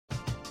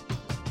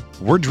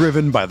We're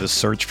driven by the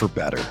search for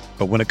better.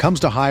 But when it comes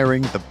to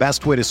hiring, the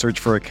best way to search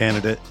for a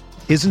candidate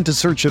isn't to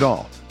search at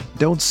all.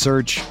 Don't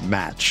search,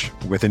 match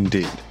with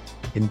Indeed.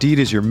 Indeed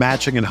is your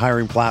matching and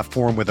hiring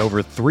platform with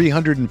over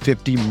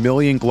 350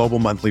 million global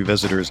monthly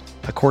visitors,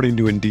 according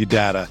to Indeed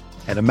data,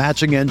 and a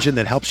matching engine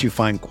that helps you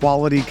find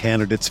quality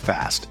candidates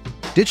fast.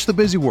 Ditch the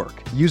busy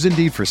work. Use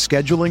Indeed for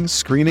scheduling,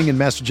 screening, and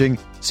messaging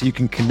so you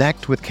can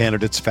connect with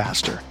candidates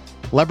faster.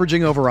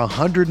 Leveraging over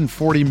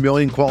 140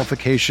 million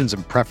qualifications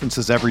and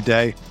preferences every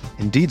day,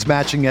 Indeed's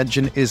matching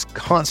engine is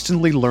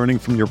constantly learning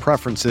from your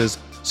preferences,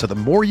 so the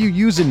more you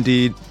use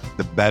Indeed,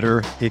 the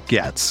better it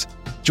gets.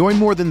 Join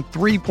more than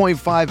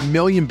 3.5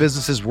 million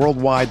businesses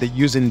worldwide that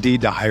use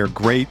Indeed to hire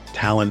great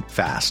talent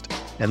fast.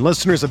 And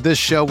listeners of this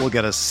show will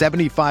get a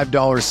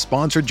 $75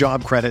 sponsored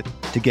job credit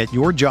to get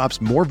your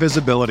jobs more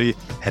visibility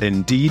at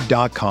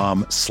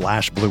Indeed.com/Blue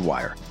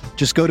Wire.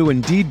 Just go to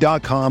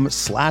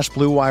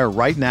Indeed.com/Blue Wire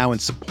right now and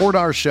support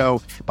our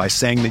show by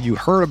saying that you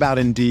heard about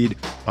Indeed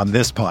on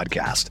this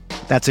podcast.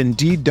 That's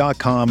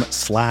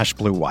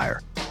Indeed.com/Blue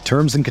Wire.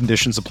 Terms and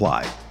conditions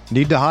apply.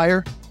 Need to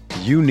hire?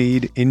 You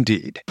need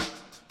Indeed.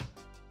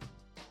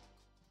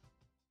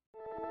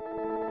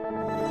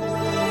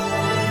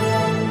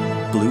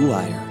 Blue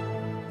Wire.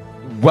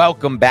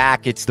 Welcome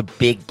back. It's the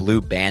Big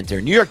Blue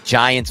Banter, New York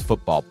Giants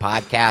football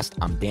podcast.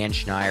 I'm Dan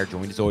Schneider,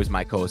 joined as always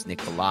my co-host Nick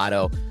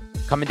Pilato.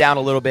 Coming down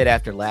a little bit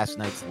after last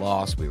night's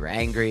loss. We were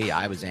angry.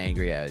 I was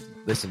angry. I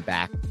listened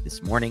back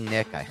this morning,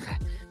 Nick. I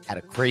had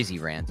a crazy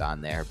rant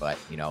on there, but,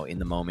 in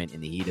the moment, in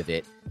the heat of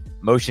it,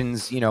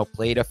 emotions,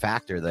 played a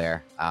factor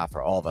there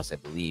for all of us, I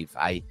believe.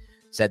 I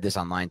said this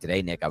online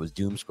today, Nick. I was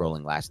doom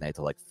scrolling last night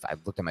till I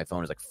looked at my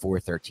phone. It was like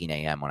 4:13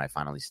 a.m. when I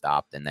finally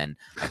stopped. And then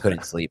I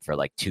couldn't sleep for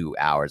like 2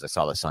 hours. I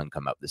saw the sun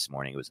come up this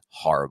morning. It was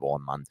horrible.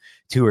 I'm on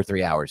 2 or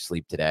 3 hours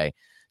sleep today.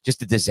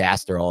 Just a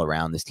disaster all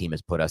around this team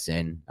has put us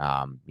in,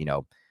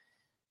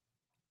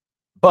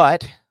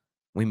 But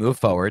we move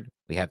forward.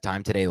 We have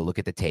time today to look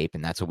at the tape,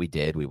 and that's what we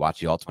did. We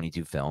watched the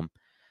All-22 film.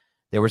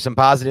 There were some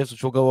positives,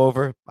 which we'll go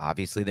over.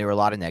 Obviously, there were a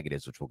lot of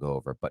negatives, which we'll go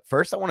over. But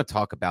first, I want to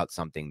talk about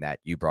something that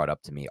you brought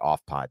up to me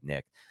off pod,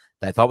 Nick,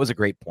 that I thought was a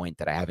great point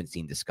that I haven't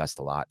seen discussed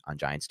a lot on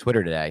Giants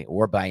Twitter today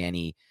or by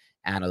any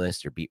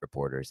analysts or beat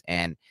reporters.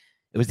 And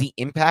it was the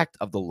impact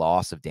of the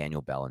loss of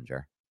Daniel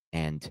Bellinger.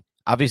 And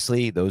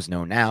obviously, those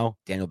know now,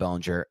 Daniel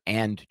Bellinger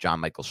and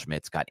John Michael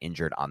Schmitz got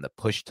injured on the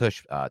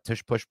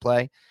tush-push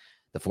play,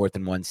 the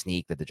 4th-and-1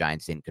 sneak that the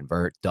Giants didn't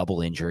convert,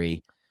 double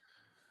injury.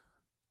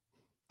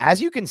 As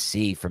you can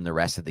see from the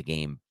rest of the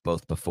game,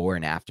 both before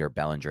and after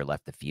Bellinger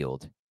left the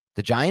field,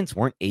 the Giants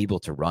weren't able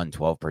to run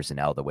 12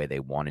 personnel the way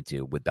they wanted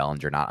to with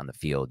Bellinger not on the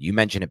field. You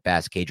mentioned it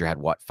best. Cager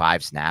had,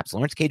 5 snaps?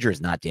 Lawrence Cager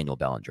is not Daniel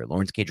Bellinger.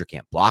 Lawrence Cager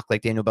can't block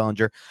like Daniel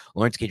Bellinger.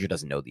 Lawrence Cager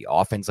doesn't know the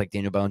offense like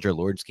Daniel Bellinger.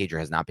 Lawrence Cager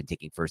has not been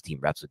taking first-team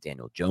reps with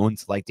Daniel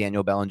Jones like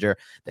Daniel Bellinger.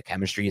 The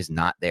chemistry is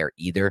not there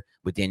either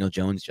with Daniel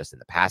Jones, just in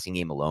the passing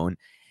game alone.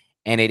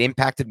 And it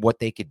impacted what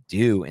they could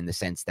do in the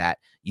sense that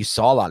you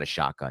saw a lot of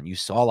shotgun. You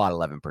saw a lot of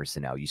 11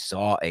 personnel. You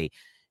saw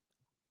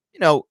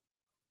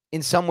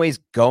in some ways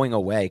going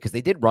away, because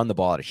they did run the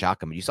ball out of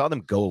shotgun, but you saw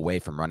them go away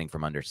from running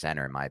from under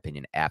center, in my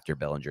opinion, after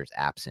Bellinger's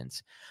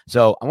absence.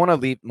 So I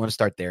want to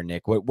start there,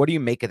 Nick. What do you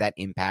make of that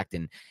impact,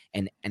 and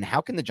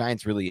how can the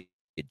Giants really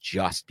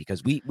adjust?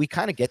 Because we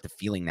kind of get the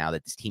feeling now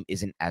that this team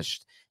isn't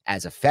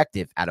as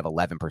effective out of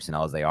 11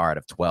 personnel as they are out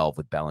of 12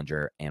 with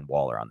Bellinger and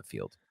Waller on the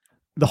field.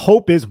 The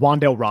hope is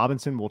Wan'Dale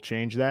Robinson will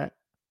change that.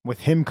 With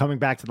him coming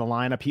back to the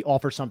lineup, he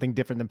offers something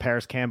different than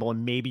Paris Campbell,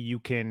 and maybe you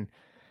can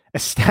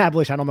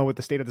establish, I don't know what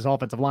the state of this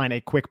offensive line, a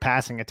quick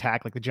passing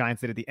attack like the Giants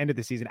did at the end of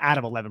the season out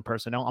of 11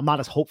 personnel. I'm not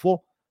as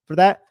hopeful for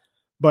that,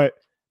 but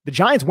the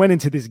Giants went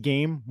into this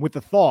game with the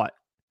thought,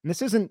 and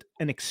this isn't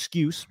an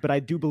excuse, but I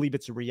do believe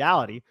it's a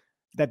reality,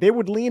 that they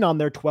would lean on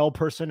their 12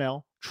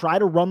 personnel, try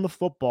to run the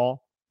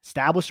football,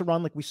 establish a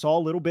run like we saw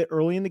a little bit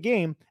early in the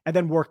game, and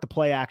then work the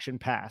play action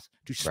pass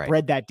to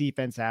spread that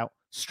defense out,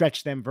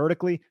 stretch them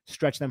vertically,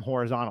 stretch them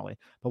horizontally.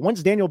 But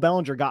once Daniel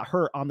Bellinger got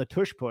hurt on the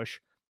tush push,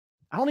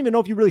 I don't even know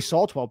if you really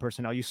saw 12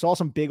 personnel. You saw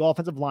some big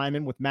offensive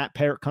linemen with Matt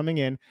Parrott coming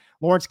in.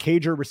 Lawrence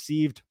Cager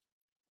received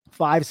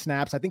 5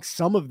 snaps. I think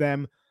some of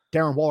them,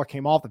 Darren Waller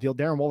came off the field.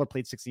 Darren Waller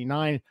played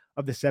 69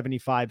 of the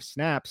 75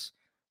 snaps.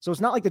 So it's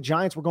not like the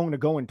Giants were going to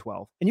go in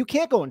 12. And you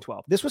can't go in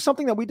 12. This was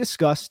something that we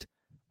discussed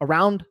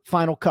around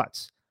final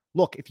cuts.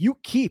 Look, if you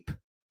keep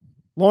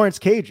Lawrence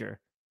Cager,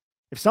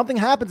 if something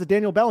happens to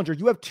Daniel Bellinger,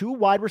 you have 2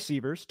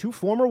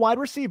 former wide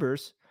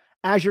receivers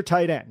as your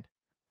tight end.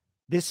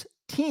 This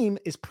team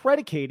is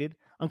predicated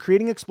on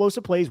creating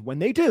explosive plays when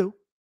they do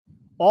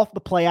off the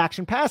play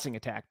action passing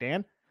attack,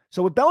 Dan.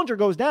 So if Bellinger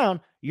goes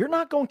down, you're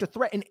not going to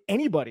threaten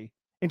anybody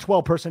in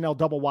 12 personnel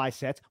double Y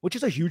sets, which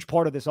is a huge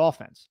part of this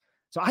offense.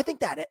 So I think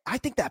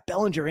that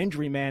Bellinger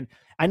injury, man,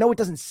 I know it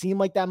doesn't seem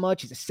like that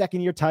much. He's a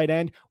second-year tight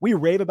end. We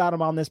rave about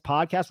him on this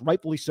podcast,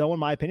 rightfully so, in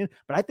my opinion.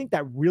 But I think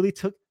that really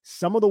took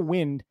some of the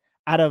wind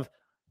out of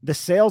the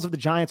sails of the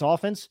Giants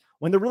offense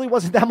when there really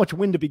wasn't that much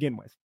wind to begin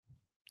with.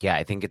 Yeah,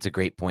 I think it's a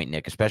great point,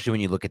 Nick, especially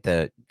when you look at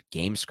the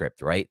game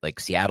script, right? Like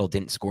Seattle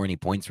didn't score any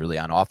points really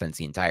on offense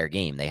the entire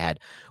game. They had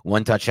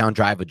one touchdown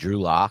drive with Drew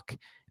Lock,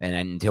 and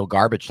then until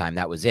garbage time,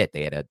 that was it.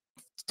 They had a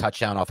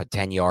touchdown off a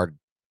 10-yard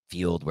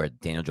field where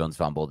Daniel Jones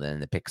fumbled and then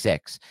the pick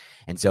six.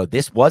 And so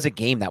this was a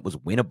game that was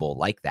winnable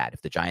like that.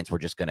 If the Giants were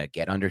just going to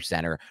get under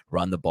center,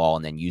 run the ball,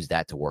 and then use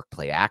that to work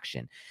play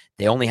action,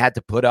 they only had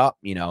to put up,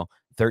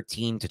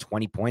 13 to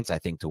 20 points, I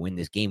think, to win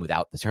this game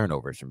without the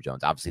turnovers from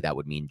Jones. Obviously, that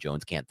would mean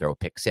Jones can't throw a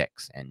pick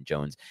six and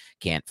Jones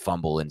can't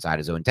fumble inside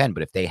his own 10.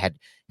 But if they had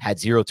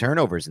 0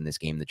 turnovers in this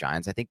game, the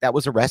Giants, I think that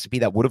was a recipe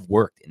that would have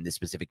worked in this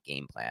specific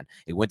game plan.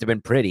 It wouldn't have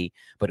been pretty,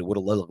 but it would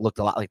have looked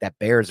a lot like that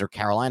Bears or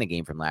Carolina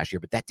game from last year.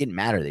 But that didn't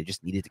matter. They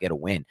just needed to get a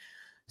win.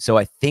 So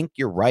I think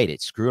you're right.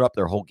 It screwed up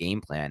their whole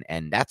game plan.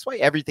 And that's why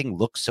everything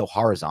looks so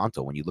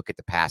horizontal when you look at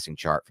the passing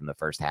chart from the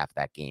first half of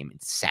that game.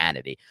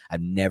 Insanity.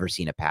 I've never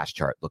seen a pass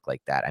chart look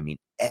like that. I mean,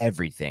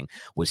 everything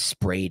was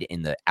sprayed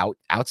in the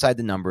outside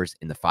the numbers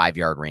in the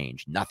 5-yard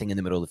range, nothing in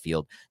the middle of the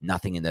field,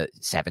 nothing in the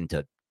 7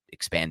 to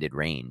expanded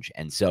range.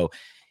 And so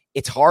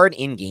it's hard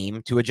in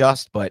game to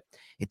adjust, but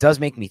it does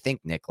make me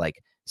think, Nick,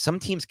 like some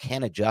teams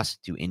can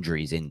adjust to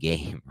injuries in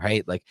game,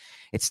 right? Like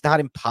it's not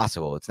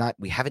impossible.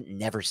 We haven't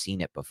never seen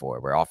it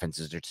before where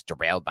offenses are just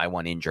derailed by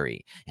one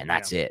injury and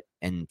that's it.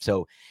 And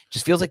so it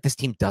just feels like this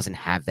team doesn't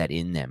have that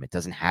in them. It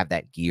doesn't have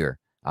that gear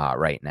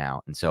right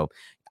now. And so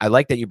I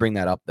like that you bring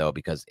that up though,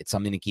 because it's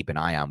something to keep an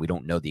eye on. We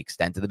don't know the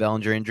extent of the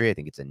Bellinger injury. I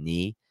think it's a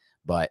knee,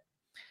 but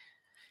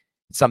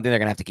it's something they're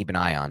going to have to keep an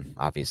eye on,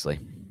 obviously.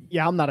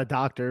 Yeah, I'm not a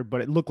doctor,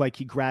 but it looked like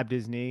he grabbed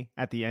his knee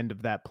at the end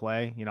of that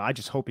play. I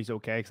just hope he's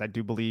okay because I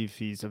do believe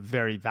he's a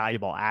very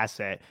valuable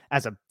asset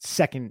as a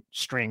second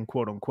string,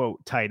 quote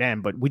unquote, tight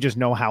end. But we just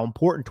know how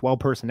important 12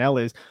 personnel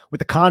is with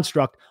the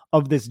construct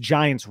of this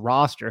Giants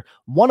roster.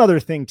 One other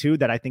thing, too,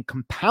 that I think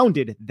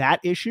compounded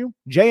that issue,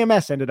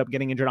 JMS ended up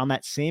getting injured on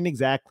that same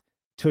exact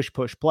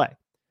tush-push play.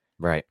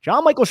 Right.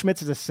 John Michael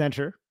Schmitz is a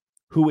center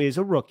who is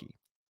a rookie.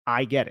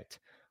 I get it.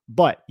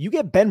 But you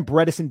get Ben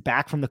Bredesen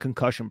back from the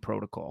concussion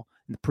protocol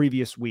in the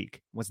previous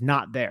week, was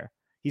not there.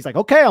 He's like,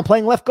 okay, I'm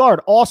playing left guard.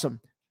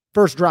 Awesome.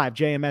 First drive,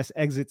 JMS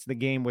exits the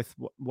game with,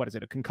 what is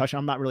it, a concussion?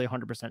 I'm not really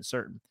 100%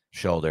 certain.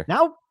 Shoulder.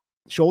 Now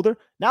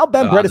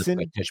Ben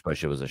Bredesen.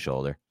 Tush-push, it was a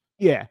shoulder.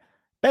 Yeah.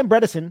 Ben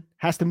Bredesen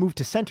has to move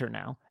to center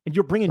now, and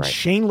you're bringing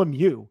Shane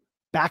Lemieux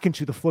back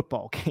into the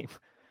football game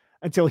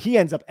until he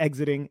ends up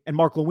exiting and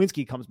Mark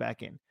Lewinsky comes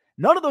back in.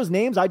 None of those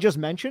names I just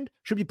mentioned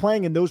should be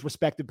playing in those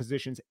respective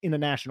positions in the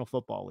National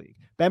Football League.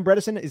 Ben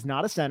Bredesen is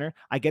not a center.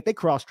 I get they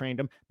cross-trained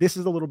him. This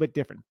is a little bit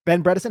different.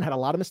 Ben Bredesen had a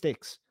lot of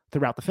mistakes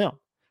throughout the film.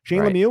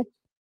 Shane Lemieux,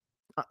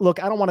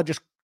 look, I don't want to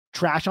just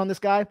trash on this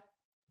guy.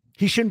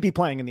 He shouldn't be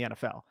playing in the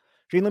NFL.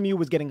 Shane Lemieux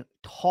was getting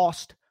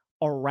tossed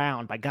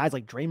around by guys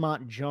like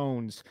Draymond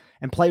Jones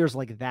and players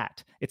like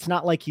that. It's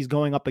not like he's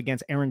going up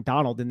against Aaron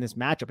Donald in this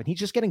matchup, and he's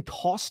just getting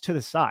tossed to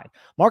the side.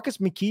 Marcus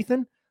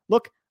McKeithen,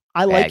 look,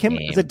 I like him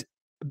as a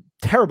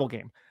terrible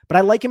game, but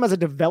I like him as a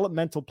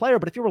developmental player.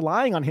 But if you're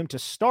relying on him to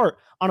start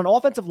on an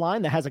offensive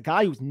line that has a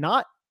guy who's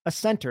not a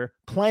center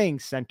playing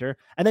center,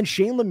 and then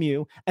Shane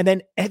Lemieux, and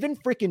then Evan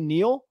freaking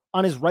Neal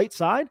on his right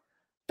side,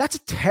 that's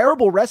a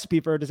terrible recipe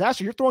for a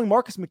disaster. You're throwing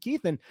Marcus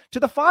McKeithen to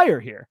the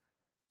fire here.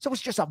 So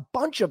it's just a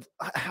bunch of,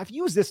 I've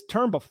used this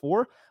term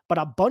before, but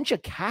a bunch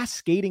of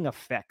cascading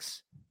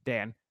effects,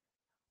 Dan,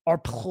 are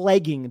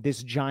plaguing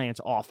this Giants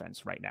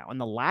offense right now.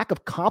 And the lack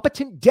of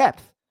competent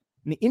depth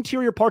in the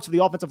interior parts of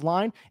the offensive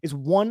line is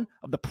one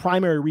of the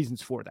primary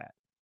reasons for that.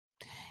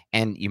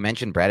 And you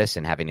mentioned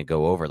Bredesen having to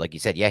go over. Like you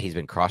said, yeah, he's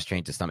been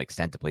cross-trained to some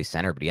extent to play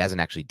center, but he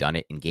hasn't actually done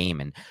it in game.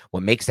 And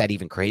what makes that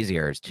even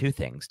crazier is two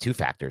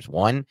factors.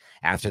 One,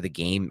 after the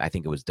game, I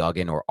think it was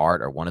Duggan or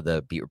Art or one of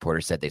the beat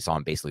reporters said they saw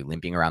him basically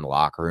limping around the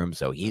locker room.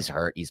 So he's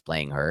hurt. He's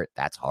playing hurt.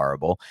 That's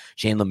horrible.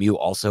 Shane Lemieux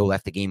also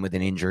left the game with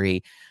an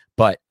injury.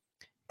 But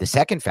the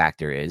second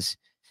factor is,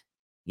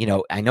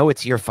 I know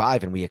it's year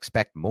 5 and we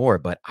expect more,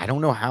 but I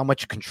don't know how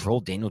much control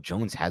Daniel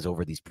Jones has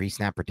over these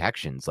pre-snap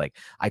protections. Like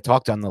I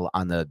talked on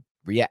the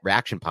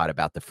reaction pod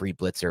about the free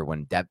blitzer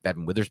when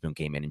Devin Witherspoon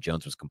came in and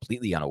Jones was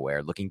completely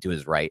unaware, looking to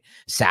his right,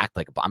 sacked.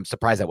 Like I'm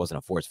surprised that wasn't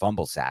a forced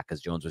fumble sack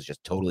because Jones was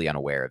just totally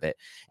unaware of it.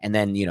 And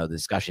then, the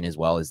discussion as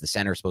well is the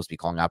center supposed to be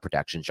calling out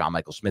protection. John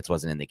Michael Schmitz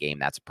wasn't in the game.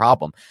 That's a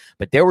problem.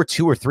 But there were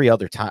 2 or 3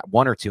 other times,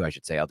 1 or 2, I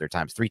should say, other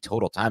times, 3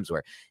 total times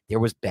where there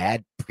was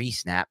bad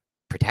pre-snap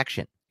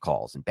protection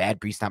calls and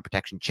bad pre-snap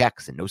protection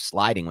checks and no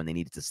sliding when they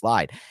needed to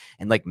slide.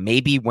 And like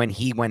maybe when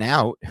he went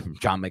out,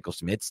 John Michael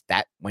Schmitz,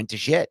 that went to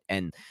shit.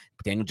 And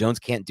Daniel Jones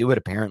can't do it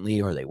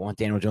apparently, or they want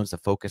Daniel Jones to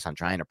focus on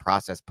trying to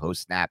process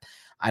post-snap.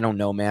 I don't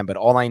know, man, but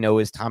all I know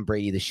is Tom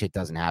Brady, the shit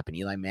doesn't happen.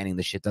 Eli Manning,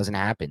 the shit doesn't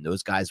happen.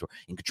 Those guys were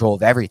in control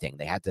of everything.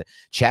 They had to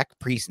check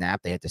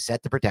pre-snap, they had to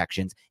set the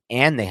protections,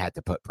 and they had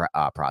to put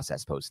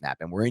process post-snap.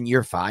 And we're in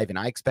year 5, and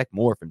I expect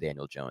more from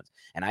Daniel Jones.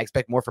 And I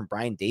expect more from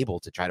Brian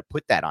Dable to try to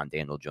put that on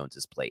Daniel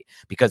Jones's plate,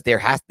 because there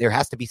has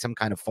to be some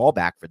kind of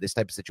fallback for this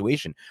type of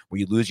situation where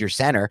you lose your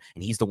center,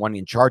 and he's the one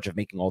in charge of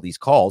making all these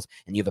calls,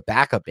 and you have a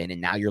backup in,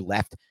 and now you're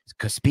left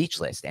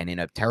speechless and in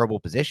a terrible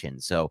position.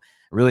 So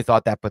I really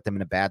thought that put them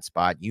in a bad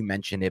spot. You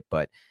mentioned it,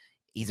 but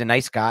he's a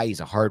nice guy. He's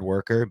a hard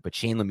worker, but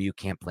Shane Lemieux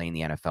can't play in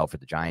the NFL for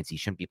the Giants. He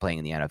shouldn't be playing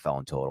in the NFL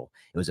in total.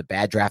 It was a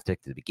bad draft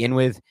pick to begin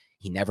with.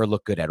 He never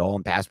looked good at all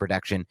in pass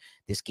protection.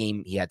 This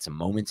game, he had some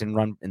moments in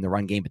the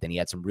run game, but then he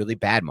had some really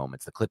bad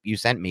moments. The clip you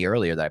sent me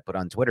earlier that I put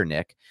on Twitter,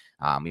 Nick,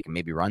 we can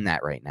maybe run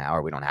that right now,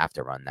 or we don't have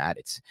to run that.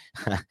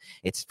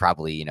 It's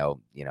probably,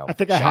 I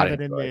think I have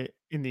it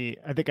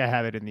I think I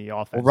have it in the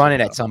offense. We'll run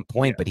it at some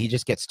point, but he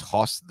just gets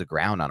tossed to the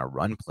ground on a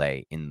run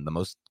play in the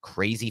most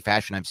crazy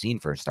fashion I've seen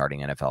for a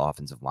starting NFL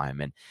offensive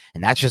lineman.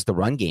 And that's just the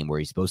run game where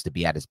he's supposed to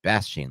be at his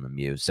best, Shane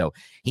Lemieux. So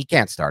he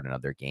can't start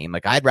another game.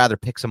 Like, I'd rather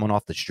pick someone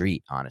off the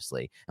street,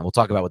 honestly. And we'll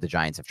talk about what the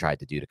Giants have tried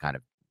to do to kind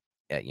of,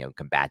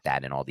 combat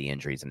that and all the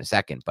injuries in a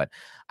second. But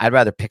I'd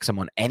rather pick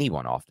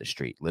anyone off the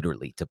street,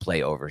 literally, to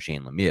play over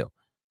Shane Lemieux.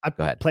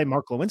 Go ahead. Play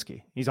Mark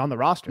Lewinsky. He's on the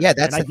roster. Yeah,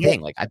 that's the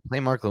thing. Like, I'd play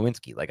Mark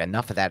Lewinsky. Like,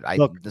 enough of that.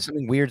 There's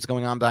something weird's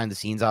going on behind the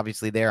scenes,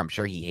 obviously, there. I'm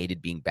sure he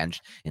hated being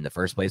benched in the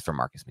first place for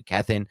Marcus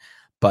McKethan.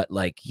 But,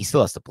 like, he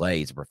still has to play.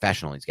 He's a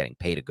professional. He's getting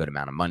paid a good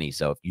amount of money.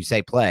 So if you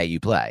say play,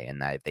 you play.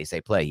 And if they say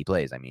play, he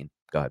plays. I mean,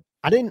 go ahead.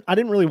 I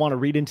didn't really want to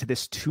read into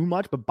this too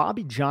much, but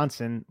Bobby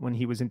Johnson, when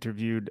he was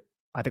interviewed,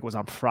 I think it was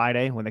on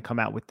Friday when they come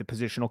out with the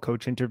positional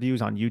coach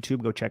interviews on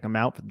YouTube. Go check them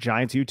out for the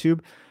Giants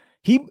YouTube.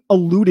 He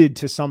alluded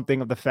to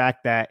something of the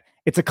fact that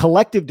it's a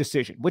collective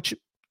decision, which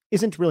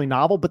isn't really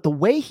novel, but the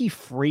way he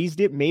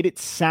phrased it made it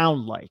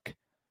sound like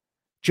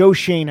Joe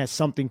Schoen has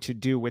something to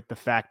do with the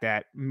fact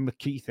that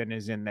McKethan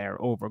is in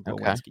there over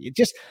Glowinski.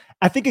 Okay.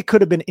 I think it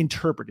could have been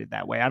interpreted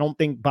that way. I don't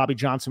think Bobby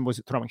Johnson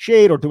was throwing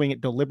shade or doing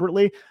it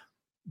deliberately.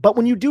 But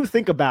when you do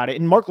think about it,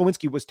 and Mark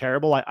Lewinsky was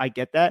terrible, I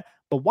get that.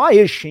 But why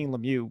is Shane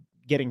Lemieux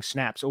getting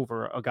snaps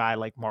over a guy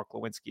like Mark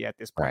Lewinsky at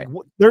this point?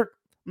 Right.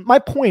 My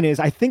point is,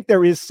 I think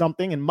there is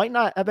something, and might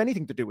not have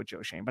anything to do with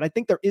Joe Schoen, but I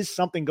think there is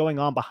something going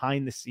on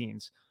behind the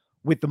scenes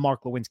with the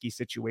Mark Lewinsky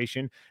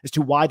situation as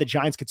to why the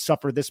Giants could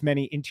suffer this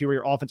many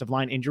interior offensive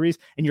line injuries,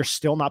 and you're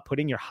still not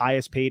putting your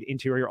highest paid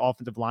interior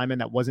offensive lineman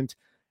that wasn't,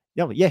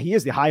 he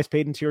is the highest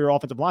paid interior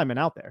offensive lineman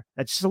out there.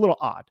 That's just a little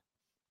odd.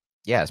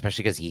 Yeah,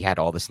 especially because he had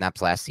all the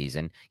snaps last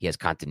season. He has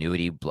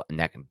continuity,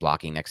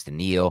 blocking next to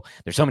Neal.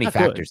 There's so many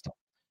factors.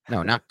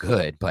 No, not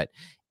good, but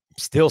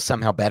still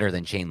somehow better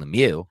than Shane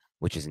Lemieux,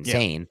 which is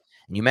insane. Yeah.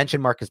 And you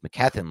mentioned Marcus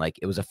McKethan. Like,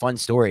 it was a fun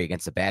story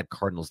against a bad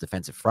Cardinals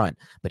defensive front,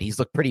 but he's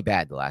looked pretty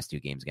bad the last 2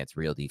 games against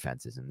real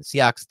defenses. And the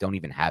Seahawks don't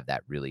even have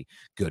that really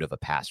good of a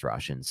pass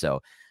rush. And so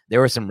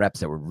there were some reps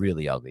that were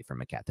really ugly for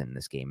McKethan in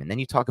this game. And then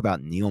you talk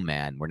about Neal,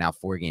 man. We're now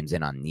 4 games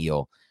in on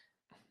Neal.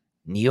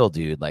 Neal,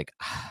 dude, like,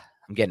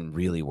 I'm getting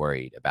really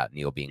worried about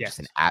Neal being just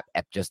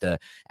an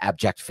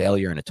abject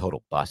failure and a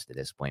total bust at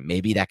this point.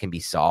 Maybe that can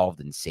be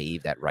solved and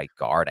saved at right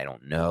guard. I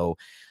don't know.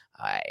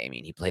 I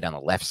mean, he played on the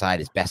left side.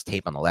 His best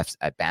tape on the left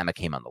at Bama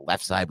came on the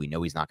left side. We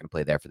know he's not going to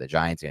play there for the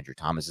Giants. Andrew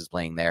Thomas is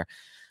playing there,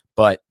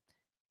 but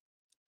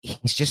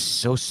he's just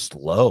so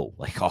slow,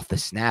 like off the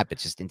snap.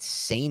 It's just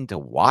insane to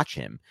watch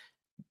him.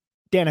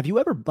 Dan, have you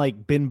ever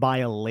been by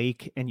a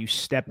lake and you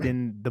stepped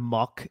in the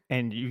muck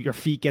and your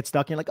feet get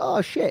stuck and you're like,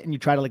 oh shit. And you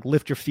try to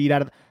lift your feet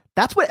out of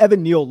that's what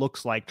Evan Neal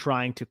looks like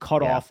trying to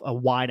cut off a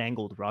wide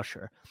angled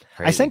rusher.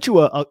 Crazy. I sent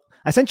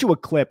you a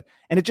clip,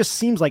 and it just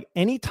seems like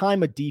any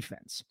time a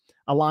defense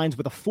aligns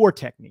with a 4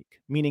 technique,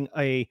 meaning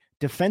a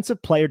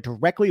defensive player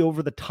directly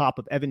over the top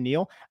of Evan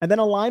Neal, and then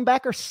a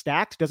linebacker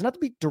stacked, doesn't have to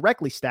be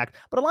directly stacked,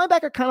 but a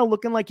linebacker kind of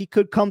looking like he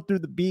could come through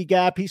the B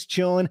gap. He's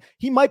chilling.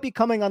 He might be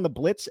coming on the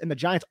blitz, and the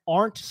Giants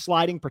aren't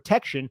sliding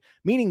protection,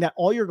 meaning that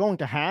all you're going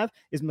to have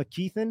is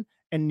McKethan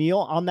and Neal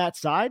on that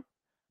side.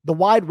 The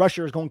wide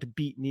rusher is going to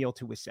beat Neal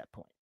to his set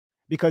point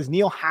because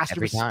Neal has to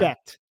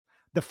respect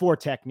the 4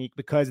 technique,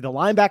 because the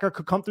linebacker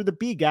could come through the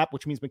B gap,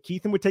 which means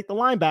McKethan would take the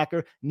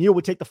linebacker, Neal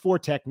would take the 4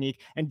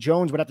 technique, and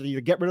Jones would have to either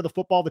get rid of the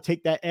football to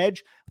take that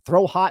edge,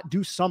 throw hot,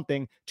 do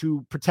something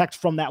to protect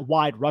from that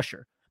wide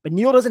rusher. But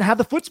Neal doesn't have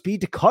the foot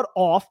speed to cut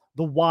off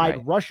the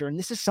wide rusher. And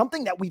this is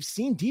something that we've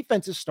seen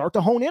defenses start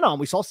to hone in on.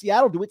 We saw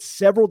Seattle do it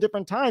several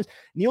different times.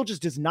 Neal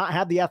just does not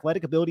have the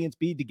athletic ability and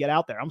speed to get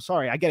out there. I'm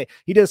sorry. I get it.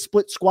 He did a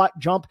split squat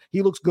jump.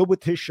 He looks good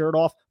with his shirt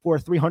off for a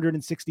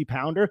 360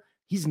 pounder.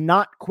 He's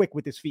not quick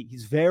with his feet.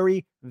 He's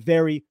very,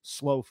 very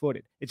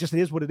slow-footed. It just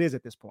is what it is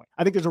at this point.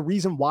 I think there's a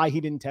reason why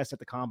he didn't test at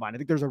the combine. I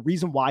think there's a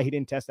reason why he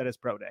didn't test at his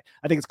pro day.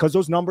 I think it's because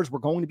those numbers were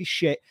going to be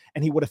shit,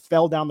 and he would have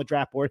fell down the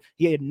draft board.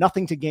 He had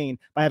nothing to gain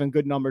by having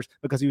good numbers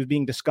because he was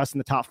being discussed in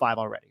the top 5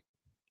 already.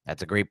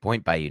 That's a great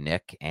point by you,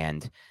 Nick.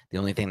 And the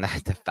only thing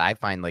that I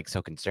find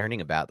so concerning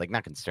about,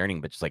 not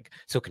concerning, but just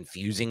so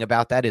confusing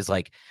about that is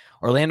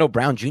Orlando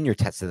Brown Jr.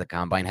 tested the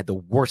combine, had the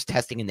worst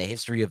testing in the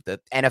history of the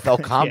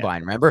NFL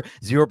combine. Remember,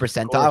 0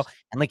 percentile.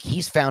 And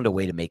he's found a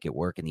way to make it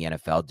work in the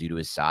NFL due to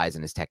his size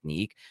and his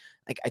technique.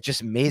 It's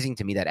just amazing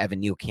to me that Evan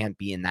Neal can't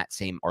be in that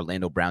same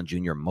Orlando Brown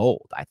Jr.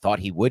 mold. I thought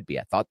he would be.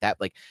 I thought that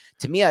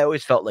to me, I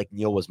always felt like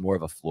Neal was more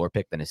of a floor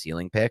pick than a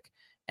ceiling pick.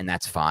 and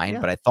that's fine.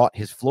 Yeah. But I thought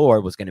his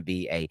floor was going to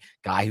be a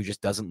guy who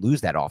just doesn't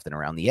lose that often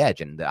around the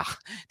edge. And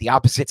the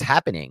opposite's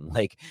happening.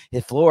 Like,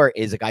 his floor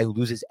is a guy who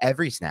loses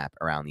every snap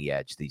around the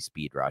edge, these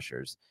speed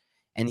rushers.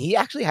 And he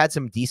actually had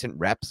some decent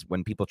reps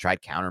when people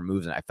tried counter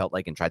moves, and I felt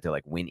like, and tried to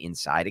like win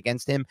inside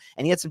against him.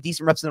 And he had some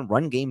decent reps in the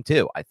run game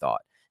too, I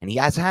thought. And he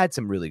has had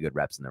some really good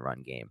reps in the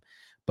run game.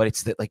 But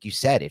it's that, like you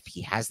said, if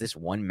he has this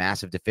one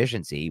massive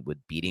deficiency with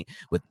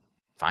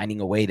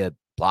finding a way to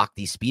block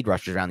these speed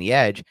rushers around the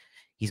edge,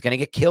 he's going to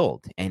get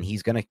killed, and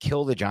he's going to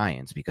kill the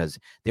Giants, because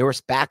there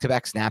was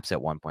back-to-back snaps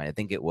at one point. I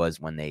think it was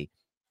when they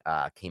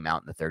came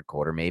out in the third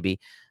quarter, maybe.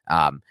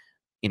 And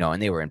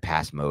they were in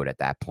pass mode at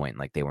that point.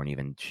 Like, they weren't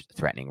even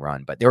threatening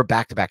run, but there were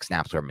back-to-back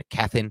snaps where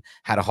McKethan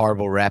had a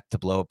horrible rep to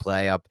blow a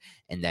play up,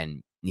 and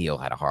then Neal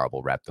had a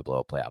horrible rep to blow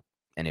a play up.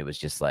 And it was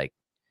just like,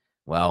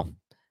 well,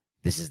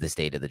 this is the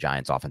state of the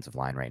Giants offensive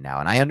line right now.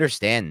 And I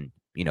understand,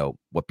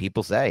 what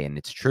people say, and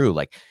it's true.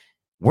 Like,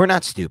 we're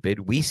not stupid.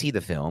 We see the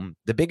film.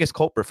 The biggest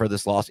culprit for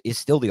this loss is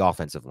still the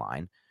offensive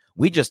line.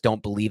 We just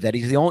don't believe that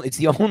it's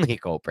the only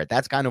culprit.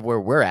 That's kind of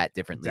where we're at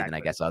differently than, I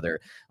guess, other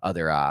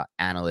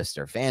analysts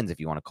or fans, if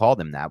you want to call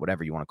them that,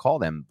 whatever you want to call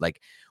them.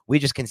 Like, we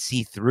just can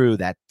see through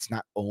that it's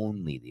not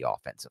only the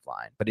offensive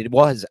line, but it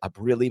was a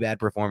really bad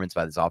performance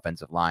by this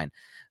offensive line.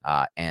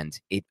 And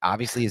it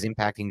obviously is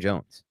impacting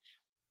Jones.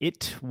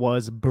 It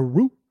was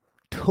brutal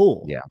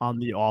on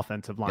the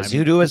offensive line.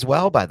 Zudu as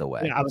well, by the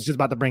way. Yeah, I was just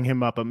about to bring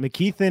him up. But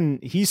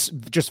McKethan, he's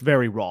just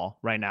very raw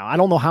right now. I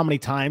don't know how many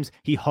times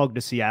he hugged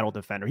a Seattle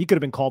defender. He could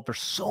have been called for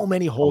so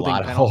many holding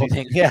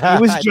penalties. Yeah,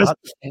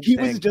 he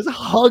was just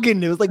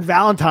hugging. It was like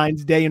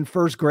Valentine's Day in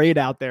first grade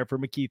out there for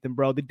McKethan,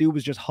 bro. The dude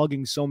was just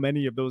hugging so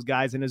many of those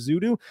guys. And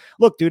Zudu,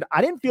 look, dude,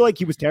 I didn't feel like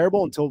he was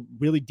terrible until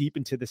really deep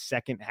into the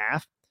second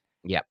half.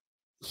 Yep.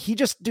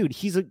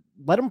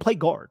 Let him play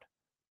guard.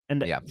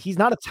 And he's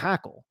not a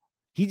tackle.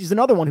 He's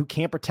another one who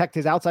can't protect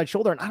his outside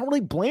shoulder, and I don't really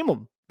blame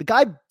him. The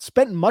guy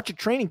spent much of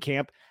training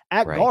camp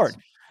at guard.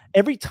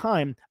 Every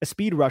time a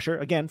speed rusher,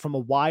 again, from a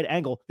wide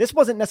angle, this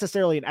wasn't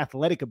necessarily an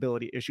athletic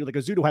ability issue. Like,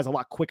 Zudu has a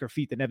lot quicker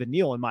feet than Evan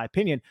Neal, in my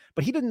opinion,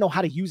 but he didn't know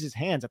how to use his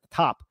hands at the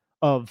top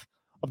of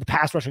the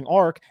pass rushing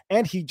arc,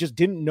 and he just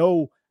didn't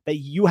know that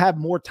you have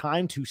more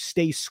time to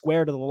stay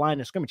square to the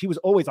line of scrimmage. He was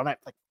always on that,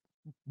 like,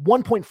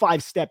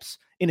 1.5 steps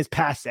in his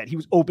pass set. He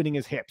was opening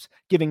his hips,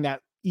 giving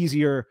that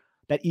easier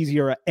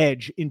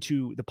edge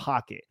into the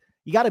pocket.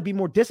 You got to be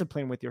more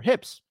disciplined with your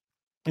hips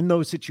in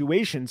those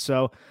situations.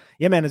 So,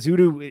 yeah, man,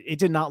 Zudu, it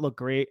did not look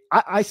great.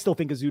 I still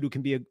think Zudu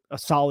can be a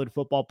solid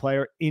football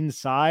player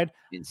inside,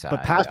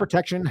 but pass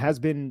protection has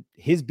been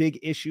his big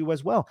issue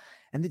as well.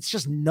 And it's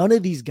just none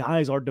of these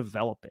guys are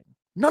developing.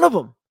 None of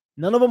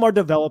them are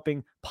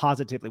developing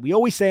positively. We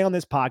always say on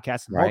this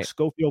podcast, Mark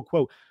Schofield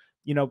quote,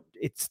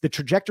 it's the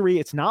trajectory.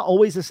 It's not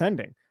always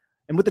ascending.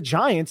 And with the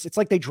Giants, it's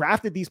like they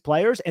drafted these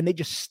players and they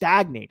just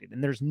stagnated,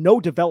 and there's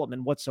no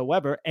development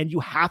whatsoever. And you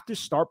have to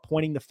start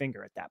pointing the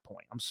finger at that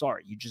point. I'm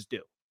sorry, you just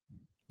do.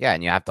 Yeah,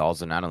 and you have to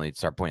also not only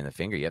start pointing the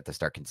finger, you have to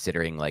start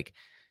considering, like,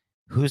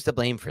 who's to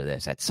blame for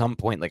this? At some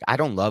point, like, I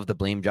don't love the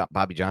blame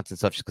Bobby Johnson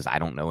stuff just because I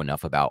don't know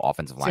enough about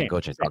offensive line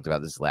coach. I talked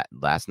about this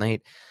last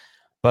night.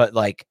 But,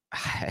 like,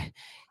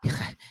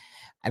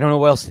 I don't know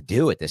what else to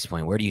do at this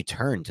point. Where do you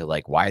turn to,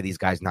 like, why are these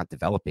guys not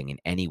developing in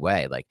any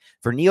way? Like,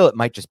 for Neal, it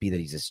might just be that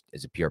he's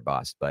a pure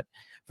bust. But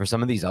for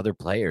some of these other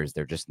players,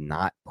 they're just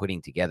not putting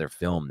together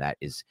film that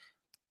is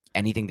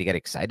anything to get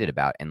excited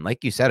about. And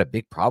like you said, a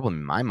big problem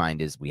in my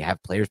mind is we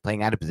have players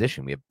playing out of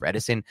position. We have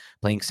Bredesen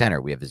playing center.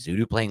 We have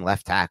Zudu playing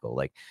left tackle.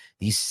 Like,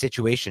 these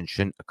situations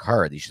shouldn't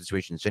occur. These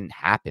situations shouldn't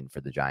happen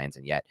for the Giants.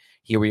 And yet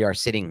here we are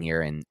sitting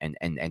here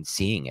and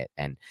seeing it.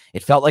 And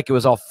it felt like it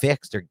was all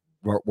fixed or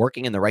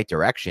working in the right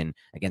direction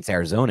against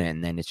Arizona,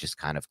 and then it's just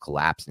kind of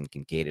collapsed and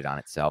concaved on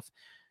itself.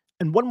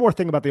 And one more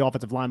thing about the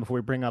offensive line before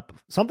we bring up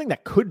something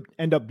that could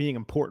end up being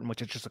important,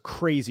 which is just a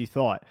crazy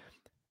thought.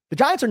 The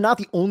Giants are not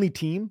the only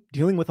team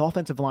dealing with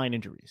offensive line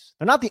injuries.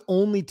 They're not the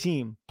only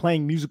team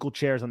playing musical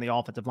chairs on the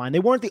offensive line. They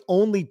weren't the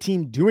only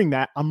team doing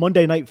that on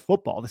Monday Night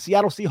Football. The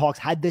Seattle Seahawks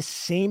had this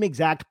same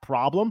exact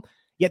problem,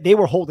 yet they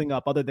were holding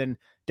up, other than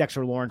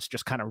Dexter Lawrence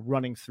just kind of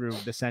running through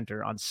the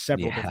center on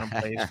several different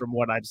plays from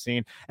what I've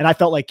seen. And I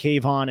felt like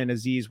Kayvon and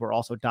Aziz were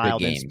also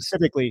dialed in,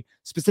 specifically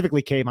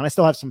Kayvon. I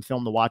still have some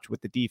film to watch with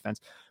the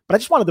defense, but I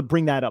just wanted to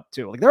bring that up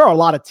too. Like, there are a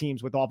lot of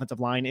teams with offensive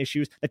line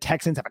issues. The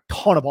Texans have a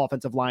ton of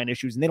offensive line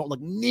issues, and they don't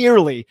look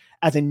nearly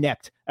as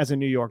inept as a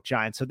New York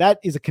Giants. So that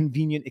is a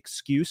convenient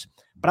excuse,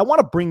 but I want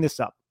to bring this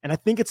up, and I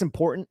think it's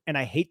important, and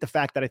I hate the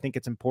fact that I think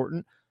it's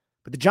important,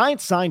 but the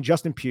Giants signed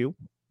Justin Pugh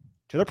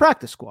to their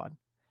practice squad.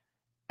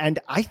 And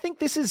I think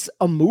this is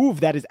a move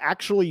that is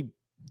actually,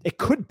 it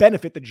could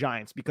benefit the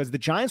Giants, because the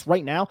Giants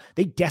right now,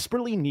 they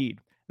desperately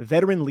need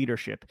veteran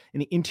leadership in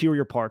the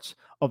interior parts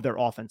of their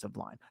offensive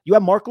line. You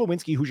have Mark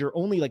Lewinsky, who's your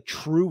only, like,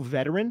 true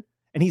veteran,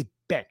 and he's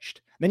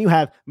benched. Then you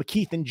have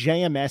McKethan,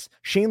 JMS.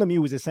 Shane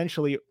Lemieux is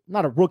essentially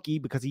not a rookie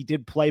because he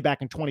did play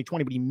back in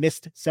 2020, but he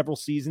missed several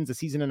seasons, a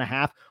season and a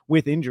half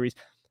with injuries.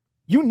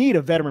 you need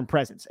a veteran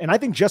presence. And I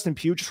think Justin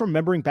Pugh, just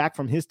remembering back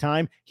from his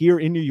time here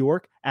in New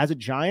York as a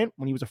Giant,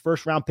 when he was a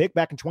first-round pick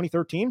back in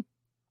 2013,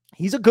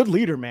 he's a good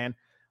leader, man.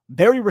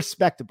 Very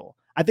respectable.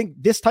 I think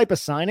this type of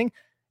signing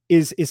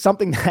is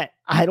something that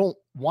I don't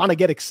want to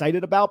get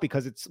excited about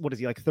because it's, what is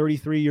he, like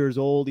 33 years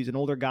old? He's an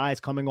older guy. He's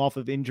coming off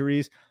of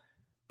injuries.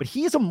 But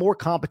he is a more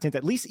competent,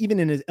 at least even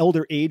in his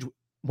elder age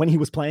when he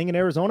was playing in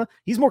Arizona,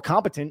 he's more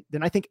competent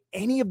than I think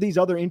any of these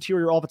other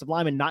interior offensive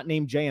linemen not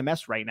named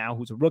JMS right now,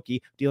 who's a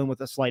rookie dealing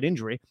with a slight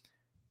injury.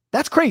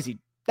 That's crazy.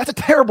 That's a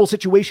terrible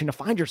situation to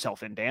find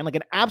yourself in, Dan, like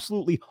an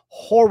absolutely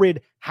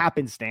horrid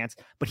happenstance.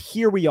 But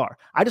here we are.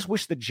 I just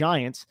wish the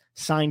Giants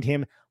signed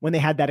him when they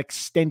had that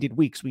extended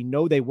week. So we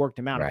know they worked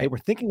him out. Right. If they were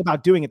thinking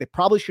about doing it, they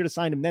probably should have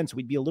signed him then. So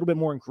we'd be a little bit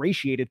more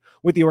ingratiated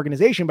with the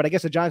organization. But I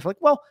guess the Giants were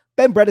like, well,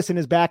 Ben Bredesen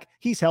is back.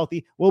 He's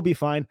healthy. We'll be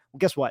fine. Well,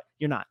 guess what?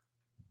 You're not.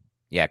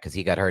 Yeah, because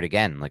he got hurt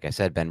again. Like I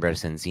said, Ben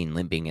Bredesen seen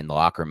limping in the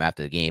locker room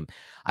after the game.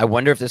 I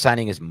wonder if the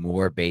signing is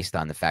more based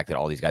on the fact that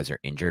all these guys are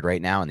injured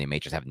right now and they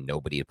may just have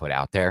nobody to put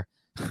out there,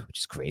 which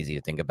is crazy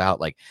to think about.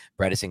 Like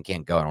Bredesen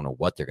can't go. I don't know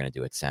what they're going to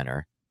do at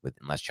center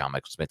unless John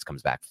Michael Schmitz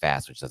comes back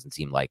fast, which doesn't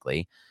seem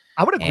likely.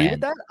 I would agree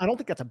with that. I don't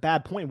think that's a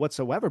bad point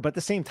whatsoever. But at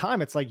the same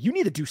time, it's like you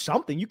need to do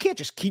something. You can't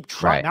just keep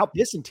trying out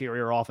this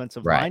interior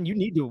offensive line. You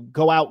need to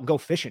go out and go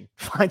fishing.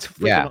 Find some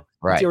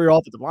interior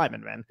offensive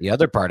linemen, man. The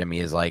other part of me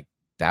is like,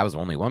 that was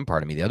only one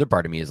part of me. The other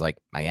part of me is like,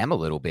 I am a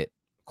little bit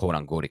quote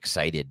unquote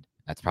excited.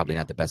 That's probably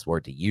not the best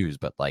word to use,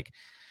 but like,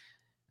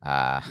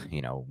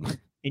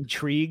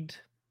 intrigued.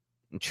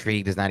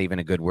 Intrigued is not even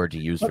a good word to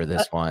use for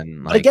this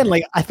one. But again,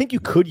 like I think you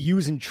could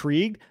use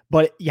intrigued,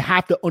 but you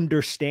have to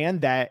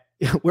understand that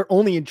we're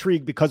only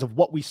intrigued because of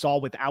what we saw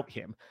without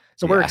him.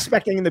 So we're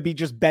expecting him to be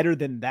just better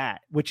than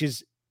that, which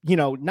is,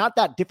 not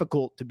that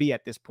difficult to be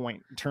at this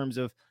point in terms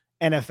of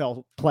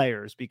NFL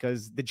players,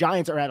 because the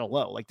Giants are at a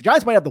low. Like the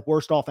Giants might have the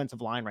worst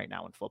offensive line right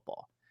now in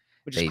football,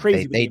 which is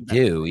crazy. They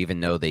do, even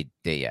though they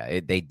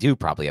do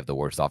probably have the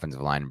worst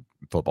offensive line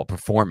in football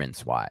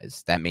performance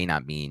wise. That may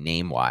not be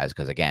name wise,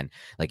 because again,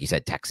 like you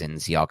said,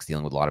 Texans, Seahawks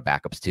dealing with a lot of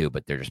backups too,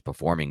 but they're just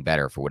performing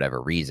better for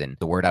whatever reason.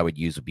 The word I would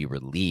use would be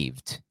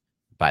relieved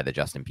by the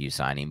Justin Pugh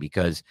signing,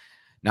 because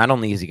not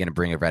only is he going to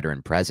bring a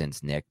veteran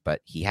presence, Nick, but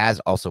he has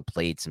also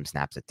played some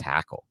snaps at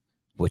tackle,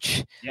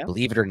 which,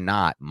 believe it or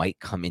not, might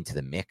come into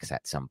the mix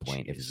at some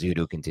point if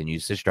Zudu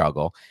continues to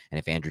struggle and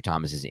if Andrew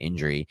Thomas's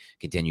injury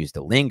continues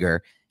to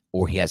linger,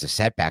 or he has a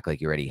setback like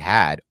he already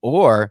had,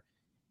 or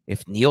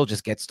if Neal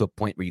just gets to a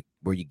point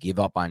where you give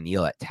up on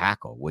Neal at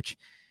tackle, which,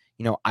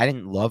 I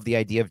didn't love the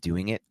idea of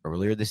doing it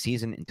earlier this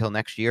season until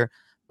next year.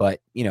 But,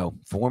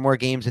 4 more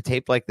games of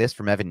tape like this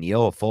from Evan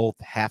Neal, a full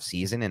half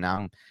season, and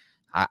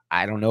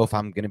I don't know if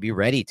I'm going to be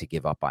ready to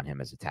give up on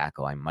him as a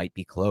tackle. I might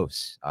be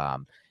close.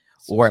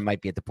 Or it might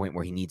be at the point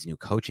where he needs new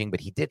coaching, but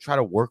he did try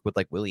to work with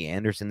like Willie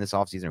Anderson this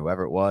offseason or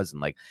whoever it was and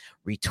like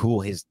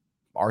retool his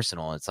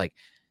arsenal. It's like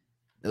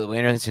Willie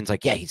Anderson's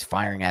like, yeah, he's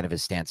firing out of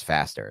his stance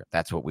faster.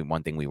 That's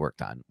one thing we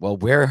worked on. Well,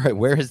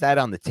 where is that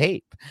on the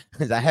tape?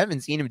 Because I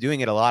haven't seen him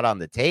doing it a lot on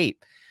the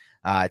tape.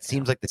 It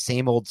seems like the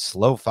same old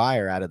slow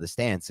fire out of the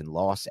stance and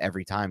loss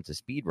every time to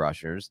speed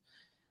rushers.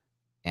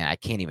 And I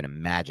can't even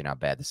imagine how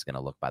bad this is going to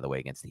look, by the way,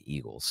 against the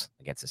Eagles,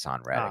 against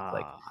Hassan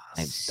Reddick.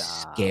 I'm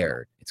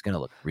scared. It's going to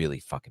look really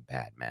fucking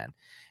bad, man.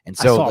 And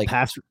so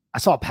I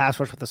saw a pass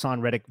rush with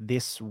Hassan Reddick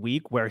this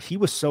week where he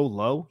was so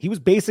low. He was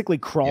basically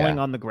crawling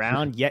on the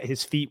ground, yet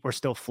his feet were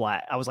still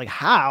flat. I was like,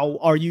 how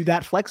are you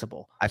that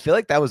flexible? I feel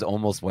like that was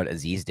almost what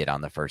Azeez did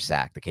on the first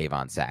sack, the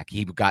Kayvon sack.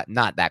 He got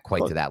not that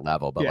quite to that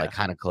level, but like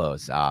kind of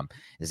close.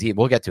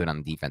 We'll get to it on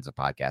the defensive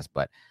podcast,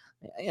 but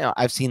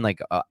I've seen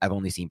I've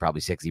only seen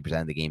probably 60%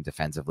 of the game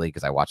defensively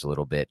because I watched a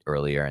little bit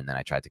earlier and then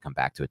I tried to come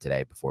back to it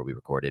today before we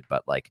recorded.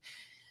 But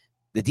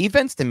the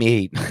defense to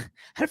me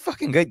had a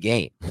fucking good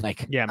game. I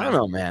don't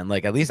know, man.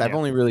 At least I've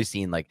only really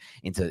seen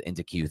into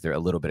Q3, a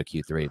little bit of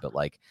Q3, but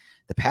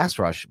the pass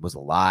rush was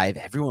alive.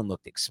 Everyone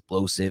looked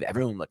explosive.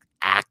 Everyone looked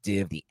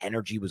active. The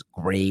energy was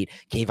great.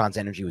 Kayvon's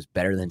energy was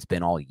better than it's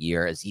been all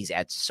year as he's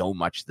added so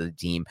much to the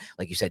team.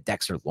 Like you said,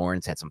 Dexter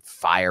Lawrence had some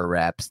fire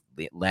reps.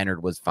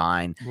 Leonard was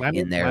fine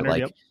in there.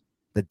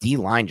 The D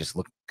line just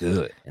looked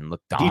good and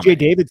looked dominant.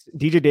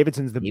 DJ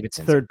Davidson's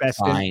the third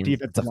best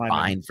defensive lineman.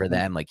 Fine for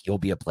them. He'll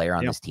be a player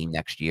on this team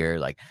next year.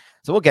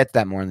 So we'll get to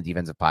that more in the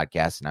defensive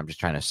podcast. And I'm just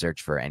trying to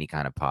search for any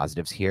kind of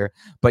positives here.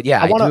 But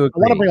yeah, I want to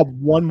bring up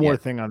one more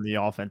thing on the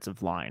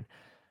offensive line.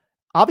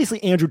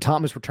 Obviously, Andrew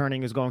Thomas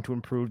returning is going to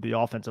improve the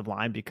offensive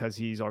line because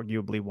he's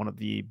arguably one of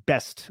the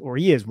best, or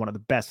he is one of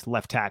the best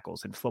left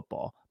tackles in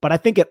football. But I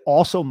think it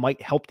also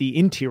might help the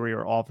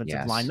interior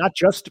offensive line, not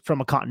just from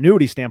a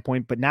continuity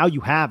standpoint, but now you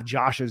have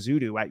Josh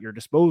Azudu at your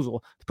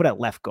disposal to put at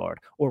left guard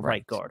or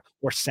right guard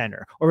or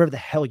center or wherever the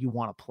hell you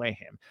want to play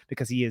him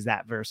because he is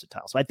that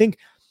versatile. So I think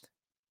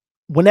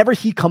whenever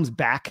he comes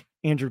back,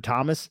 Andrew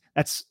Thomas,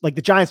 that's the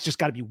Giants just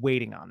got to be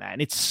waiting on that.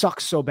 And it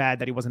sucks so bad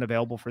that he wasn't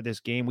available for this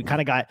game. We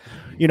kind of got,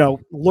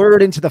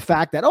 lured into the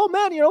fact that, oh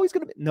man, he's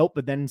going to be, nope.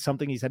 But then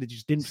something he said, it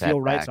just didn't feel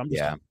right. So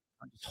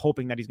I'm just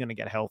hoping that he's going to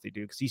get healthy,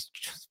 dude, because he's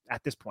just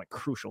at this point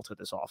crucial to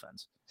this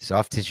offense.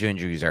 Soft tissue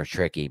injuries are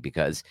tricky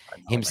because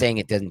him saying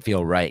it doesn't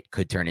feel right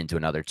could turn into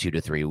another 2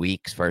 to 3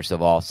 weeks, first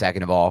of all.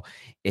 Second of all,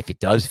 if it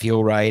does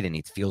feel right and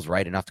it feels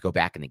right enough to go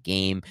back in the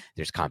game,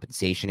 there's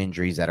compensation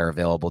injuries that are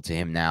available to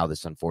him now.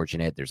 That's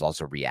unfortunate. There's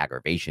also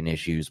re-aggravation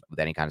issues with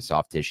any kind of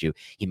soft tissue.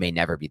 He may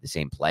never be the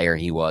same player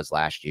he was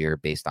last year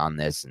based on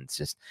this. And it's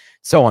just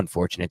so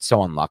unfortunate,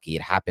 so unlucky.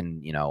 It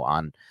happened,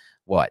 on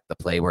the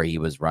play where he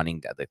was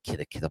running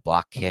the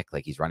block kick,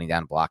 like he's running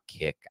down a block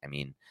kick. I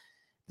mean,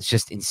 it's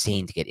just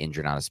insane to get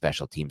injured on a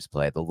special teams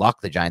play. The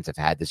luck the Giants have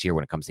had this year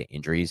when it comes to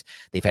injuries,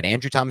 they've had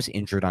Andrew Thomas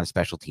injured on a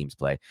special teams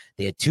play.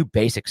 They had 2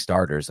 basic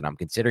starters, and I'm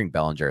considering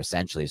Bellinger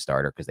essentially a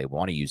starter because they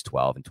want to use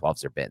 12, and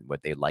 12s are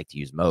what they like to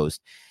use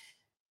most.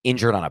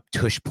 Injured on a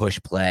tush-push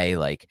play,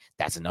 like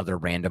that's another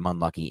random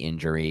unlucky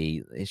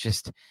injury. It's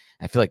just,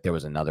 I feel like there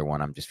was another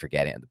one I'm just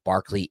forgetting.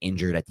 Barkley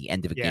injured at the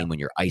end of a game when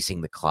you're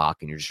icing the clock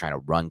and you're just trying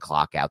to run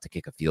clock out to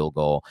kick a field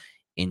goal.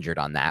 Injured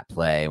on that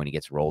play when he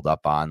gets rolled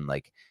up on.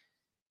 Like,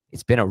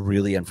 it's been a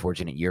really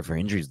unfortunate year for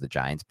injuries with the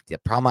Giants. The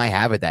problem I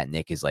have with that,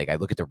 Nick, is like I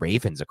look at the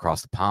Ravens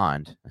across the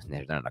pond.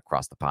 They're not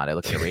across the pond. I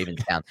look at the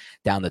Ravens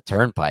down the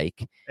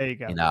turnpike there you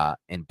go.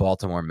 In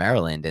Baltimore,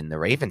 Maryland, and the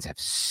Ravens have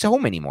so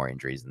many more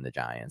injuries than the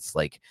Giants.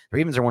 Like, the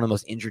Ravens are one of the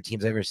most injured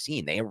teams I've ever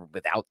seen. They are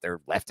without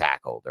their left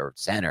tackle, their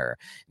center,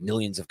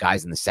 millions of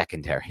guys in the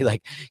secondary.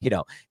 Like,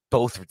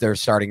 both their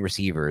starting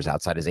receivers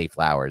outside of Zay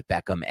Flowers,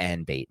 Beckham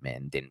and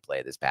Bateman didn't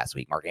play this past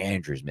week. Mark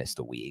Andrews missed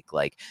a week.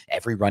 Like,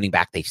 every running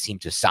back they seem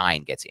to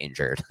sign gets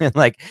injured.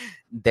 Like,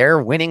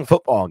 they're winning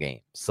football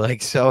games.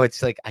 Like, so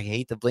it's like, I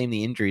hate to blame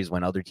the injuries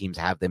when other teams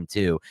have them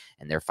too,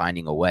 and they're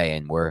finding a way.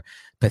 And we're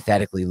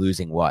pathetically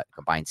losing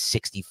combined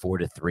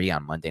 64-3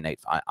 on Monday night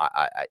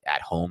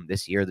at home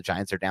this year. The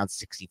Giants are down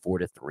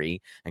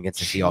 64-3 against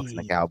the Seahawks and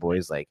the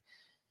Cowboys. Like,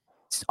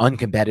 it's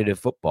uncompetitive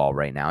football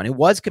right now. And it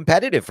was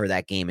competitive for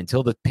that game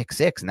until the pick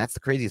 6. And that's the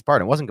craziest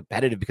part. It wasn't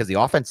competitive because the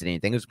offense did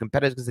anything. It was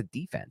competitive because the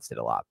defense did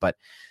a lot. But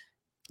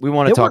we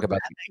want to talk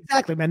about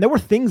exactly, man. There were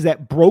things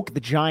that broke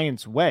the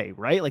Giants' way,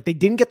 right? Like, they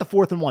didn't get the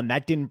 4th and 1.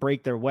 That didn't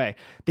break their way.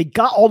 They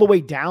got all the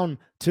way down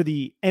to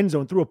the end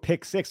zone through a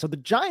pick 6. So the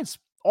Giants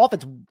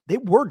offense, they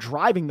were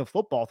driving the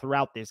football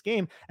throughout this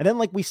game. And then,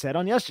 like we said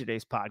on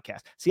yesterday's podcast,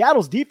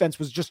 Seattle's defense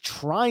was just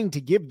trying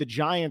to give the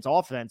Giants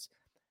offense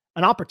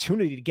an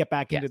opportunity to get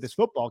back into this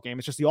football game.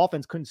 It's just the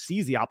offense couldn't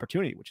seize the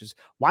opportunity, which is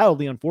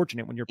wildly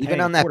unfortunate when you're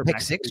even on that pick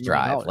 6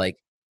 drive. Like,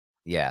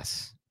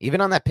 yes,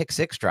 even on that pick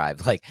 6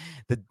 drive, like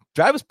the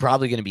drive was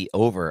probably going to be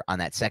over on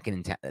that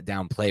second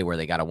down play where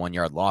they got a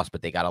 1-yard loss,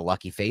 but they got a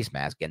lucky face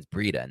mask against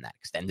Breida and that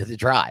extended the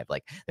drive.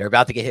 Like, they're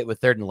about to get hit with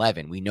 3rd and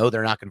 11. We know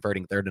they're not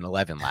converting 3rd and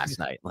 11 last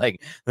night.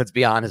 Like, let's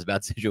be honest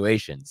about the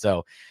situation.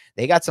 So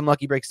they got some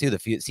lucky breaks too. The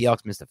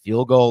Seahawks missed a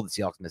field goal. The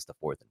Seahawks missed a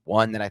 4th and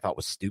 1 that I thought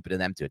was stupid of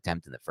them to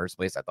attempt in the first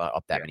place. I thought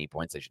up that many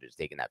points, they should have just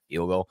taken that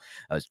field goal.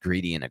 I was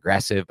greedy and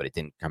aggressive, but it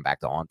didn't come back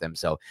to haunt them.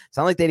 So it's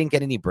not like they didn't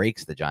get any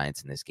breaks, the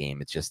Giants, in this game.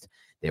 It's just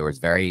there was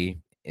a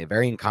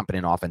very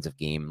incompetent offensive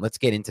game. Let's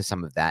get into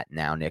some of that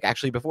now, Nick.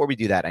 Actually, before we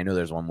do that, I know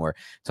there's one more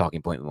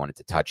talking point we wanted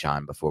to touch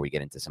on before we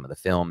get into some of the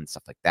film and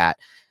stuff like that.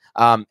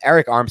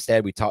 Eric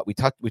Armstead, we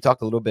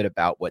talked a little bit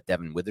about what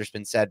Devin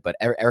Witherspoon said, but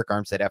Eric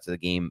Armstead after the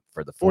game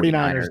for the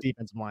 49ers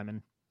defensive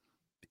lineman,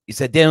 he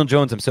said, Daniel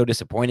Jones, I'm so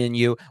disappointed in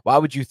you. Why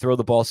would you throw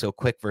the ball so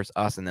quick versus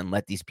us and then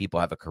let these people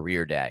have a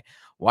career day?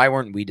 Why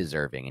weren't we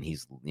deserving? And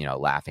he's,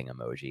 laughing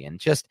emoji, and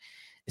just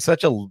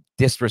such a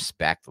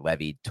disrespect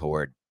levied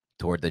toward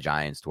the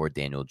Giants, toward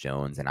Daniel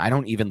Jones. And I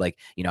don't even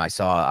I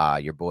saw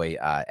your boy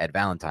Ed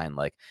Valentine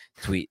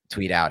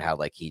tweet out how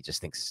he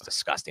just thinks it's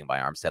disgusting by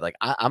Armstead. Like,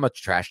 I'm a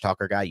trash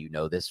talker guy.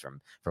 This from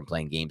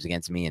playing games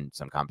against me and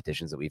some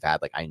competitions that we've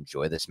had. Like, I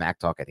enjoy the smack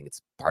talk. I think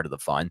it's part of the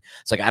fun.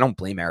 It's I don't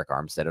blame Eric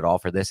Armstead at all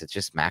for this. It's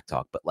just smack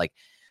talk. But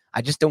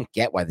I just don't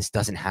get why this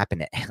doesn't happen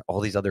to all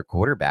these other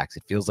quarterbacks.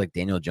 It feels like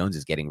Daniel Jones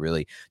is getting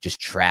really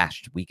just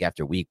trashed week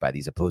after week by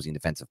these opposing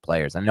defensive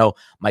players. I know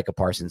Micah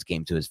Parsons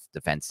came to his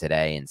defense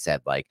today and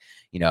said,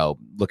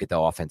 look at the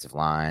offensive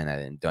line.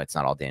 And it's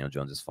not all Daniel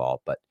Jones's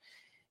fault, but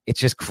it's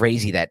just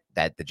crazy that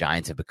the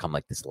Giants have become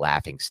this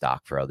laughing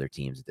stock for other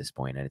teams at this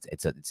point. And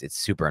it's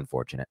super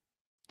unfortunate.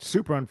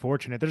 Super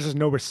unfortunate. There's just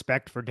no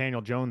respect for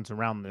Daniel Jones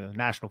around the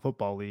National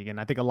Football League. And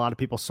I think a lot of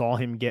people saw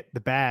him get the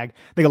bag.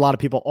 I think a lot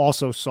of people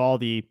also saw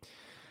the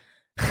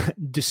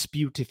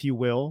dispute, if you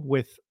will,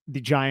 with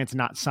the Giants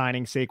not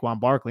signing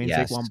Saquon Barkley. And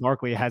yes. Saquon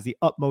Barkley has the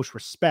utmost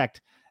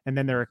respect. And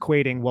then they're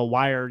equating, well,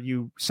 why are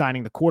you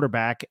signing the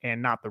quarterback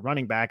and not the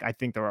running back? I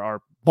think there are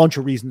a bunch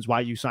of reasons why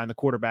you sign the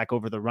quarterback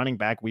over the running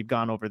back. We've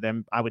gone over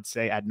them, I would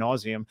say, ad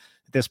nauseum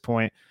at this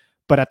point.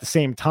 But at the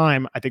same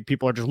time, I think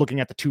people are just looking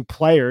at the two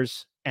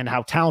players and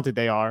how talented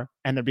they are.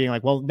 And they're being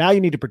like, well, now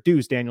you need to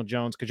produce, Daniel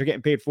Jones, because you're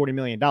getting paid $40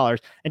 million.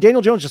 And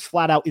Daniel Jones just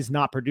flat out is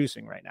not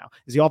producing right now.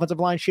 Is the offensive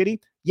line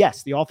shitty?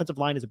 Yes, the offensive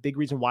line is a big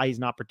reason why he's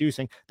not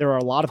producing. There are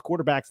a lot of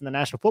quarterbacks in the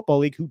National Football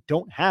League who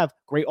don't have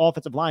great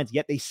offensive lines,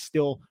 yet they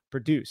still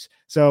produce.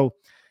 So,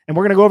 and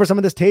we're going to go over some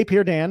of this tape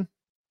here, Dan.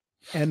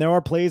 And there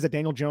are plays that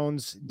Daniel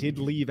Jones did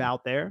leave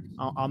out there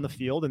on the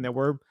field. And there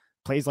were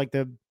plays like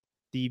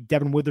the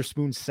Devin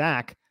Witherspoon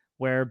sack,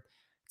 where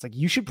it's like,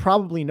 you should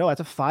probably know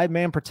that's a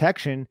 5-man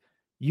protection.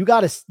 You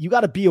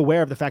gotta be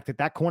aware of the fact that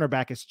that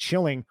cornerback is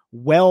chilling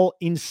well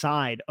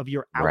inside of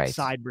your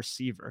outside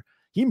receiver.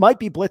 He might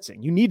be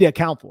blitzing. You need to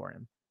account for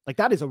him. Like,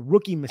 that is a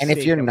rookie mistake. And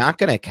if you're not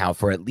going to account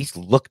for it, at least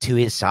look to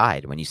his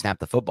side when you snap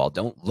the football.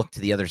 Don't look to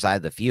the other side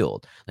of the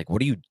field. Like,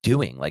 what are you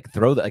doing? Like,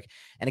 throw the,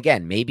 and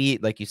again, maybe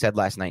like you said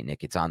last night,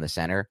 Nick, it's on the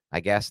center, I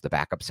guess, the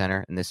backup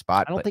center in this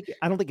spot. I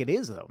don't think it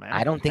is though, man.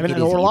 I don't think it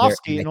is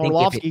Orlovsky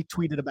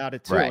tweeted about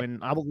it too. Right.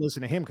 And I will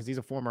listen to him because he's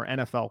a former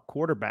NFL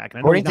quarterback. And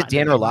according to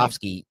Dan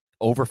Orlovsky,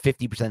 over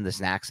 50% of the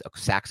sacks,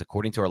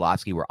 according to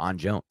Orlovsky, were on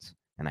Jones.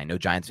 And I know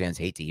Giants fans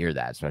hate to hear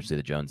that, especially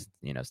the Jones,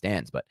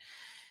 stands, but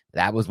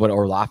that was what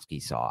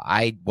Orlovsky saw.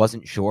 I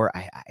wasn't sure.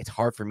 It's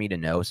hard for me to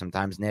know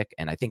sometimes, Nick.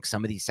 And I think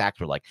some of these sacks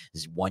were like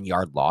this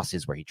 1-yard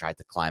losses where he tried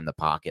to climb the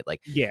pocket.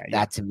 Like,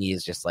 that to me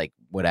is just like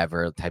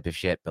whatever type of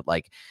shit. But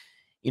like,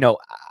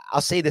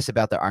 I'll say this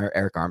about the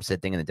Eric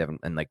Armstead thing and the Devin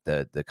and like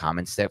the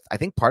comments stuff. I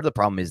think part of the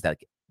problem is that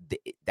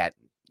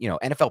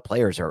NFL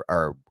players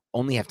are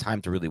only have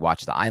time to really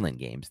watch the island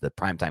games, the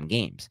primetime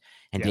games.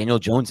 And Daniel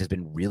Jones has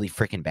been really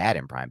freaking bad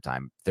in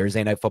primetime.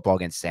 Thursday Night Football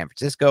against San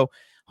Francisco,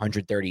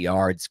 130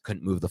 yards,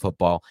 couldn't move the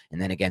football. And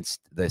then against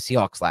the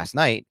Seahawks last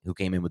night, who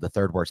came in with the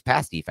third worst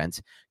pass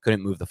defense,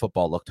 couldn't move the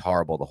football, looked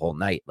horrible the whole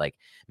night, like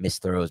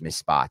missed throws, missed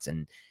spots.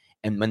 And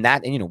when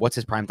that, and what's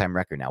his primetime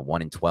record now?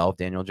 1-12,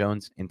 Daniel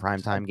Jones in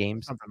primetime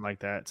games? Something like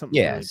that.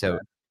 Really so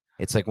bad.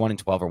 It's like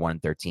 1-12 or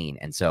 1-13.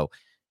 And so,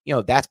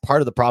 that's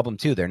part of the problem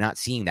too. They're not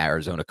seeing the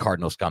Arizona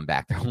Cardinals come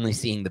back. They're only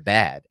seeing the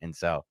bad. And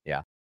so,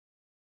 yeah.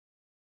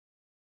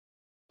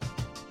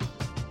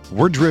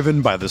 We're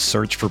driven by the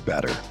search for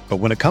better. But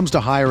when it comes to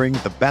hiring,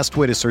 the best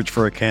way to search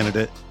for a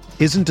candidate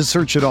isn't to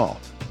search at all.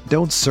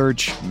 Don't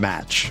search,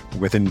 match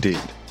with Indeed.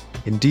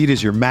 Indeed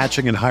is your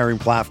matching and hiring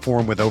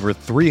platform with over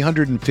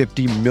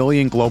 350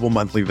 million global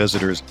monthly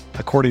visitors,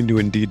 according to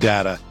Indeed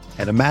data,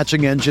 and a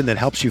matching engine that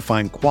helps you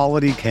find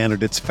quality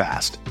candidates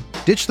fast.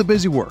 Ditch the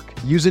busy work.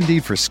 Use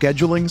Indeed for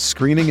scheduling,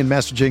 screening, and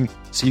messaging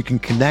so you can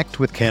connect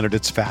with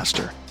candidates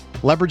faster.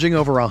 Leveraging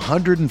over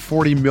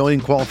 140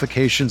 million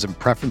qualifications and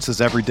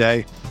preferences every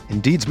day,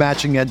 Indeed's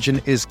matching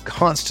engine is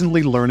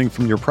constantly learning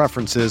from your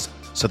preferences,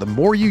 so the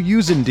more you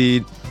use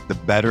Indeed, the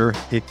better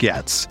it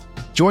gets.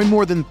 Join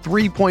more than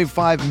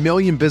 3.5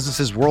 million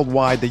businesses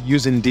worldwide that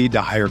use Indeed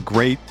to hire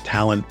great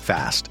talent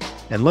fast.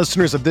 And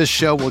listeners of this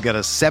show will get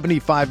a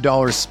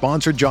 $75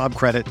 sponsored job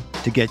credit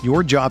to get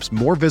your jobs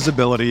more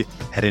visibility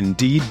at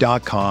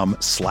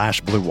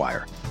Indeed.com/Blue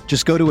Wire.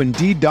 Just go to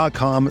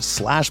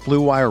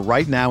Indeed.com/Blue Wire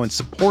right now and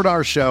support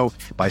our show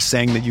by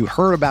saying that you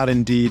heard about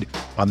Indeed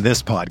on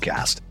this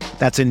podcast.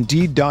 That's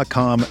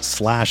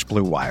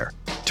Indeed.com/Blue Wire.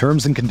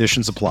 Terms and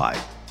conditions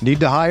apply. Need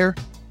to hire?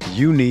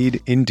 You need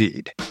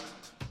Indeed.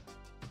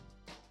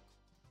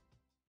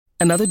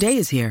 Another day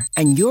is here,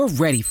 and you're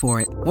ready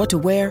for it. What to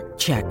wear?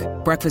 Check.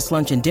 Breakfast,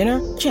 lunch, and dinner?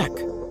 Check.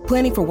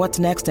 Planning for what's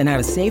next and how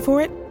to save for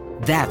it?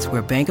 That's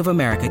where Bank of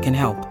America can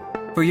help.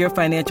 For your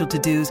financial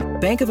to-dos,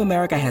 Bank of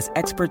America has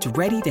experts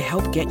ready to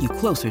help get you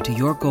closer to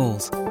your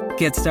goals.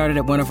 Get started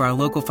at one of our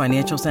local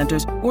financial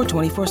centers or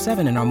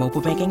 24/7 in our mobile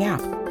banking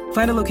app.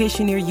 Find a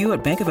location near you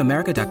at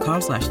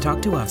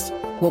bankofamerica.com/talktous.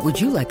 What would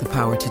you like the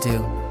power to do?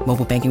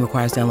 Mobile banking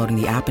requires downloading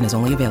the app and is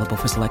only available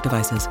for select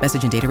devices.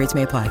 Message and data rates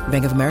may apply.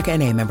 Bank of America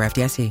NA, member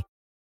FDIC.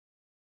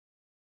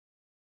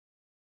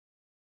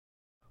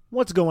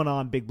 What's going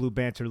on, Big Blue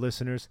Banter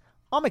listeners?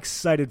 I'm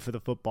excited for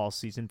the football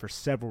season for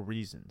several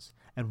reasons.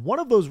 And one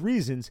of those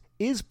reasons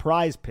is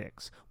Prize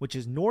Picks, which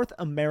is North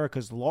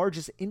America's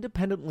largest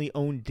independently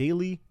owned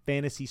daily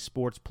fantasy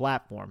sports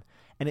platform.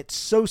 And it's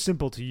so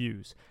simple to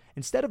use.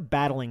 Instead of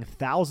battling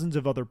thousands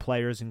of other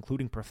players,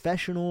 including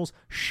professionals,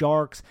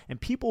 sharks,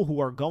 and people who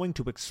are going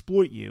to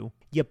exploit you,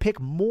 you pick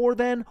more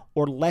than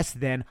or less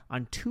than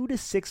on 2 to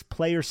 6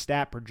 player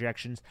stat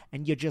projections,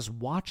 and you just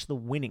watch the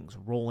winnings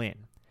roll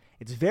in.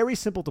 It's very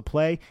simple to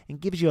play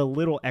and gives you a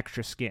little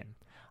extra skin.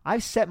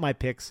 I've set my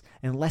picks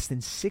in less than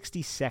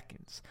 60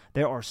 seconds.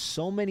 There are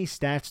so many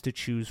stats to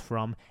choose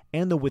from,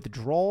 and the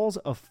withdrawals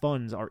of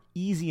funds are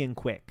easy and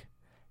quick.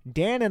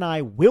 Dan and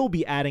I will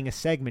be adding a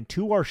segment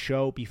to our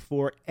show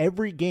before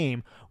every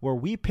game where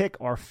we pick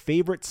our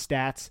favorite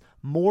stats,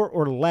 more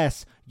or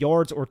less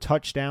yards or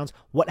touchdowns,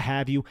 what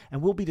have you,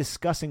 and we'll be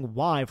discussing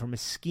why from a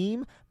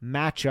scheme,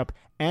 matchup,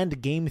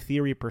 and game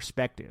theory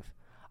perspective.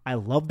 I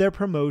love their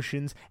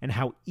promotions and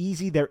how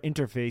easy their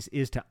interface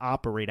is to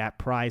operate at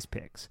Prize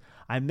Picks.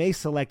 I may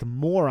select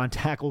more on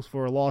tackles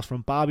for a loss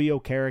from Bobby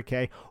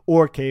Okereke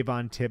or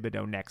Kayvon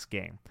Thibodeau next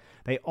game.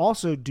 They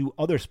also do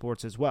other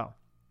sports as well.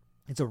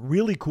 It's a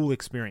really cool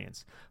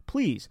experience.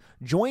 Please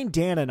join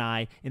Dan and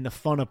I in the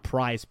fun of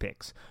Prize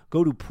Picks.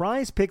 Go to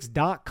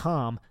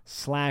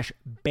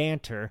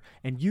prizepicks.com/banter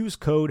and use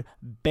code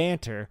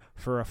BANTER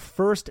for a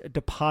first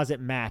deposit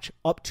match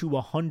up to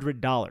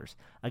 $100.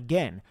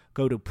 Again,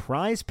 go to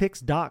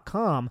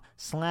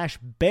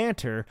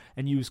prizepicks.com/banter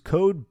and use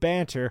code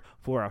BANTER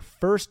for a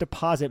first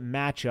deposit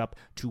match up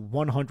to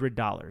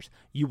 $100.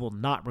 You will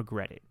not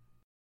regret it.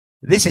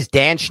 This is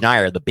Dan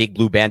Schneider of the Big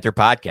Blue Banter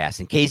podcast.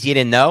 In case you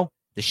didn't know,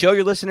 the show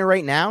you're listening to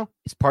right now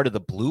is part of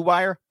the Blue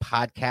Wire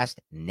Podcast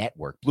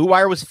Network. Blue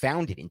Wire was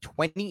founded in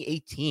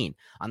 2018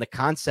 on the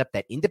concept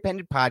that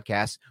independent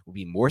podcasts will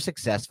be more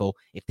successful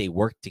if they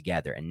work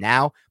together. And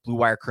now Blue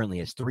Wire currently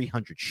has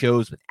 300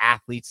 shows with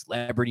athletes,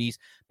 celebrities,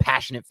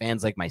 passionate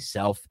fans like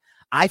myself.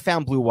 I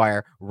found Blue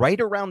Wire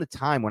right around the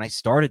time when I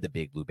started the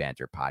Big Blue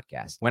Banter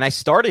podcast. When I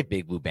started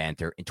Big Blue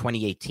Banter in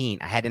 2018,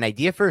 I had an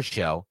idea for a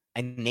show,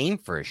 a name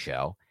for a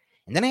show,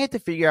 and then I had to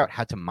figure out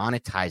how to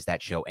monetize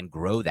that show and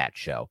grow that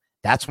show.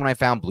 That's when I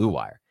found Blue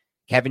Wire.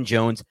 Kevin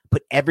Jones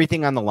put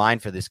everything on the line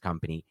for this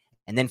company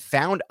and then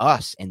found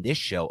us and this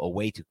show a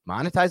way to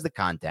monetize the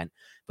content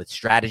with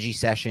strategy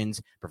sessions,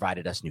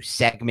 provided us new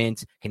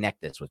segments,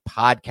 connect us with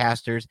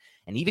podcasters,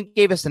 and even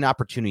gave us an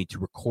opportunity to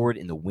record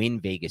in the Wynn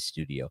Vegas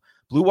studio.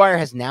 Blue Wire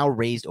has now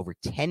raised over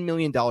 $10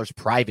 million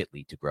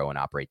privately to grow and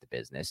operate the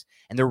business,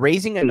 and they're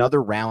raising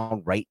another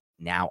round right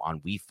now on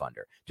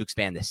WeFunder to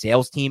expand the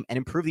sales team and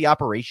improve the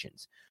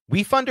operations.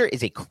 WeFunder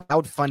is a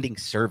crowdfunding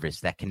service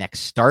that connects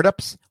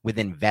startups with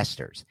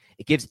investors.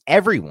 It gives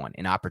everyone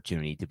an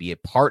opportunity to be a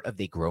part of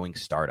the growing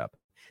startup.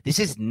 This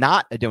is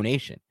not a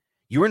donation.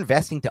 You're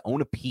investing to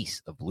own a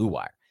piece of Blue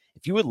Wire.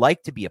 If you would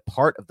like to be a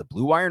part of the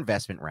Blue Wire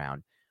investment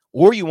round,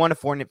 or you want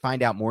to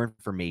find out more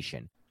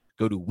information,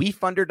 go to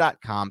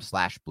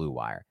wefunder.com/Blue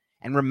Wire.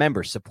 And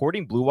remember,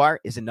 supporting Blue Wire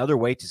is another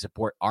way to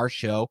support our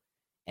show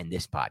and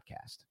this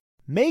podcast.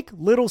 Make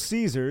Little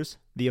Caesars,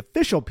 the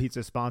official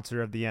pizza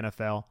sponsor of the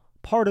NFL,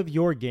 part of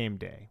your game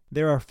day.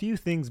 There are few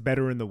things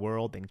better in the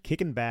world than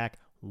kicking back,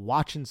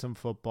 watching some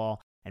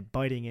football, and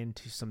biting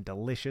into some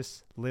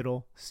delicious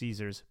Little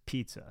Caesars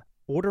pizza.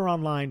 Order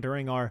online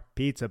during our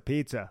Pizza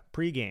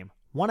pregame,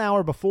 1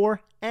 hour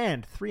before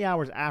and 3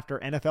 hours after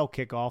NFL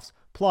kickoffs,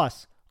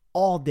 plus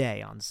all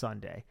day on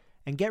Sunday.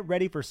 And get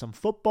ready for some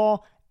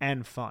football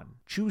and fun.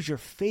 Choose your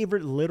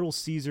favorite Little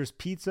Caesars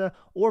pizza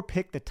or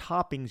pick the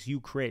toppings you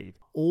crave.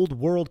 Old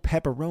World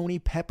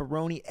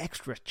pepperoni,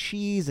 extra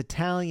cheese,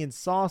 Italian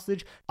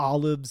sausage,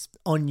 olives,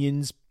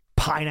 onions,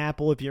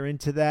 pineapple if you're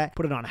into that.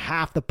 Put it on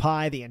half the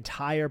pie, the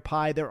entire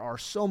pie. There are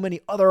so many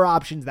other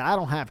options that I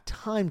don't have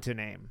time to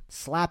name.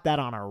 Slap that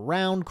on a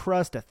round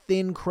crust, a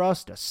thin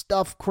crust, a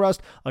stuffed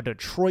crust, a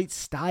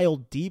Detroit-style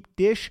deep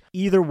dish.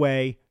 Either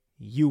way,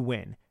 you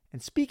win.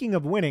 And speaking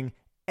of winning,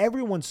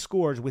 everyone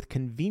scores with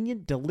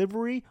convenient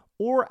delivery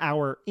or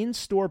our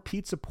in-store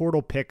pizza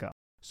portal pickup.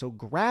 So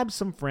grab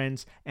some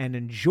friends and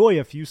enjoy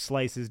a few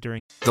slices during.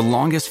 The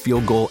longest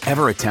field goal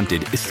ever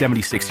attempted is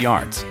 76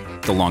 yards.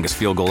 The longest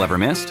field goal ever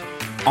missed?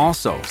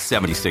 Also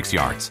 76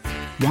 yards.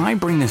 Why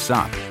bring this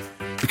up?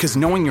 Because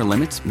knowing your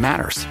limits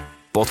matters,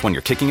 both when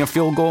you're kicking a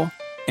field goal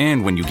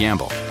and when you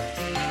gamble.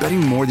 Betting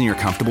more than you're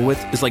comfortable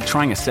with is like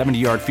trying a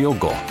 70-yard field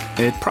goal.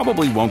 It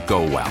probably won't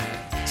go well.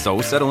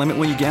 So set a limit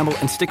when you gamble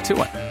and stick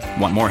to it.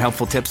 Want more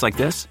helpful tips like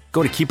this?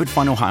 Go to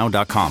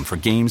keepitfunohio.com for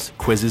games,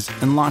 quizzes,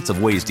 and lots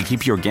of ways to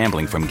keep your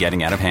gambling from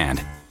getting out of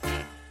hand.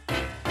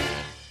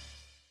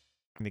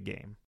 The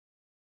game.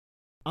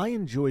 I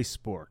enjoy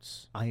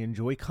sports. I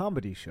enjoy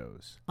comedy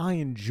shows. I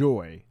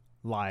enjoy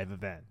live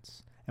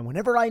events. And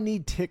whenever I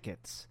need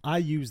tickets, I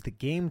use the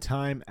Game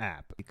Time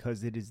app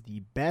because it is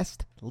the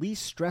best,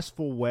 least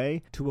stressful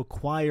way to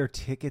acquire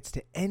tickets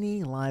to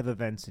any live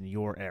events in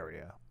your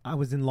area. I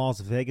was in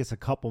Las Vegas a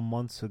couple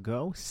months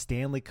ago,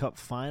 Stanley Cup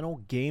Final,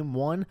 Game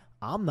 1.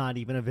 I'm not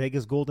even a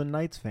Vegas Golden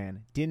Knights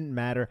fan. Didn't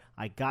matter.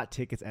 I got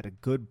tickets at a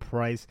good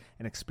price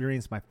and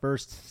experienced my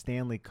first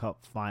Stanley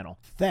Cup Final.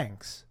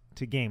 Thanks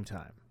to Game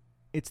Time.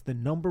 It's the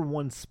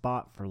 #1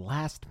 spot for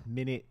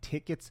last-minute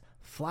tickets,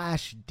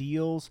 flash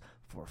deals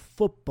for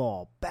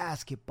football,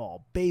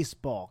 basketball,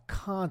 baseball,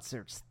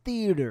 concerts,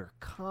 theater,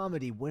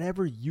 comedy,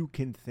 whatever you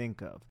can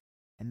think of.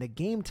 And the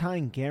Game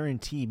Time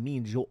guarantee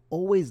means you'll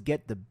always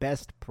get the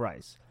best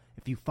price.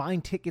 If you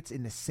find tickets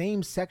in the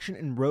same section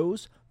and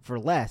rows for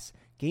less,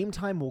 Game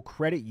Time will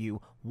credit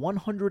you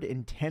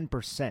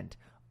 110%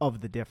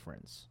 of the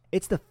difference.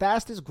 It's the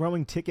fastest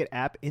growing ticket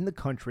app in the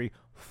country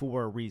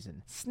for a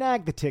reason.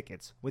 Snag the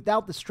tickets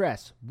without the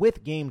stress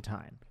with Game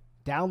Time.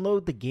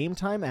 Download the Game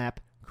Time app,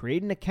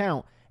 create an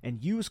account,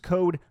 and use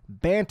code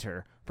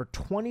BANTER for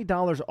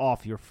 $20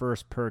 off your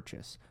first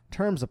purchase.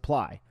 Terms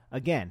apply.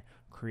 Again,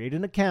 create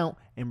an account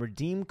and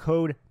redeem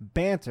code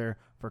BANTER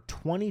for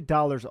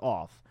 $20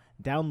 off.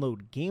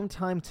 Download Game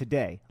Time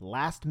today.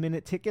 Last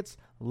minute tickets,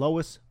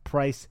 lowest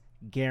price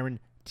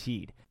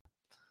guaranteed.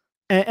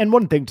 And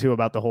one thing, too,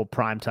 about the whole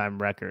primetime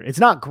record, it's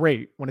not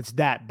great when it's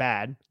that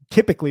bad.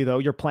 Typically, though,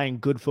 you're playing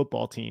good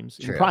football teams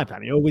in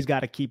primetime. You always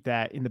got to keep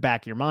that in the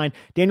back of your mind.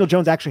 Daniel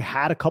Jones actually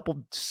had a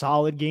couple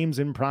solid games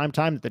in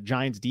primetime that the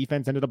Giants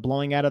defense ended up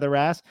blowing out of their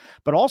ass.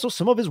 But also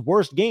some of his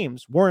worst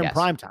games were in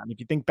primetime. If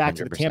you think back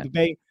 100%. To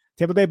the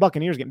Tampa Bay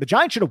Buccaneers game, the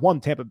Giants should have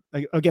won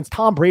against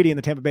Tom Brady and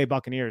the Tampa Bay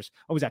Buccaneers.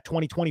 What was that,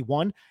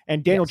 2021?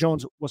 And Daniel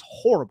Jones was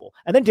horrible.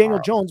 And then Daniel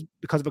Jones,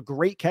 because of a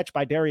great catch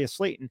by Darius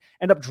Slayton,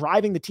 ended up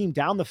driving the team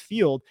down the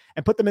field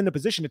and put them in the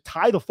position to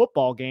tie the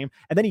football game.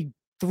 And then he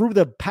threw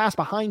the pass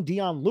behind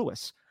Deion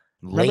Lewis.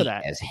 Remember late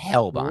that? as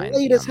hell behind.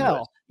 Late as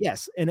hell.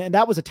 Yes. And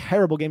that was a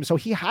terrible game. So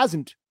he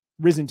hasn't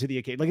risen to the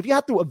occasion. Like if you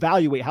have to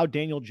evaluate how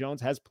Daniel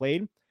Jones has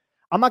played,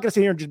 I'm not going to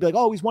sit here and just be like,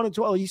 oh, he's 1-2.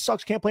 Oh, he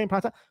sucks. Can't play in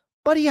prime time.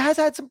 But he has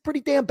had some pretty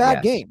damn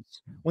bad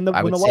games when the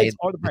lights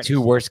are the brightest. The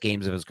two worst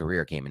games of his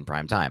career came in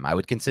prime time. I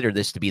would consider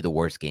this to be the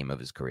worst game of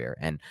his career.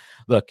 And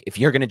look, if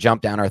you're going to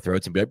jump down our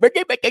throats and be like,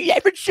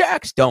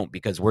 don't,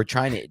 because we're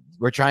trying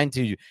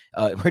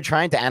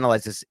to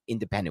analyze this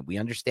independent. We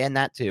understand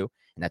that too,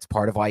 and that's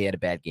part of why he had a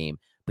bad game.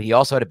 But he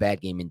also had a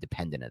bad game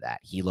independent of that.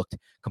 He looked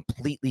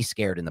completely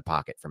scared in the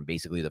pocket from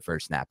basically the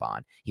first snap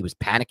on. He was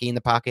panicking in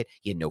the pocket.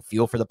 He had no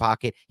feel for the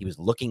pocket. He was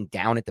looking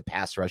down at the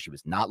pass rush. He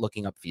was not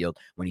looking upfield.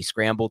 When he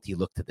scrambled, he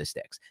looked to the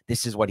sticks.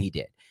 This is what he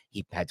did.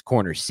 He had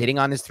corners sitting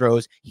on his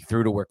throws. He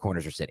threw to where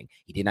corners are sitting.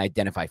 He didn't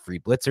identify free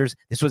blitzers.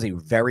 This was a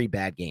very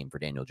bad game for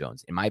Daniel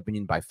Jones. In my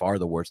opinion, by far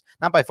the worst.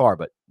 Not by far,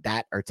 but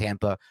that or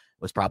Tampa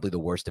was probably the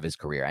worst of his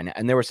career.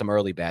 And there were some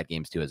early bad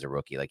games too as a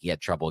rookie. Like he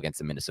had trouble against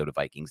the Minnesota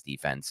Vikings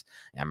defense.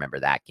 I remember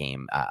that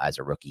game as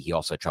a rookie. He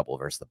also had trouble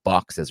versus the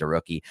Bucs as a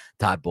rookie.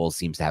 Todd Bowles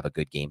seems to have a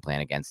good game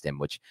plan against him,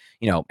 which,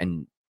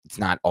 and it's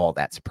not all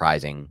that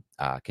surprising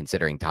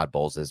considering Todd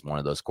Bowles is one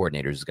of those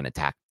coordinators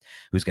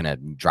who's going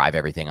to drive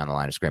everything on the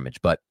line of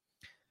scrimmage. But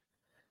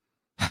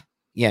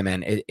yeah,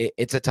 man,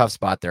 it's a tough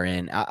spot they're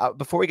in.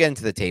 Before we get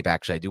into the tape,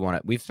 actually,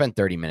 we've spent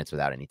 30 minutes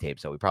without any tape,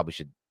 so we probably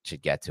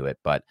should get to it.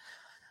 But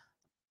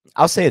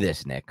I'll say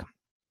this, Nick,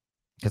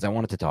 because I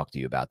wanted to talk to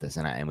you about this,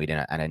 and I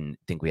didn't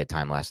think we had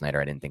time last night,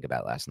 or I didn't think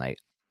about it last night.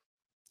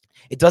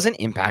 It doesn't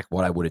impact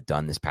what I would have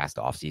done this past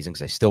offseason,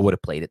 because I still would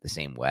have played it the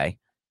same way,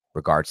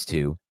 regards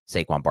to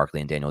Saquon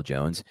Barkley and Daniel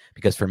Jones,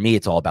 because for me,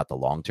 it's all about the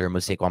long term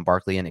with Saquon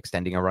Barkley and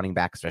extending a running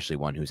back, especially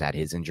one who's had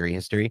his injury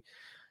history.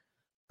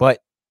 But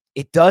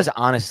it does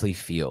honestly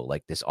feel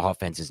like this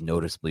offense is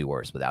noticeably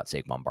worse without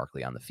Saquon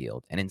Barkley on the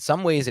field. And in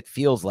some ways, it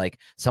feels like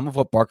some of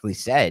what Barkley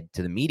said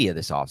to the media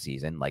this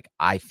offseason, like,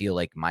 I feel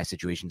like my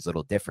situation's a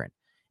little different.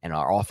 And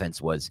our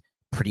offense was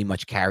pretty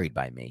much carried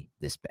by me.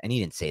 And he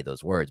didn't say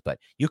those words, but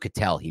you could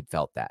tell he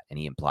felt that, and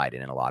he implied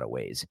it in a lot of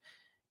ways.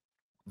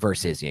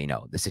 Versus,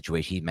 the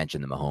situation, he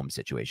mentioned the Mahomes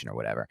situation or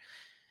whatever.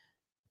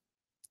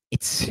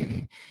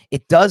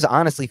 It does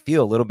honestly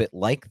feel a little bit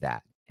like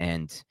that.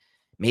 And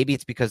maybe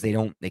it's because they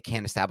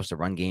can't establish a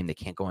run game. They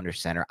can't go under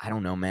center. I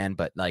don't know, man.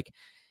 But like,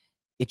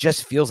 it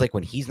just feels like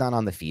when he's not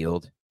on the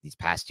field, these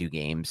past two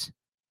games,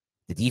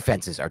 the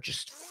defenses are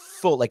just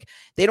full. Like,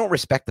 they don't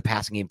respect the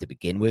passing game to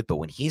begin with, but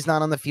when he's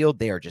not on the field,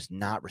 they are just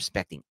not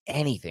respecting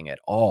anything at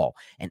all.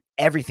 And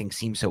everything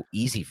seems so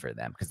easy for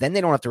them, because then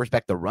they don't have to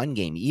respect the run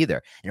game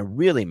either. And it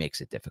really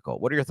makes it difficult.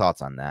 What are your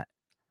thoughts on that?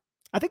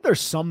 I think there's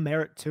some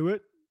merit to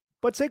it.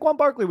 But Saquon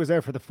Barkley was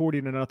there for the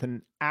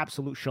 40-0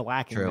 absolute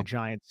shellacking the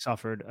Giants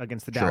suffered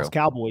against the Dallas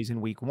Cowboys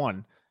in Week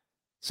 1.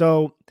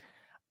 So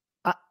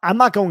I'm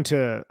not going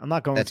to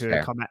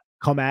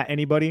come at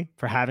anybody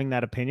for having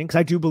that opinion, because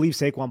I do believe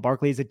Saquon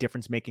Barkley is a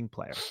difference-making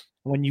player.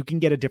 When you can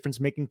get a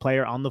difference-making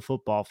player on the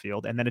football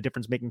field and then a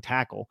difference-making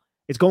tackle,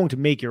 it's going to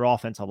make your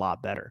offense a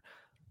lot better.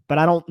 But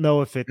I don't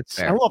know if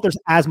there's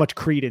as much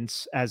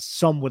credence as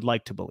some would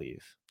like to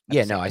believe.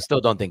 Yeah, no, I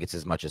still don't think it's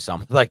as much as some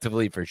would like to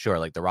believe, for sure.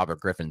 Like the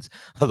Robert Griffins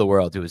of the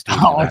world who was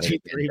tweeting about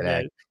it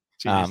today.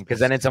 Because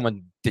then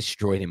someone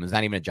destroyed him. It was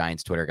not even a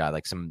Giants Twitter guy,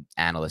 like some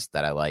analyst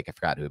that I like. I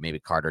forgot who, maybe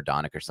Carter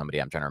Donick or somebody.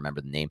 I'm trying to remember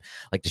the name.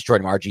 Like,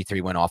 destroyed him.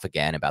 RG3 went off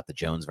again about the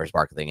Jones versus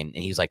Barkley thing. And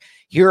he's like,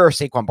 here are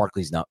Saquon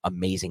Barkley's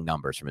amazing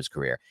numbers from his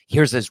career.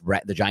 Here's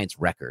the Giants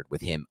record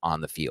with him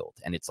on the field.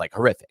 And it's like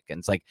horrific. And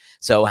it's like,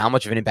 so how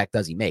much of an impact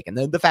does he make? And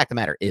the fact of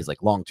the matter is,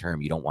 like, long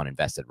term, you don't want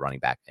invested running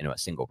back into a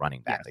single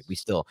running back. Yes. Like, we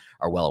still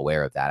are well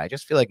aware of that. I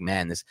just feel like,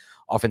 man, this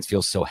offense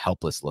feels so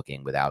helpless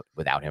looking without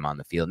him on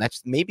the field. And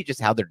that's maybe just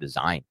how they're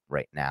designed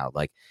right now.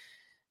 Like,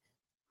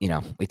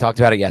 we talked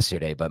about it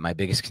yesterday, but my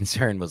biggest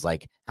concern was,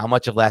 like, how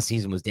much of last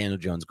season was Daniel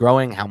Jones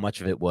growing? How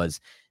much of it was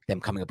them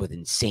coming up with an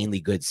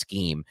insanely good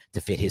scheme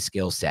to fit his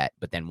skill set?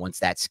 But then once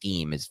that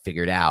scheme is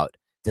figured out,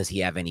 does he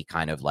have any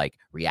kind of like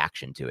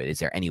reaction to it? Is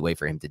there any way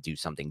for him to do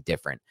something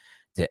different?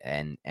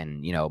 And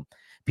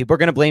people are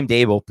going to blame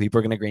Dable. People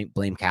are going to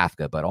blame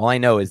Kafka. But all I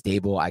know is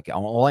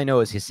all I know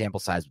is his sample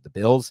size with the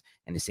Bills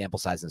and his sample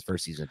size in his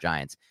first season of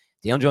Giants.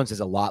 Daniel Jones has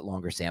a lot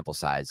longer sample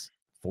size.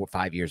 4 or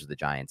 5 years with the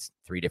Giants,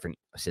 3 different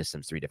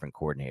systems, 3 different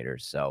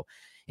coordinators. So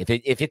if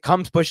it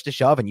comes push to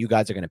shove and you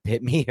guys are going to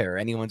pit me, or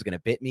anyone's going to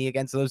pit me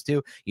against those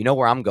two, you know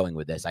where I'm going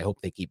with this. I hope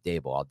they keep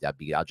Dable.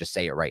 I'll just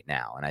say it right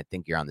now. And I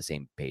think you're on the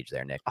same page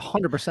there, Nick.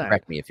 100%.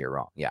 Correct me if you're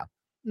wrong. Yeah.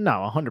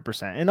 No,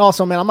 100%. And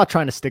also, man, I'm not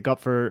trying to stick up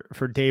for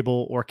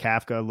Dable or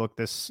Kafka. Look,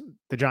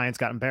 the Giants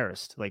got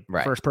embarrassed. Like,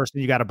 First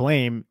person you got to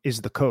blame is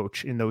the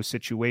coach in those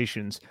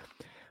situations.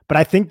 But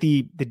I think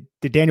the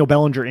Daniel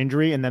Bellinger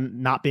injury and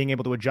them not being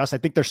able to adjust, I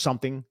think there's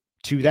something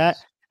to that.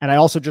 And I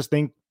also just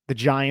think the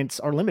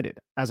Giants are limited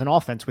as an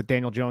offense with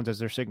Daniel Jones as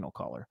their signal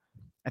caller.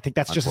 I think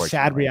that's just a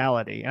sad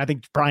reality. And I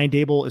think Brian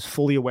Dable is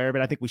fully aware of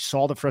it. I think we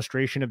saw the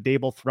frustration of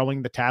Dable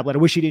throwing the tablet. I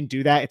wish he didn't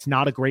do that. It's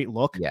not a great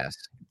look. Yes.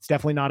 It's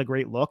definitely not a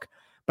great look.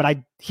 But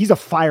he's a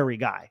fiery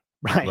guy,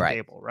 Brian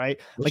Dable, right?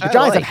 Which like the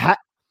Giants have had.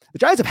 the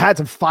Giants have had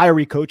some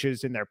fiery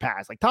coaches in their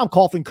past. Like Tom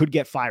Coughlin could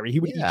get fiery. He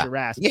would eat your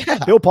ass. Yeah.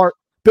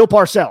 Bill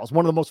Parcells,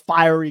 one of the most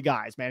fiery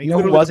guys, man. He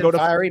wasn't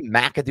fiery?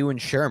 McAdoo and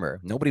Shermer.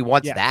 Nobody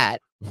wants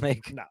that.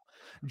 Like, no.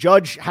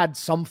 Judge had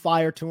some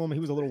fire to him. He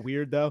was a little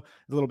weird, though,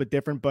 a little bit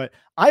different, but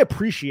I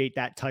appreciate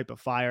that type of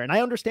fire. And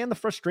I understand the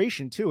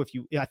frustration, too.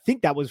 I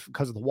think that was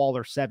because of the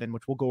Waller 7,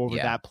 which we'll go over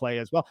that play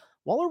as well.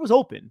 Waller was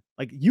open.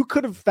 Like, you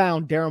could have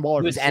found Darren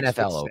Waller. He was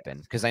NFL open,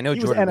 because I know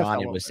Jordan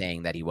Ryan was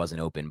saying that he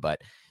wasn't open,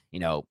 but,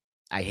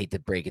 I hate to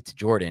break it to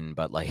Jordan,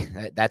 but like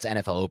that's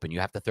NFL open. You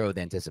have to throw with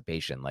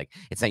anticipation. Like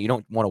it's not, you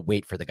don't want to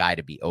wait for the guy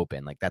to be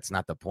open. Like that's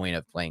not the point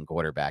of playing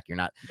quarterback. You're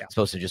not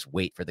supposed to just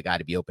wait for the guy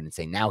to be open and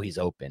say, now he's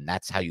open.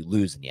 That's how you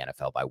lose in the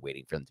NFL, by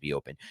waiting for them to be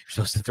open. You're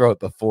supposed to throw it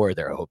before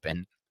they're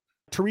open.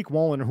 Tariq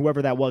Woolen or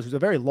whoever that was a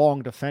very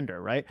long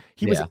defender, right?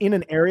 He was in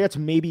an area to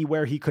maybe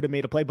where he could have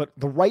made a play, but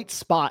the right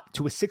spot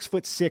to a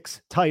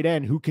 6'6" tight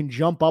end who can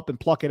jump up and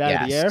pluck it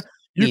out of the air.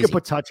 You can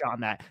put touch on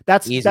that.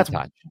 That's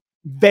touch.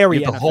 Very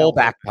the whole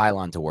back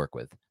pylon to work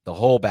with, the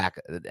whole back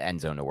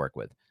end zone to work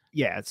with.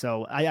 Yeah,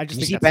 so I just Did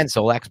you see Ben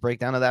Solak's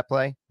breakdown of that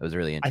play? It was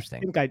really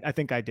interesting. I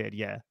think I did,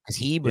 yeah. Because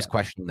he was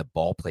questioning the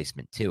ball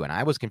placement too, and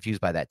I was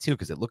confused by that too,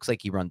 because it looks like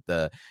he ran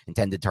the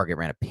intended target,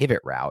 ran a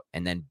pivot route,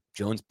 and then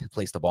Jones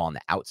placed the ball on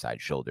the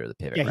outside shoulder of the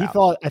pivot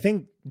route. I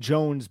think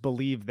Jones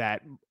believed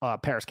that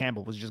Paris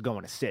Campbell was just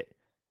going to sit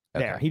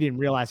there. He didn't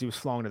realize he was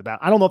flowing to the back.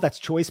 I don't know if that's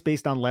choice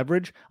based on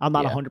leverage. I'm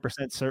not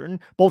 100%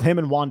 certain. Both him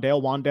and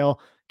Wandale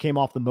came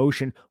off the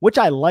motion, which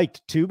I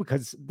liked too,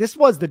 because this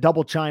was the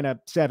double China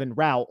 7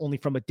 route, only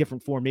from a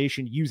different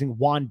formation, using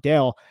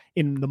Wandale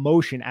in the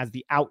motion as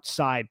the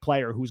outside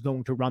player who's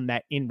going to run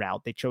that in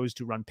route. They chose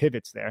to run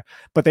pivots there,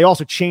 but they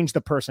also changed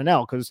the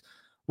personnel, because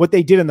what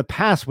they did in the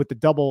past with the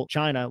double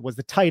China was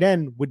the tight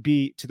end would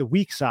be to the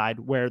weak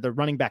side where the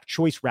running back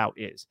choice route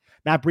is.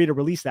 Matt Breida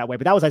released that way,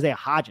 but that was Isaiah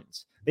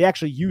Hodgins. They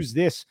actually used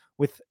this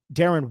with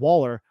Darren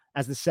Waller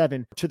as the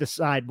 7 to the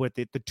side with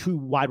the 2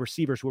 wide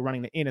receivers who were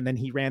running the in, and then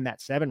he ran that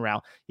 7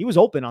 route. He was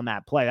open on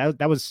that play.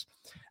 That was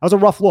a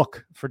rough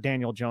look for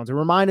Daniel Jones. It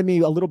reminded me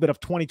a little bit of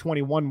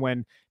 2021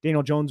 when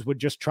Daniel Jones would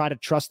just try to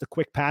trust the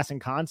quick passing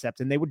concept,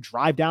 and they would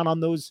drive down on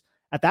those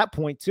at that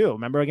point too.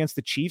 Remember against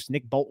the Chiefs,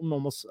 Nick Bolton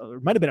almost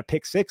might have been a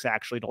pick 6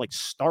 actually to like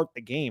start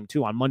the game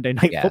too on Monday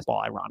Night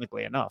Football,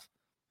 ironically enough.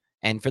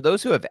 And for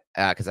those who have,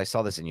 because I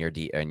saw this in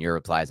your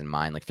replies and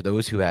mine, like for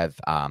those who have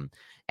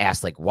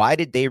asked, like, why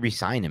did they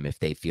resign him if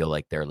they feel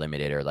like they're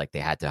limited, or like they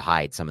had to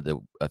hide some of the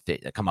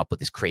come up with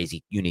this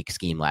crazy unique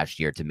scheme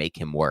last year to make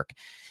him work?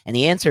 And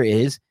the answer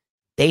is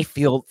they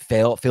feel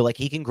like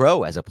he can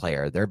grow as a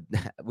player.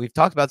 We've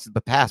talked about this in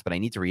the past, but I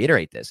need to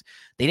reiterate this.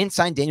 They didn't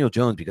sign Daniel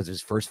Jones because of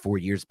his first 4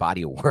 years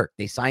body of work.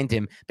 They signed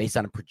him based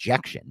on a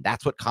projection.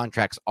 That's what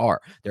contracts are.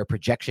 They're a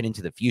projection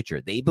into the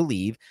future. They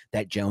believe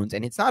that Jones,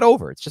 and it's not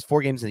over, it's just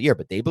 4 games in the year,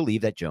 but they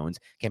believe that Jones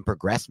can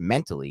progress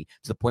mentally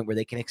to the point where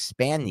they can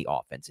expand the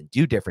offense and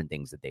do different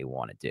things that they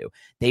want to do.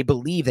 They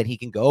believe that he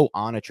can go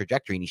on a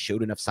trajectory, and he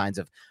showed enough signs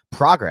of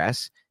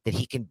progress that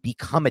he can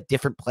become a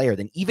different player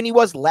than even he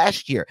was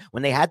last year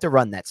when they had to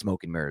run that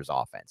smoke and mirrors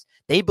offense.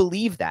 They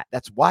believe that.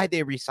 That's why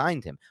they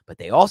re-signed him. But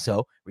they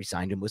also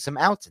re-signed him with some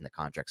outs in the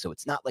contract. So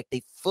it's not like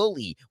they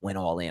fully went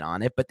all in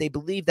on it, but they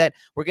believe that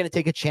we're going to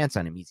take a chance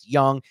on him. He's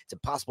young. It's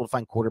impossible to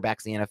find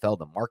quarterbacks in the NFL.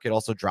 The market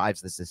also drives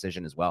this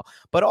decision as well.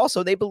 But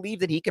also they believe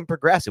that he can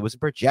progress. It was a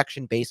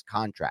projection-based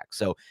contract.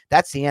 So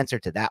that's the answer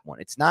to that one.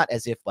 It's not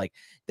as if like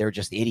they're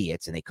just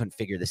idiots and they couldn't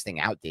figure this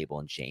thing out, Dable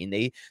and Shane.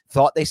 They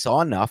thought they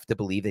saw enough to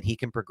believe that he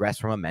can progress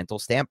from a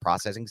mental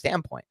processing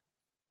standpoint.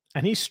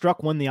 And he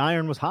struck when the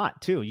iron was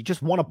hot too. You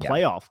just won a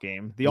playoff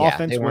game. The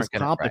offense was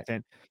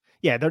competent.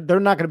 Yeah, they're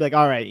not going to be like,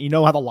 all right, you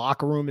know how the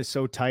locker room is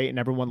so tight and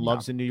everyone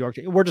loves in New York.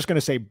 We're just going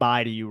to say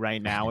bye to you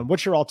right now. And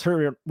what's your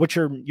alternative? What's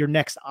your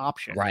next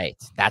option? Right.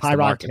 That's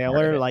Tyrod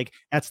Taylor. Like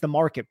that's the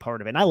market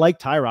part of it. And I like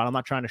Tyrod. I'm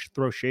not trying to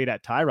throw shade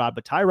at Tyrod,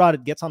 but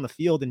Tyrod gets on the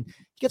field and he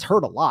gets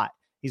hurt a lot.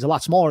 He's a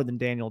lot smaller than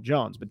Daniel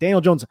Jones, but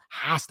Daniel Jones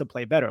has to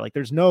play better. Like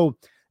it's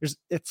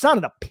not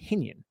an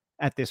opinion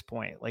at this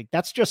point. Like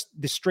that's just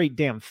the straight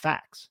damn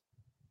facts.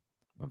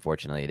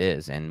 Unfortunately, it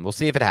is, and we'll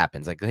see if it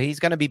happens. Like he's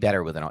going to be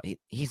better with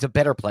he's a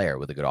better player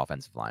with a good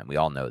offensive line. We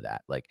all know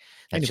that. Like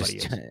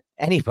that's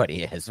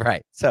anybody is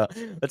right. So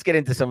let's get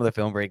into some of the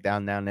film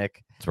breakdown now,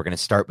 Nick. So we're going to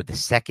start with the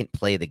second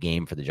play of the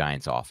game for the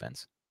Giants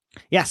offense.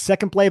 Yeah,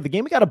 second play of the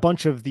game. We got a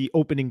bunch of the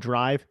opening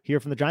drive here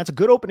from the Giants. A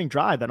good opening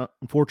drive that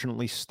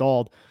unfortunately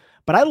stalled,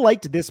 but I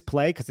liked this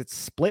play because it's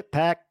split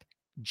pack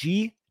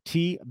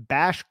GT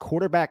bash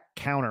quarterback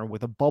counter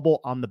with a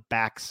bubble on the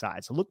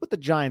backside. So look what the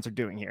Giants are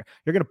doing here.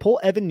 You're going to pull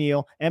Evan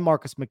Neal and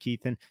Marcus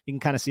McKeithen. You can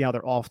kind of see how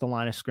they're off the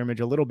line of scrimmage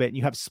a little bit. And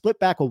you have split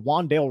back with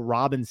Wandale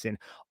Robinson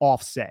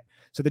offset.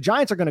 So the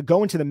Giants are going to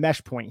go into the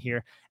mesh point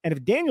here. And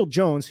if Daniel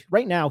Jones,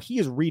 right now, he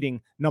is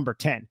reading number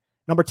 10.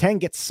 Number 10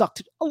 gets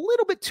sucked a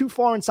little bit too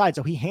far inside,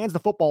 so he hands the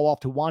football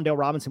off to Wandale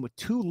Robinson with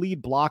 2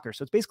 lead blockers.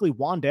 So it's basically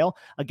Wandale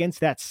against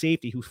that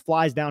safety who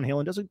flies downhill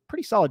and does a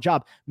pretty solid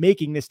job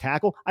making this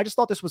tackle. I just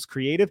thought this was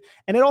creative,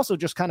 and it also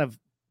just kind of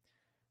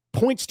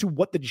points to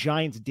what the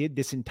Giants did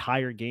this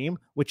entire game,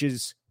 which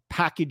is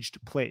packaged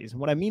plays.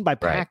 And what I mean by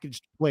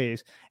packaged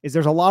plays is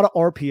there's a lot of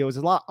RPOs, a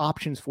lot of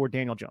options for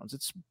Daniel Jones.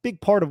 It's a big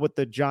part of what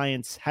the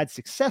Giants had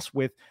success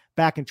with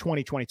back in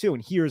 2022.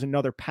 And here's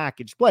another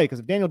packaged play,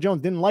 because if Daniel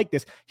Jones didn't like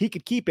this, he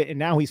could keep it. And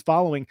now he's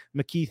following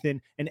McKeithen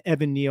and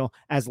Evan Neal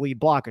as lead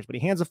blockers. But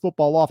he hands the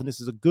football off, and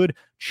this is a good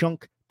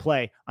chunk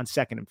play on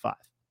 2nd and 5.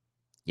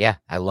 Yeah,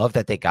 I love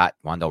that they got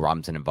Wan'Dale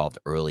Robinson involved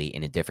early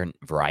in a different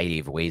variety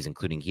of ways,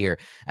 including here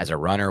as a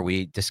runner.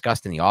 We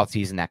discussed in the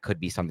offseason that could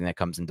be something that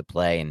comes into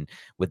play. And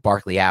with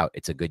Barkley out,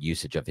 it's a good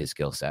usage of his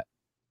skill set.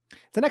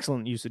 It's an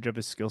excellent usage of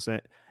his skill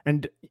set.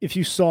 And if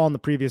you saw on the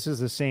previous, this is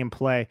the same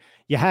play.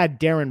 You had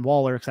Darren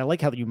Waller, because I like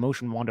how you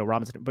motioned Wan'Dale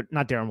Robinson, but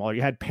not Darren Waller.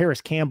 You had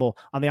Paris Campbell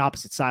on the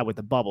opposite side with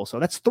the bubble. So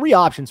that's 3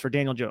 options for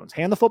Daniel Jones.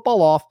 Hand the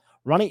football off,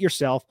 run it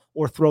yourself,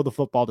 or throw the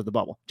football to the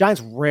bubble.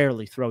 Giants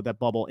rarely throw that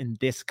bubble in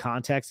this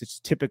context. It's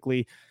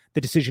typically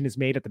the decision is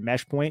made at the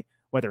mesh point,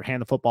 whether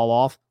hand the football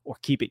off or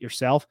keep it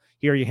yourself.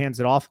 Here he hands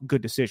it off.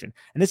 Good decision.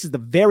 And this is the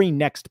very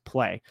next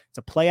play. It's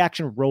a play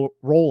action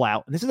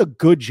rollout. And this is a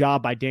good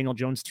job by Daniel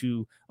Jones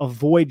to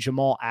avoid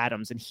Jamal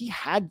Adams. And he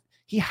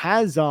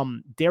has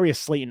Darius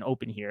Slayton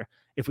open here.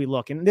 If we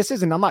look, and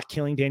I'm not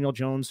killing Daniel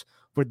Jones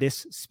for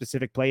this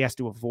specific play. He has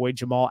to avoid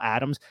Jamal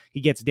Adams.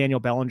 He gets Daniel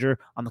Bellinger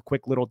on the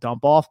quick little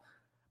dump off.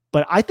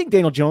 But I think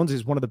Daniel Jones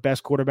is one of the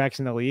best quarterbacks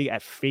in the league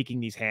at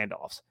faking these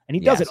handoffs, and he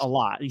does it a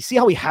lot. You see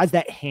how he has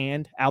that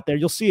hand out there.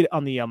 You'll see it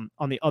on the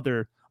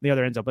other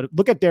end zone. But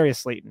look at Darius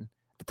Slayton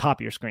at the top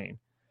of your screen.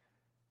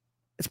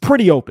 It's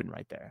pretty open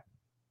right there.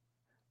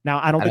 Now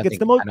I don't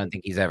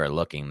think he's ever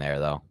looking there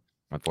though.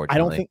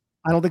 Unfortunately,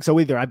 I don't think so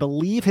either. I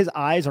believe his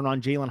eyes are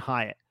on Jalen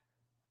Hyatt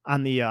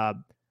on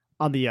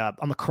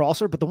the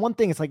crosser. But the one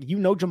thing is, like,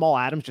 Jamal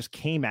Adams just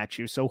came at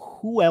you. So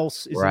who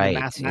else is in the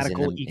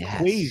mathematical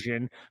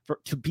equation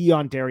to be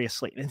on Darius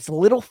Slayton? It's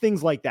little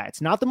things like that.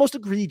 It's not the most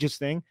egregious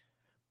thing,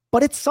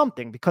 but it's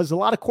something, because a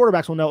lot of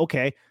quarterbacks will know,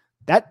 okay,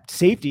 that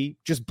safety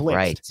just blitzed.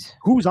 Right.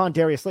 Who's on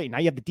Darius Slayton? Now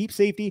you have the deep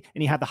safety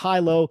and you have the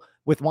high-low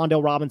with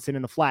Wan'Dale Robinson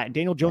in the flat, and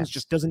Daniel Jones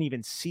just doesn't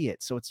even see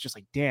it. So it's just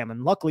like, damn.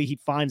 And luckily he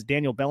finds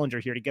Daniel Bellinger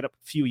here to get up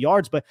a few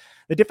yards. But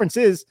the difference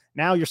is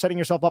now you're setting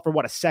yourself up for a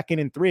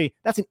 2nd and 3.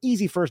 That's an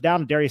easy first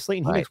down to Darius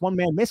Slayton. He makes one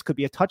man miss, could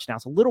be a touchdown.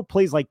 So little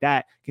plays like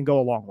that can go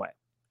a long way.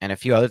 And a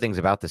few other things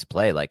about this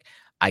play, like,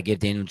 I give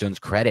Daniel Jones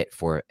credit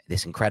for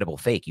this incredible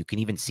fake. You can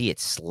even see it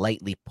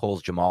slightly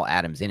pulls Jamal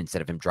Adams in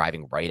instead of him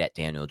driving right at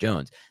Daniel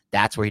Jones.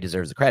 That's where he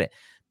deserves the credit.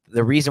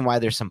 The reason why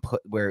there's some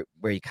where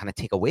you kind of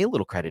take away a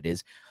little credit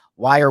is,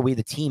 why are we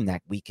the team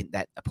that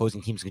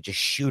opposing teams can just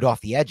shoot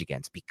off the edge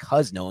against?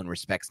 Because no one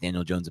respects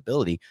Daniel Jones'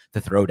 ability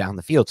to throw down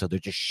the field. So they're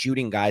just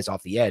shooting guys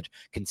off the edge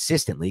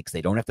consistently, because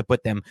they don't have to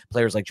put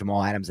players like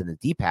Jamal Adams in the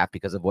deep half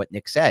because of what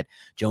Nick said.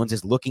 Jones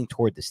is looking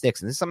toward the sticks.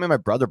 And this is something my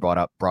brother brought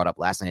up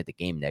last night at the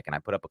game, Nick. And I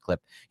put up a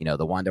clip, the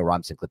Wan'Dale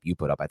Robinson clip you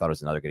put up. I thought it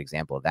was another good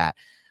example of that.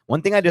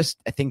 One thing I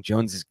think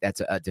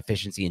that's a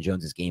deficiency in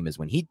Jones's game is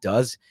when he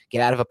does get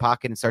out of a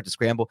pocket and start to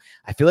scramble,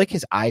 I feel like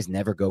his eyes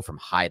never go from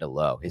high to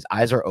low. His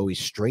eyes are always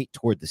straight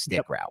toward the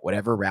stick route,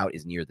 whatever route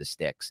is near the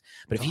sticks.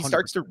 But if he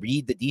starts to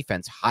read the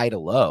defense high to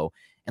low,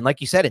 and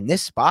like you said, in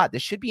this spot,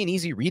 this should be an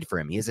easy read for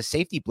him. He has a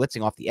safety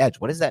blitzing off the edge.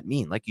 What does that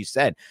mean? Like you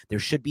said, there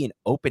should be an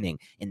opening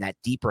in that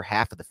deeper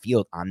half of the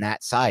field on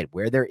that side,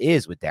 where there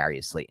is with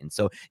Darius Slayton.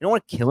 So you don't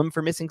want to kill him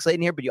for missing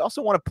Slayton here, but you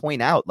also want to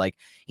point out, like,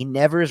 he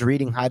never is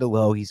reading high to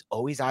low.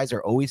 Eyes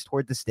are always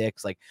toward the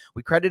sticks. Like,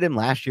 we credited him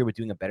last year with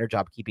doing a better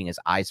job keeping his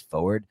eyes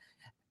forward.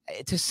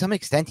 To some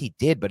extent he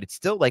did, but it's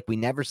still like we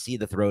never see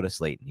the throw to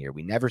Slayton here.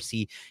 We never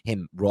see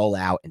him roll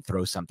out and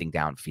throw something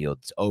downfield.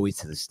 It's always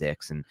to the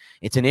sticks, and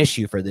it's an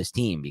issue for this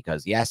team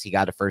because, yes, he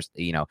got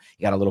he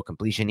got a little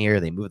completion here.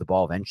 They move the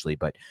ball eventually,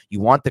 but you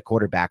want the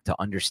quarterback to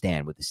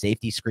understand, with the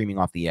safety screaming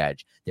off the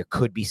edge, there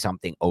could be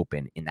something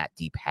open in that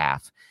deep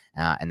half.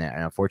 And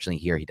unfortunately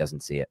here, he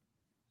doesn't see it.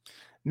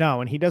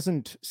 No, and he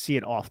doesn't see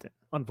it often,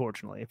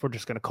 unfortunately, if we're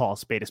just going to call a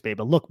spade.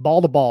 But look,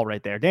 ball to ball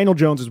right there. Daniel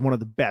Jones is one of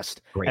the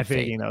best at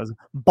faking those.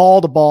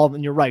 Ball to ball,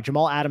 and you're right.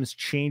 Jamal Adams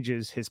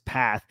changes his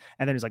path,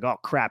 and then he's like, oh,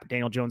 crap,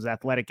 Daniel Jones is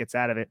athletic, gets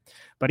out of it.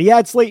 But he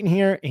had Slayton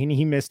here, and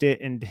he missed it,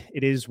 and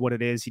it is what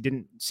it is. He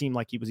didn't seem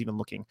like he was even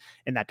looking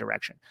in that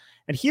direction.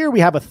 And here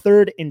we have a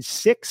 3rd and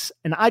 6,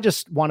 and I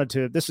just wanted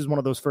to – this is one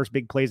of those first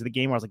big plays of the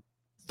game where I was like,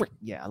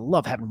 yeah, I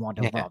love having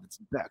Wan'Dale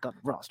Robinson back on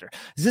the roster.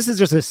 This is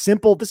just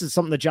this is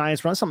something the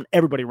Giants run, something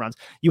everybody runs.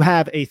 You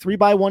have a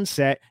 3-by-1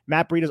 set.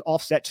 Matt Breida's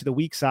offset to the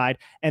weak side,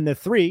 and the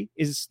 3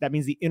 that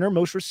means the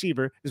innermost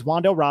receiver is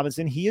Wan'Dale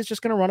Robinson. He is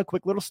just going to run a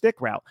quick little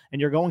stick route,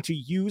 and you're going to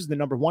use the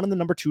number 1 and the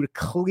number 2 to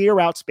clear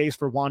out space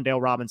for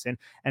Wan'Dale Robinson,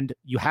 and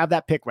you have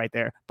that pick right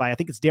there by, I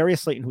think it's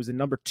Darius Slayton, who's the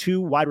number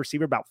 2 wide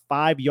receiver, about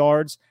 5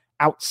 yards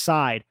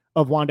outside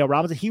of Wan'Dale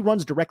Robinson. He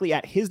runs directly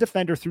at his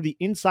defender through the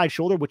inside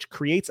shoulder, which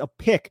creates a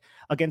pick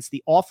against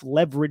the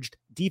off-leveraged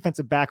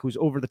defensive back who's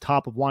over the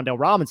top of Wan'Dale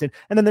Robinson.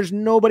 And then there's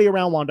nobody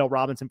around Wan'Dale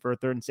Robinson for a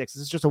 3rd and 6.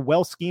 This is just a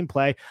well-schemed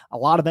play. A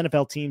lot of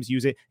NFL teams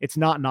use it. It's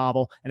not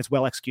novel, and it's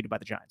well executed by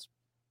the Giants.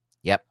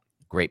 Yep.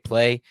 Great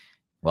play.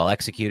 well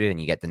executed, and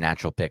you get the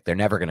natural pick. They're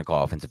never going to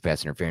call offensive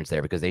pass interference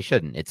there because they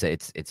shouldn't.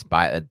 It's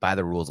by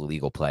the rules of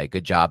legal play.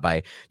 Good job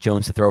by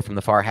Jones to throw from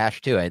the far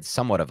hash too. It's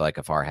somewhat of like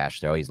a far hash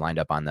throw. He's lined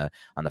up on the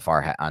on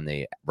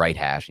the right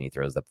hash and he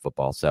throws the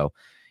football. So,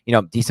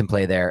 decent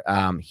play there.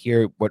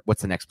 Here,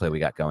 what's the next play we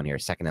got going here?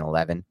 2nd and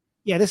 11.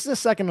 Yeah, this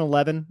is a 2nd and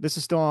 11. This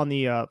is still on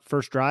the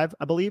first drive,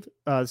 I believe.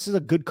 This is a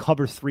good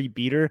cover 3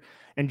 beater.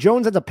 And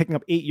Jones ends up picking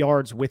up 8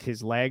 yards with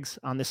his legs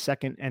on this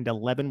 2nd and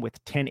 11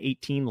 with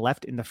 10:18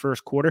 left in the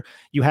first quarter.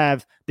 You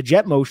have the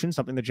jet motion,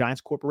 something the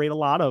Giants incorporate a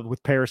lot of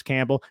with Paris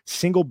Campbell,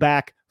 single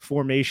back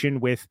formation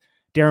with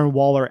Darren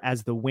Waller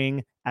as the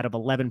wing out of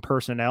 11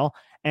 personnel.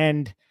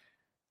 And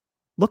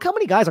look how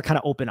many guys are kind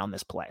of open on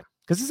this play.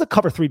 Because this is a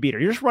cover 3 beater.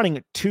 You're just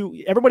running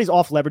 2. Everybody's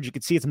off leverage. You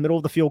can see it's middle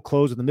of the field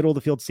close with the middle of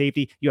the field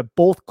safety. You have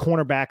both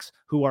cornerbacks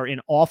who are in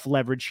off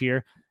leverage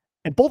here.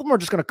 And both of them are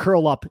just going to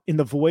curl up in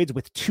the voids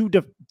with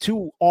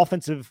two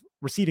offensive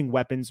receiving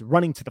weapons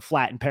running to the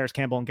flat in Paris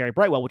Campbell and Gary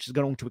Brightwell, which is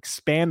going to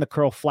expand the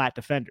curl flat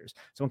defenders.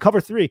 So in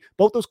cover 3,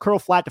 both those curl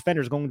flat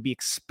defenders are going to be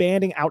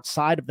expanding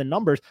outside of the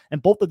numbers.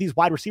 And both of these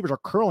wide receivers are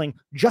curling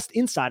just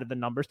inside of the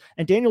numbers.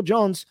 And Daniel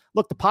Jones,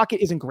 look, the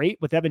pocket isn't great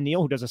with Evan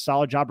Neal, who does a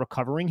solid job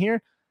recovering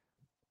here.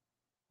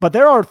 But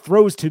there are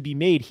throws to be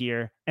made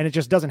here, and it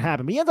just doesn't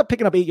happen. But he ends up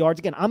picking up 8 yards.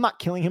 Again, I'm not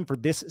killing him for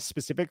this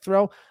specific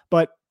throw,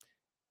 but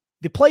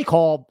the play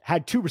call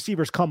had 2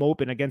 receivers come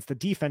open against the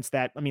defense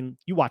that,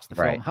 you watched the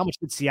film. Right. How much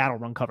did Seattle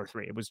run cover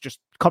 3? It was just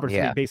cover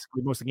 3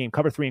 basically most of the game,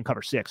 cover 3 and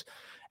cover 6.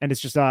 And it's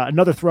just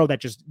another throw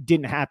that just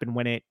didn't happen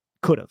when it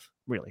could have,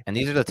 really. And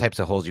these are the types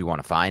of holes you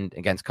want to find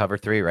against cover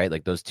 3, right?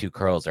 Like those 2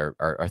 curls are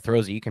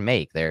throws that you can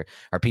make. There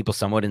are people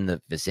somewhat in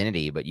the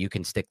vicinity, but you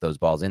can stick those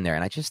balls in there.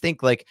 And I just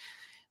think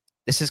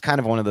this is kind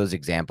of one of those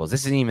examples.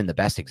 This isn't even the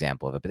best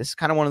example of it, but this is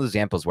kind of one of those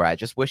examples where I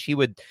just wish he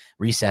would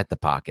reset the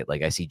pocket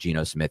like I see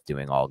Geno Smith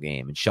doing all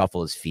game and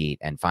shuffle his feet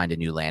and find a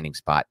new landing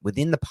spot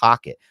within the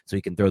pocket so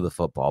he can throw the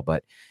football.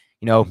 But,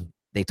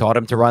 they taught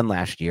him to run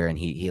last year, and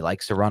he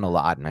likes to run a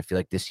lot. And I feel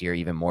like this year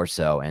even more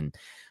so. And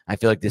I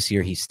feel like this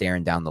year he's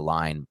staring down the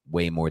line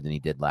way more than he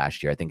did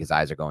last year. I think his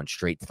eyes are going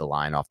straight to the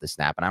line off the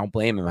snap, and I don't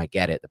blame him. I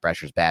get it. The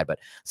pressure's bad, but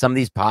some of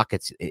these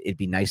pockets, it'd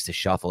be nice to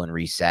shuffle and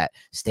reset,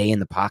 stay in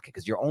the pocket,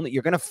 because you're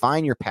going to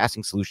find your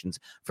passing solutions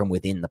from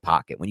within the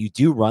pocket. When you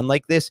do run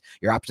like this,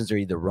 your options are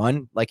either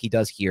run like he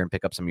does here and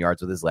pick up some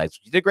yards with his legs,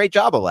 which he did a great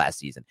job of last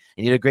season,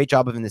 and he did a great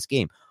job of in this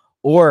game,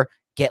 or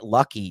get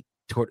lucky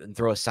and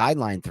throw a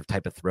sideline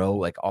type of throw,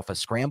 like off a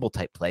scramble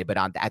type play. But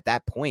at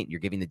that point, you're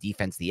giving the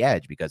defense the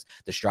edge because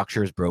the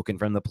structure is broken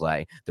from the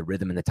play. The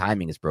rhythm and the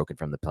timing is broken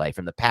from the play,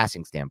 from the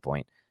passing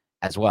standpoint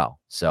as well.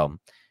 So,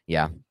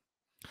 yeah.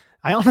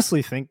 I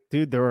honestly think,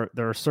 dude, there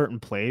are certain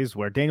plays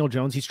where Daniel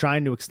Jones, he's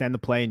trying to extend the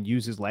play and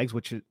use his legs,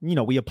 which is,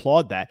 we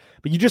applaud that.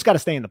 But you just got to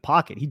stay in the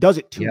pocket. He does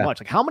it too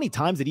much. Like, how many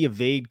times did he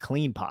evade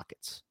clean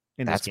pockets?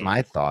 That's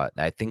my thought.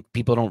 I think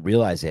people don't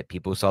realize it.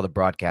 People saw the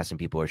broadcast and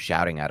people are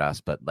shouting at us,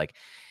 but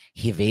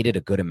he evaded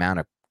a good amount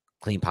of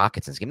clean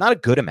pockets in this game. Not a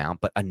good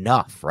amount, but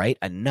enough, right?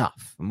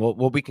 Enough. And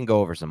we can go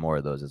over some more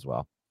of those as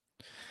well.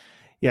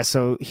 Yeah,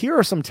 so here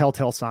are some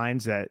telltale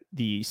signs that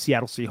the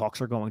Seattle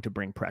Seahawks are going to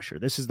bring pressure.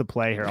 This is the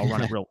play here. I'll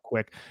run it real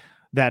quick.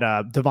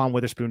 That Devon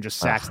Witherspoon just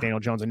sacks Daniel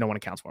Jones and no one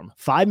accounts for him.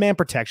 5-man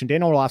protection.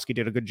 Dan Orlovsky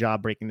did a good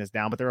job breaking this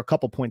down, but there are a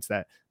couple points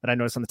that I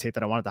noticed on the tape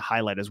that I wanted to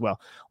highlight as well.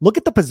 Look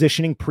at the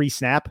positioning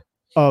pre-snap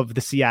of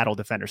the Seattle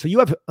defender. So you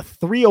have a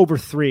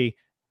 3-over-3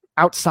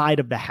 outside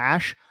of the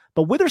hash,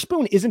 but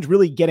Witherspoon isn't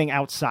really getting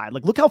outside.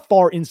 Like, look how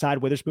far inside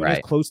Witherspoon is,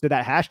 close to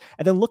that hash.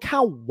 And then look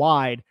how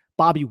wide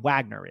Bobby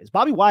Wagner is.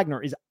 Bobby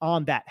Wagner is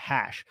on that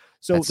hash.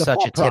 So that's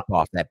such a tip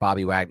off that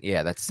Bobby Wagner.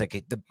 Yeah, that's like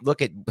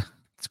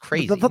it's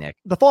crazy, Nick.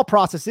 The thought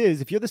process is,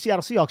 if you're the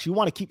Seattle Seahawks, you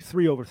want to keep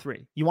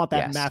 3-over-3. You want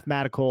that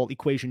mathematical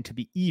equation to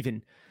be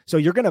even. So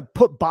you're going to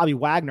put Bobby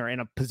Wagner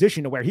in a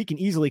position to where he can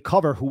easily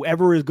cover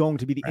whoever is going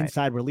to be the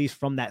inside release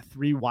from that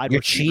 3 wide.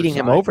 You're cheating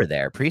him over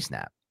there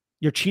pre-snap.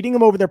 You're cheating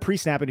him over their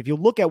pre-snap. And if you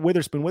look at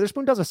Witherspoon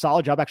does a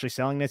solid job actually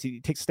selling this. He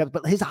takes steps,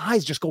 but his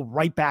eyes just go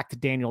right back to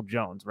Daniel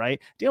Jones, right?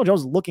 Daniel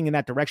Jones is looking in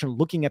that direction,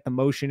 looking at the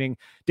motioning.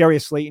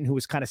 Darius Slayton, who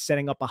was kind of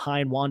setting up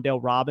behind Wan'Dale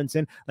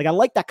Robinson. Like, I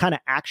like that kind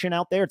of action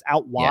out there. It's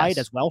out wide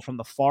as well from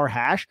the far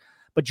hash.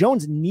 But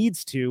Jones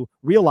needs to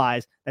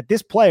realize that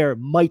this player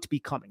might be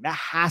coming. That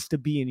has to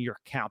be in your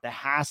account. That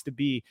has to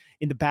be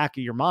in the back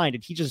of your mind.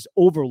 And he just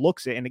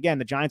overlooks it. And again,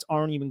 the Giants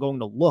aren't even going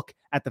to look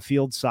at the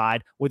field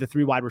side where the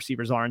 3 wide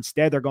receivers are.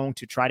 Instead, they're going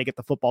to try to get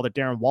the football to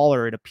Darren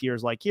Waller, it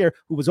appears like here,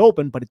 who was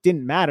open, but it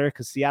didn't matter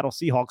because Seattle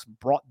Seahawks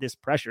brought this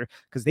pressure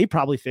because they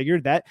probably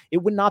figured that it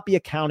would not be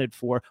accounted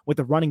for with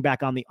the running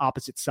back on the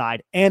opposite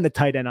side and the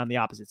tight end on the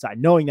opposite side,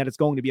 knowing that it's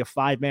going to be a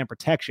 5-man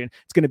protection.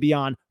 It's going to be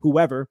on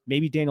whoever,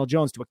 maybe Daniel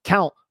Jones, to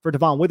account for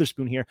Devon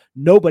Witherspoon here.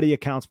 Nobody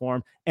accounts for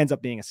him, ends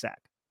up being a sack.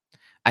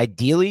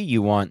 Ideally,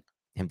 you want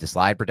him to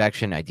slide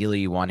protection. Ideally,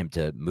 you want him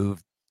to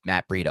move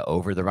Matt Breida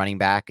over the running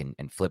back and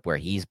flip where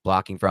he's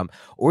blocking from,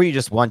 or you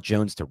just want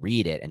Jones to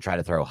read it and try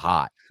to throw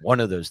hot. One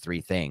of those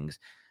 3 things.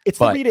 It's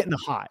to read it in the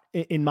hot,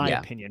 in my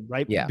opinion,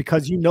 right? Yeah.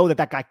 Because you know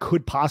that guy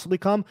could possibly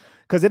come,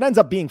 because it ends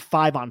up being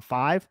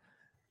 5-on-5.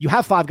 you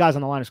have 5 guys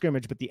on the line of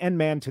scrimmage, but the end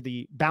man to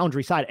the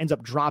boundary side ends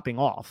up dropping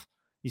off.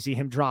 You see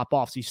him drop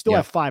off. So you still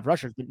have 5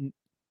 rushers, but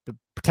the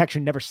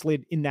protection never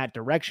slid in that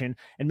direction.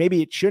 And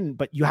maybe it shouldn't,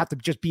 but you have to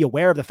just be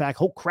aware of the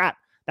fact, oh crap,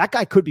 that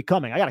guy could be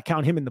coming. I got to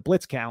count him in the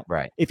blitz count.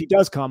 Right. If he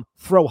does come,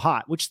 throw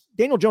hot, which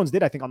Daniel Jones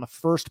did, I think, on the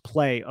first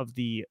play of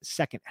the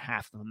second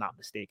half, if I'm not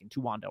mistaken,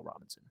 to Wan'Dale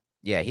Robinson.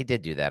 Yeah, he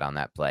did do that on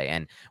that play.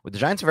 And the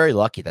Giants are very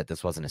lucky that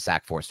this wasn't a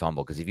sack force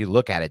fumble, because if you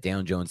look at it,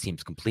 Daniel Jones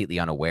seems completely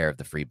unaware of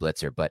the free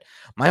blitzer. But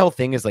my whole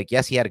thing is like,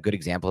 yes, he had a good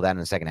example of that in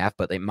the second half,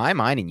 but in my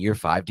mind, in year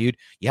 5, dude,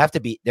 you have to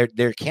be there.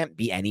 There can't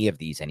be any of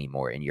these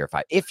anymore in year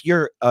 5. If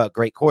you're a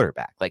great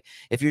quarterback, like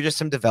if you're just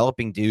some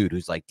developing dude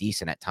who's like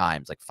decent at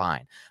times, like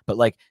fine. But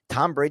like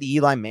Tom Brady,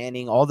 Eli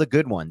Manning, all the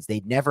good ones,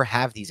 they never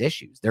have these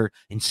issues. They're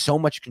in so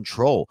much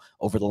control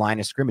over the line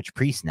of scrimmage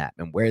pre-snap,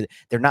 and where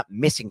they're not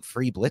missing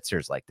free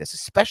blitzers like this,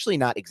 especially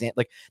not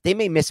like they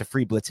may miss a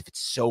free blitz if it's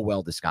so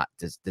well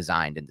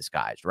designed and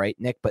disguised, right,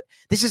 Nick? But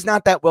this is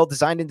not that well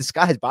designed and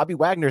disguised. Bobby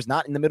Wagner's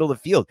not in the middle of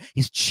the field.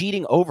 He's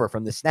cheating over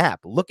from the snap.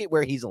 Look at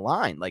where he's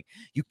aligned. Like,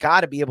 you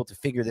got to be able to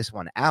figure this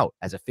one out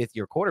as a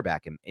 5th-year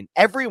quarterback in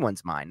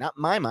everyone's mind, not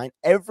my mind,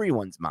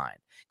 everyone's mind,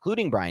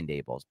 including Brian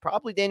Daboll's,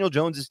 probably Daniel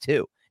Jones's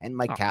too, and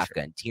Mike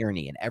Kafka and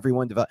Tierney and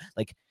everyone.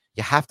 Like,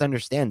 you have to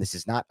understand, this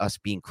is not us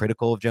being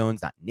critical of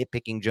Jones, not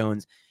nitpicking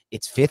Jones.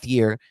 It's 5th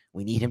year.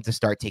 We need him to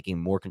start taking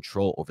more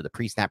control over the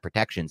pre-snap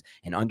protections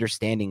and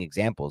understanding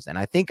examples. And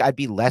I think I'd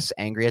be less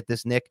angry at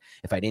this, Nick,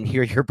 if I didn't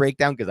hear your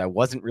breakdown, because I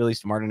wasn't really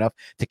smart enough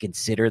to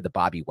consider the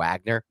Bobby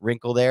Wagner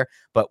wrinkle there.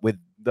 But with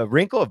the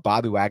wrinkle of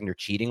Bobby Wagner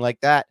cheating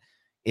like that,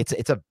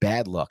 it's a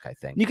bad look, I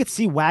think. You could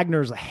see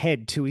Wagner's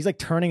head too. He's like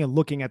turning and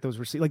looking at those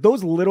receivers, like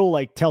those little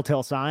like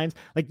telltale signs,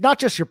 like not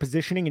just your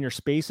positioning and your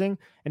spacing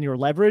and your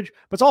leverage,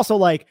 but it's also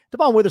like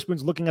Devon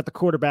Witherspoon's looking at the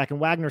quarterback and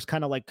Wagner's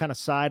kind of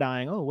side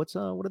eyeing. Oh, what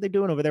are they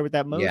doing over there with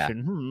that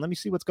motion? Yeah. Let me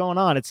see what's going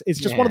on. It's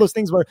just one of those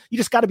things where you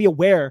just got to be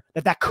aware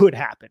that could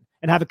happen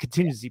and have a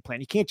contingency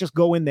plan. You can't just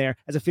go in there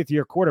as a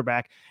 5th-year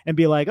quarterback and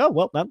be like, oh,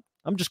 well,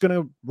 I'm just going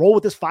to roll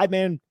with this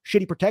 5-man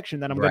shitty protection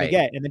that I'm going to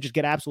get, and then just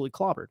get absolutely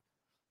clobbered.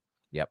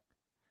 Yep.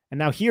 And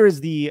now here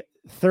is the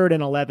 3rd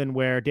and 11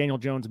 where Daniel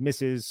Jones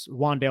misses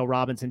Wan'Dale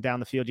Robinson down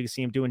the field. You can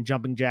see him doing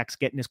jumping jacks,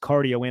 getting his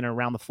cardio in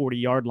around the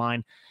 40-yard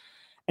line.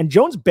 And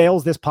Jones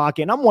bails this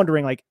pocket. And I'm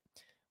wondering, like,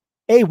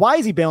 A, why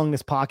is he bailing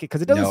this pocket?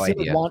 Because it doesn't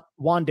seem like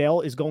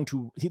Wan'Dale is going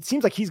to, it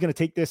seems like he's going to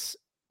take this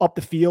up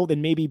the field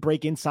and maybe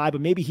break inside,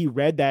 but maybe he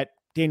read that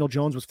Daniel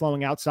Jones was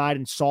flowing outside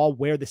and saw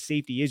where the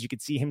safety is. You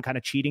could see him kind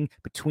of cheating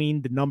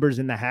between the numbers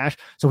in the hash.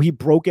 So he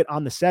broke it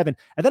on the 7.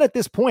 And then at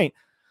this point,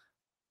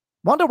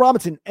 Wan'Dale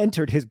Robinson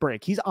entered his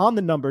break. He's on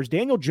the numbers.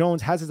 Daniel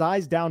Jones has his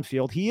eyes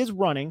downfield. He is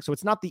running, so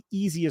it's not the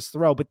easiest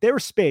throw, but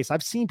there's space.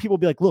 I've seen people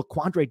be like, look,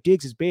 Quandre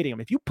Diggs is baiting him.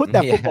 If you put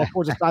that football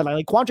towards the sideline,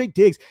 like Quandre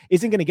Diggs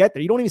isn't going to get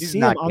there. You don't even see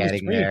him on the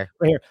screen right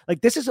here.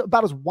 Like, this is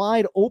about as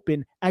wide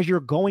open as you're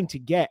going to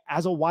get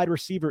as a wide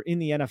receiver in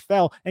the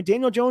NFL. And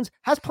Daniel Jones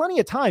has plenty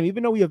of time,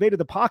 even though he evaded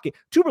the pocket,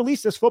 to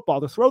release this football,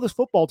 to throw this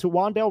football to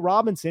Wan'Dale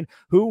Robinson,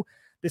 who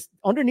this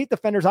underneath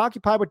defender's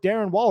occupied with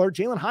Darren Waller.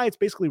 Jalen Hyatt's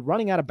basically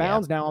running out of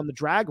bounds now on the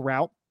drag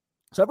route.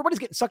 So everybody's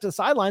getting stuck to the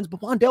sidelines,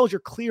 but Wan'Dale is your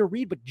clear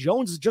read, but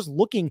Jones is just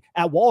looking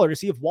at Waller to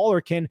see if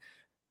Waller can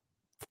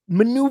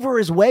maneuver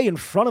his way in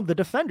front of the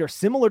defender,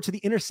 similar to the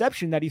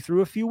interception that he threw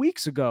a few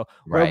weeks ago,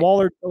 where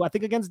Waller, I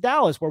think against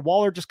Dallas, where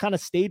Waller just kind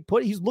of stayed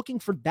put. He's looking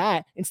for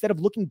that instead of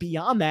looking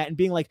beyond that and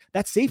being like,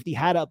 that safety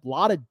had a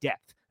lot of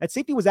depth. That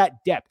safety was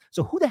at depth.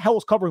 So who the hell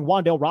is covering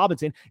Wan'Dale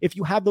Robinson if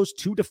you have those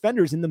 2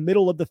 defenders in the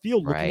middle of the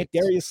field looking at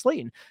Darius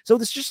Slayton? So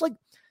this just like,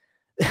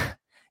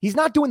 he's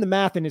not doing the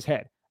math in his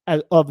head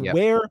of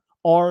where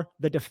are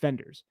the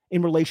defenders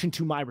in relation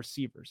to my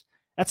receivers.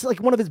 That's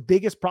like one of his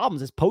biggest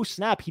problems is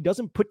post-snap, he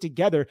doesn't put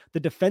together the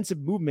defensive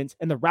movements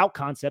and the route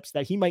concepts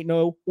that he might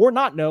know or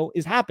not know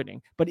is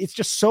happening, but it's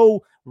just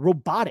so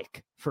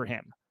robotic for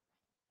him.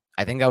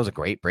 I think that was a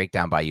great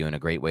breakdown by you and a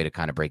great way to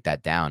kind of break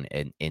that down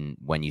in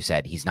when you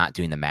said he's not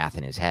doing the math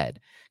in his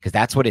head, because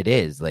that's what it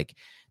is. Like,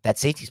 that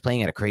safety's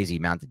playing at a crazy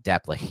amount of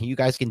depth. Like, you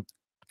guys can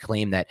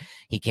claim that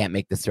he can't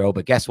make the throw,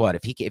 but guess what?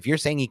 If you're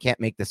saying he can't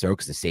make the throw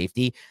because of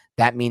safety,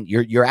 that means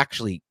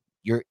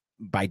you're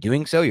by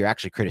doing so, you're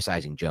actually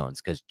criticizing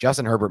Jones, because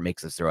Justin Herbert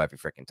makes this throw every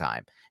freaking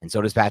time. And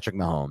so does Patrick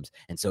Mahomes.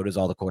 And so does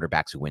all the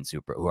quarterbacks who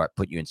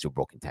put you in Super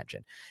Bowl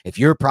contention. If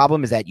your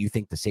problem is that you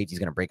think the safety is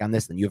going to break on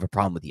this, then you have a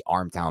problem with the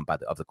arm talent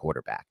of the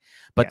quarterback.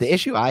 But the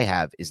issue I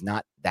have is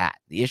not that.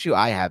 The issue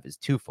I have is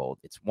twofold.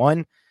 It's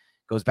one,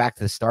 goes back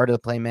to the start of the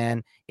play,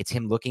 man. It's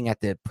him looking at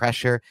the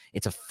pressure.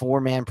 It's a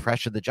 4-man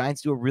pressure. The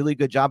Giants do a really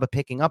good job of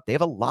picking up. They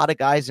have a lot of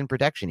guys in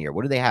protection here.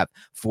 What do they have?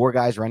 4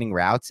 guys running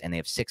routes, and they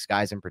have 6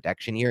 guys in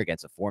protection here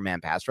against a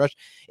 4-man pass rush.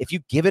 If you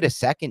give it a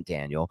second,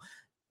 Daniel,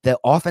 the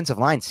offensive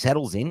line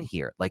settles in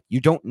here. Like, you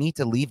don't need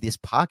to leave this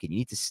pocket. You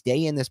need to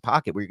stay in this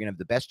pocket where you're going to have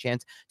the best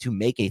chance to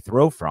make a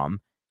throw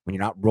from when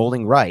you're not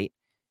rolling right.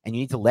 And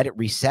you need to let it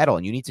resettle,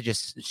 and you need to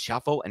just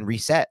shuffle and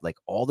reset like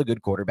all the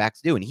good quarterbacks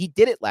do. And he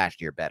did it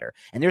last year better.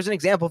 And there's an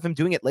example of him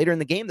doing it later in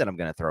the game that I'm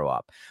going to throw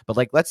up. But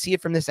like, let's see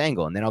it from this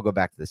angle, and then I'll go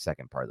back to the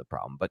second part of the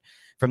problem. But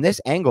from this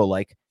angle,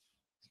 like,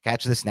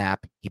 catch the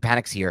snap. He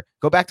panics here.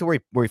 Go back to where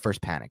he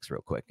first panics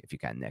real quick, if you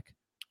can, Nick.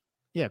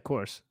 Yeah, of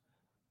course.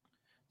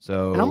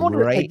 So and I'm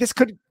wondering, like, this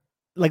could,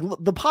 like,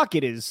 the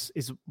pocket is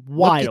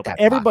wide open.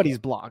 Everybody's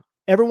blocked.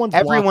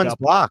 Everyone's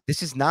blocked.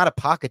 This is not a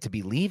pocket to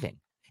be leaving.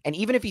 And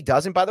even if he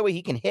doesn't, by the way,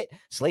 he can hit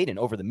Slayton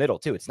over the middle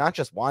too. It's not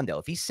just Wan'Dale.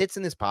 If he sits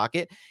in this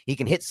pocket, he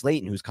can hit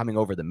Slayton, who's coming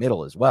over the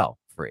middle as well,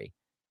 free.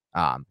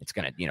 It's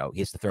going to, he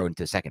has to throw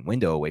into the second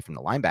window away from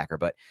the linebacker,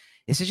 but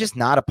this is just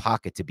not a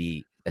pocket to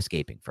be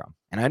escaping from.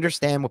 And I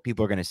understand what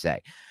people are going to say.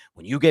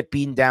 When you get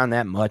beaten down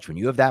that much, when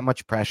you have that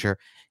much pressure,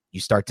 you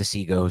start to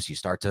see ghosts, you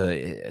start to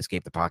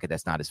escape the pocket.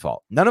 That's not his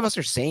fault. None of us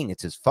are saying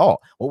it's his fault.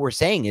 What we're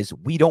saying is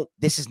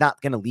this is not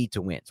going to lead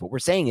to wins. What we're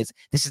saying is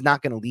this is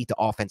not going to lead to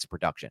offensive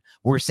production.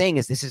 What we're saying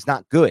is this is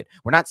not good.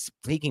 We're not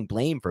taking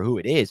blame for who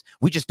it is.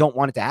 We just don't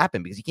want it to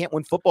happen because you can't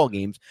win football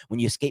games when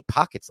you escape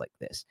pockets like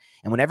this.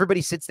 And when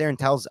everybody sits there and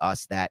tells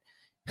us that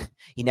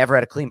he never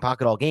had a clean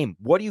pocket all game,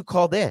 what do you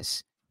call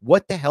this?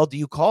 What the hell do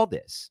you call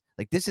this?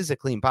 Like, this is a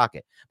clean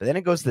pocket. But then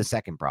it goes to the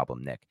second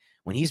problem, Nick.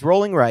 When he's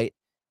rolling right,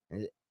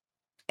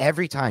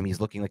 every time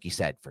he's looking, like you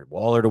said, for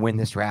Waller to win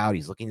this route,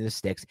 he's looking to the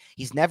sticks.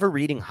 He's never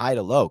reading high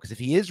to low, because if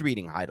he is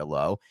reading high to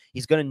low,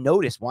 he's going to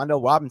notice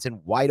Wan'Dale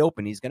Robinson wide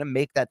open. He's going to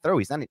make that throw.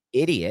 He's not an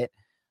idiot.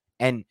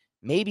 And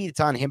maybe it's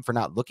on him for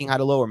not looking high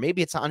to low, or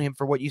maybe it's on him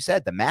for what you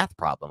said, the math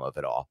problem of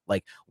it all.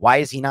 Like, why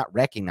is he not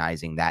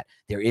recognizing that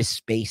there is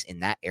space in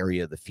that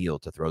area of the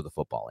field to throw the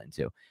football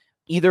into?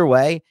 Either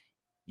way,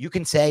 you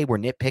can say we're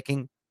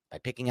nitpicking by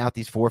picking out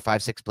these 4,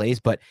 5, 6 plays,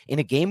 but in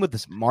a game with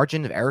this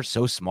margin of error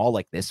so small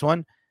like this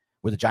one,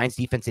 where the Giants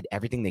defense did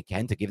everything they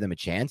can to give them a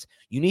chance,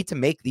 you need to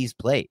make these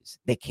plays.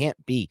 They can't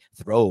be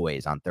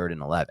throwaways on 3rd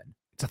and 11.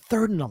 It's a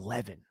 3rd and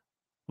 11,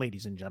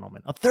 ladies and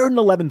gentlemen. A 3rd and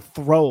 11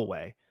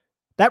 throwaway.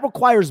 That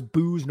requires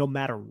boos no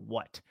matter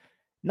what.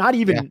 Not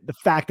even the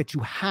fact that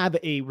you have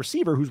a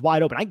receiver who's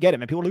wide open. I get it,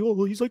 man. People are like, oh,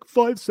 well, he's like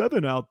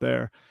 5'7" out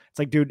there. It's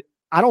like, dude,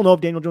 I don't know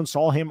if Daniel Jones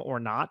saw him or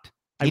not.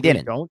 He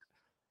didn't. Don't.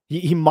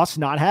 He must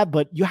not have,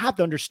 but you have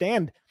to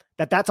understand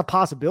that that's a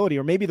possibility,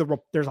 or maybe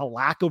there's a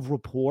lack of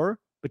rapport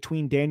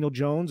between Daniel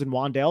Jones and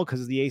Wan'Dale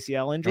because of the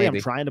ACL injury. Maybe.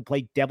 I'm trying to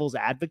play devil's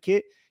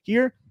advocate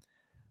here.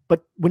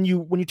 But when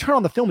you turn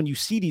on the film and you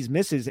see these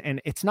misses,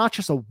 and it's not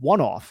just a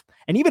one-off,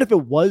 and even if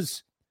it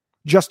was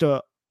just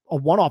a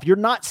one-off, you're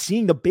not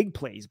seeing the big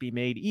plays be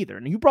made either.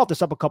 And you brought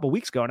this up a couple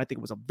weeks ago, and I think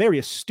it was a very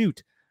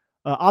astute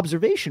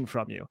observation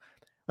from you.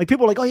 Like,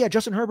 people are like, oh yeah,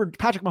 Justin Herbert,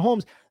 Patrick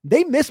Mahomes,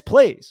 they miss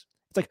plays.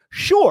 It's like,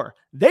 sure,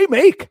 they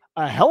make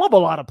a hell of a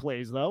lot of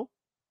plays though.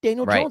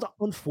 Daniel Jones,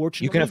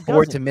 unfortunately, you can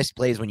afford to miss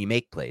plays when you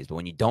make plays, but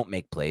when you don't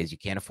make plays, you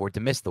can't afford to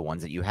miss the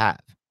ones that you have.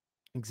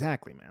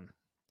 Exactly, man.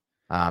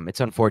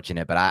 It's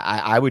unfortunate, but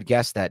I would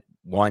guess that,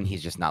 one,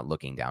 he's just not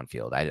looking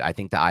downfield. I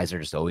think the eyes are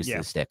just always to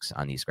the sticks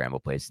on these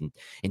scramble plays. And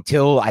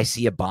until I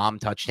see a bomb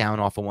touchdown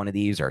off of one of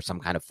these, or some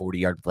kind of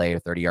 40-yard play or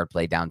 30-yard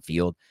play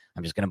downfield,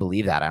 I'm just going to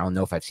believe that. I don't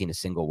know if I've seen a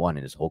single one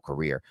in his whole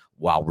career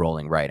while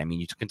rolling right. I mean,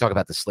 you can talk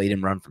about the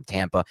Slayton run from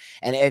Tampa.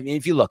 And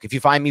if you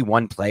find me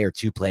one play or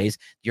two plays,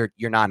 you're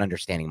not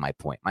understanding my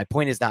point. My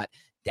point is not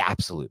the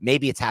absolute.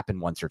 Maybe it's happened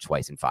once or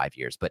twice in 5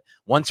 years, but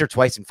once or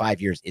twice in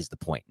 5 years is the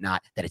point,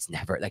 not that it's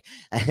never. Like,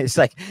 it's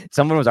like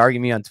someone was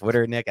arguing me on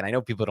Twitter, Nick, and I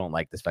know people don't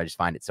like this, but I just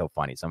find it so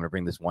funny. So I'm going to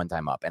bring this one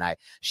time up, and I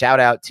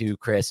shout out to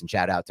Chris and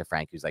shout out to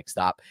Frank, who's like,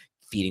 stop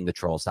feeding the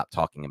trolls, stop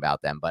talking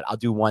about them. But I'll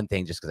do one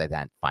thing just because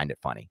I find it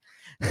funny.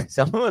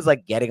 Someone was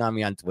like getting on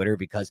me on Twitter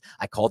because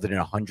I called it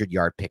an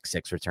 100-yard pick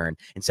six return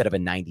instead of a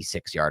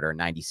 96-yard or a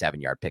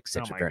 97-yard pick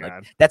six return.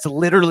 Like, that's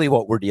literally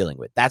what we're dealing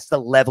with. That's the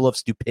level of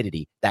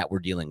stupidity that we're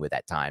dealing with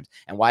at times,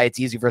 and why it's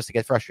easy for us to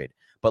get frustrated.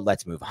 But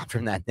let's move on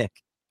from that, Nick.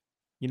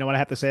 You know what I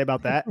have to say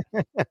about that?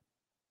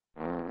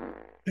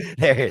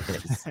 There it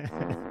is.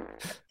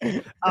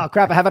 Oh,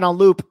 crap. I have it on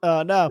loop.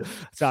 No.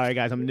 Sorry,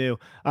 guys. I'm new.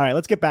 All right.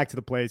 Let's get back to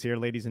the plays here,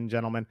 ladies and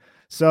gentlemen.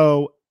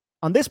 So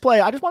on this play,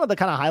 I just wanted to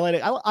kind of highlight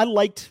it. I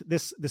liked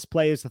this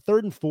play. It's the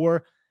 3rd and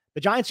 4.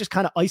 The Giants just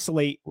kind of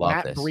isolate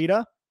Matt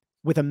Breida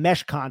with a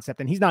mesh concept,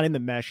 and he's not in the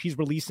mesh. He's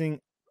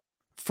releasing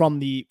from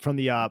the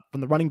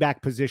running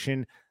back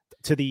position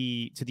to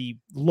the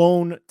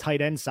lone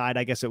tight end side,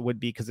 I guess it would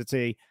be, because it's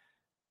a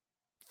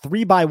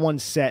 3-by-1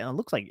 set. And it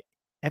looks like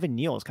Evan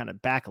Neal is kind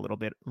of back a little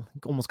bit.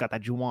 Almost got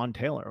that Juwan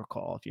Taylor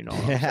call, if you know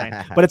what I'm saying.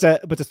 But it's a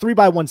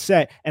 3-by-1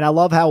 set. And I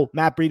love how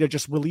Matt Breida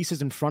just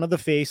releases in front of the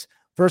face.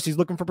 First, he's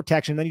looking for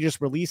protection. Then he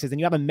just releases.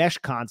 And you have a mesh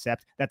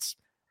concept. That's,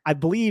 I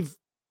believe,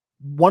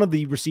 one of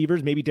the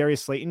receivers, maybe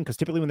Darius Slayton, because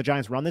typically when the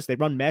Giants run this, they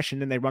run mesh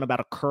and then they run about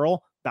a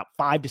curl about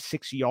 5 to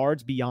 6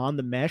 yards beyond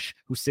the mesh,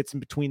 who sits in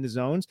between the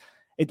zones.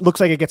 It looks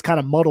like it gets kind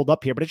of muddled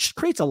up here, but it just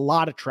creates a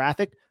lot of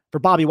traffic for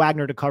Bobby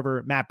Wagner to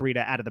cover Matt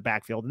Breida out of the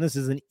backfield. And this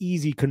is an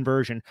easy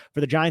conversion for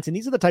the Giants. And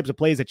these are the types of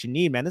plays that you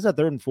need, man. This is a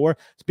 3rd and 4.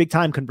 It's big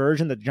time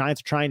conversion that the Giants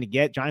are trying to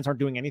get. Giants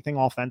aren't doing anything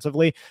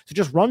offensively. So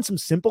just run some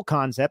simple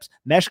concepts,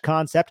 mesh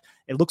concept.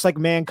 It looks like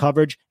man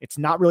coverage. It's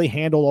not really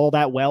handled all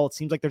that well. It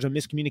seems like there's a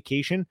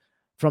miscommunication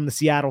from the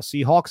Seattle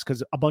Seahawks,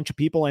 because a bunch of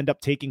people end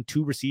up taking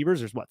 2 receivers.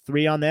 There's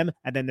 3 on them.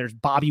 And then there's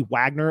Bobby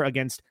Wagner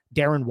against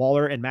Darren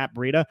Waller and Matt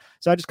Breida.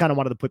 So I just kind of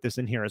wanted to put this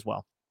in here as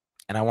well.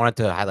 And I wanted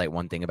to highlight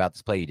one thing about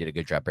this play. You did a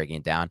good job breaking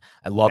it down.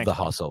 I love the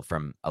hustle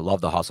from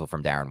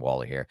Darren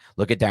Waller here.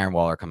 Look at Darren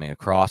Waller coming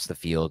across the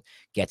field,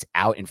 gets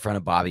out in front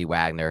of Bobby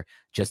Wagner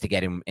just to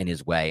get him in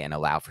his way and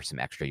allow for some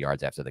extra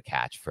yards after the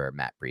catch for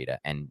Matt Breida.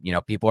 And,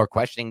 people are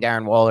questioning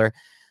Darren Waller.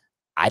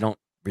 I don't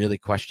really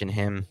question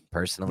him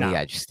personally. No,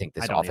 I just think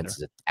this offense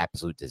is an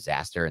absolute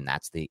disaster, and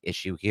that's the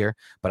issue here.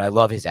 But I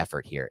love his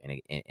effort here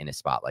in a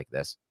spot like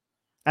this.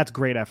 That's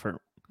great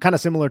effort. Kind of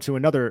similar to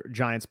another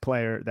Giants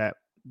player that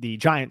the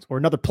Giants, or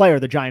another player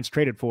the Giants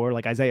traded for,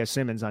 like Isaiah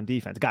Simmons on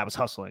defense. The guy was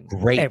hustling.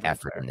 Great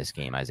effort in this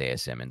game, Isaiah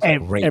Simmons.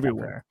 Great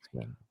everywhere.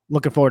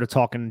 Looking forward to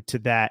talking to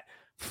that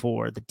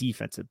for the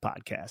defensive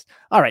podcast.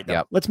 All right,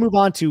 Let's move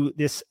on to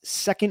this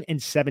 2nd and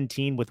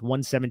 17 with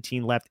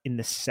 1:17 left in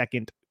the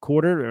second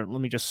quarter. Let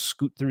me just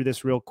scoot through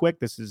this real quick.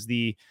 This is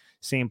the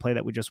same play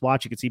that we just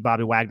watched. You can see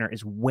Bobby Wagner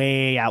is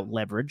way out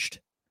leveraged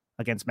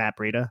against Matt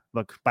Breida.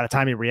 Look, by the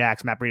time he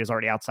reacts, Matt Breida is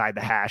already outside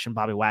the hash, and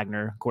Bobby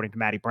Wagner, according to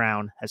Matty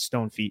Brown, has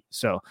stone feet.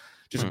 So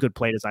just a good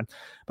play design.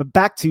 But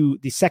back to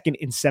the 2nd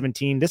and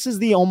 17. This is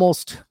the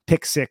almost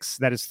pick six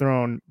that is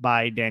thrown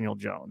by Daniel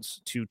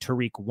Jones to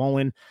Tariq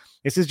Woolen.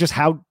 This is just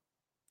how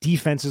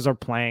defenses are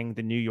playing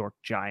the New York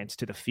Giants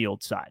to the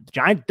field side. The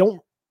Giants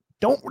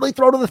don't really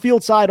throw to the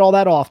field side all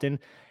that often,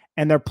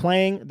 and they're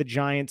playing the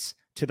Giants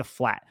to the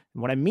flat.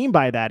 And what I mean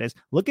by that is,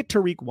 look at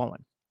Tariq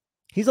Woolen.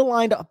 He's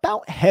aligned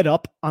about head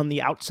up on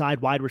the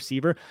outside wide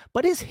receiver,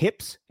 but his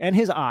hips and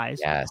his eyes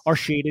are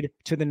shaded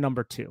to the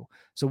number 2.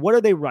 So what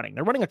are they running?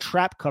 They're running a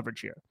trap coverage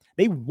here.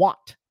 They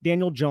want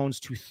Daniel Jones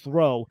to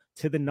throw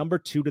to the number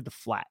 2 to the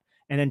flat.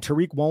 And then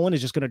Tariq Woolen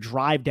is just going to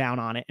drive down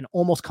on it and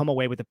almost come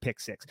away with a pick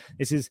six.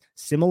 This is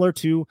similar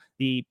to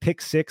the pick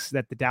six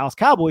that the Dallas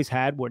Cowboys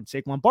had when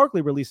Saquon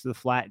Barkley released to the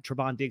flat and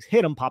Trevon Diggs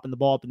hit him, popping the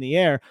ball up in the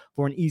air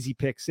for an easy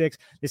pick six.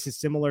 This is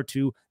similar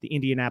to the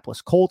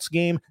Indianapolis Colts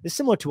game. This is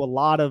similar to a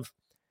lot of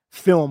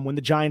film when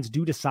the Giants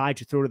do decide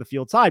to throw to the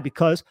field side,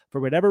 because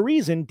for whatever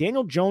reason,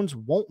 Daniel Jones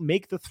won't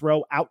make the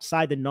throw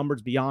outside the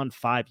numbers beyond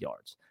 5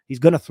 yards. He's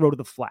going to throw to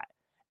the flat.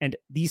 And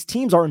these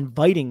teams are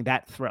inviting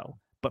that throw.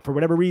 But for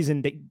whatever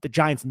reason, the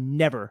Giants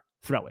never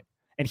throw it.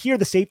 And here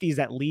the safety is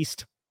at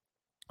least,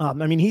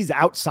 he's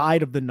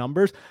outside of the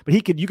numbers, but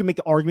you can make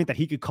the argument that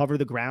he could cover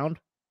the ground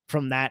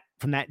from that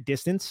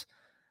distance.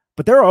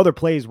 But there are other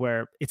plays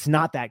where it's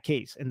not that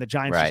case, and the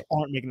Giants just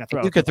aren't making that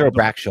throw. You could throw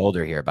back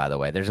shoulder here, by the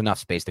way. There's enough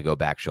space to go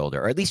back shoulder,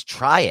 or at least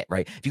try it,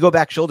 right? If you go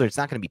back shoulder, it's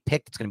not going to be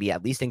picked. It's going to be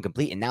at least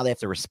incomplete, and now they have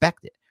to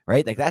respect it,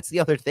 right? Like, that's the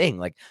other thing.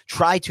 Like,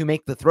 try to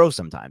make the throw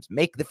sometimes.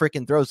 Make the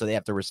freaking throw so they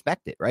have to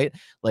respect it, right?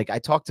 Like, I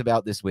talked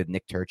about this with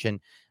Nick Turchin,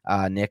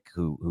 Nick,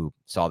 who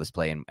saw this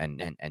play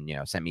and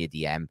sent me a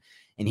DM,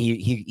 and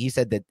he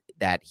said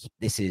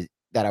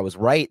that I was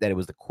right, that it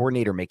was the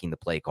coordinator making the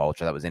play call,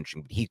 which I thought was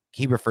interesting. But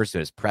he refers to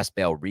it as press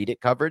bail, read it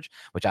coverage,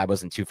 which I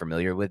wasn't too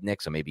familiar with,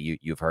 Nick. So maybe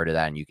you've heard of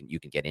that and you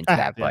can get into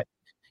that. But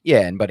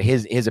but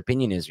his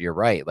opinion is, you're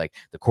right. Like,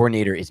 the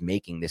coordinator is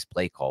making this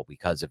play call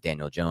because of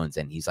Daniel Jones,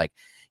 and he's like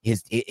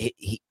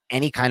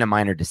any kind of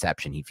minor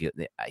deception.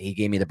 He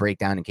gave me the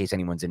breakdown in case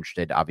anyone's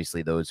interested.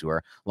 Obviously, those who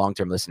are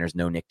long-term listeners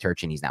know Nick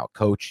Turchin. He's now a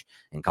coach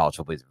in college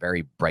football. He's a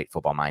very bright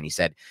football mind. He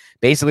said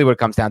basically what it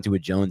comes down to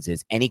with Jones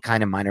is any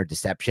kind of minor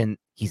deception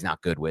he's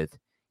not good with.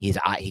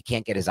 He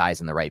can't get his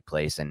eyes in the right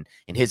place, and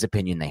in his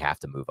opinion, they have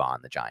to move on,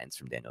 the Giants,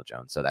 from Daniel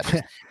Jones. So that's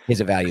just his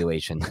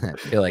evaluation. I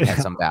feel like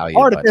has some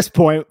value. At this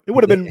point, it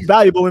would have been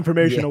valuable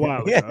information a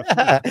while ago.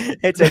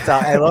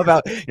 I love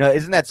how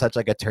isn't that such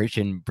like a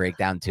Turchin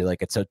breakdown too?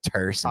 Like, it's so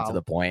terse and to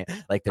the point.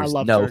 Like, there's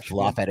no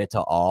fluff at it at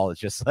all. It's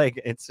just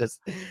like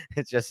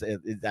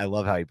I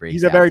love how he breaks.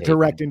 He's a very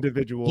direct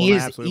individual. He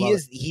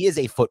is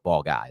a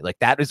football guy. Like,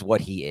 that is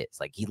what he is.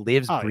 Like, he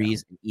lives,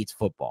 breathes, and eats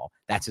football.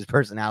 That's his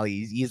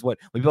personality. He's what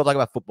when people talk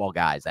about football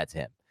guys, that's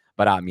him.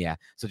 But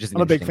so just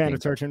I'm a big fan of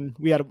Turchin.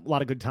 We had a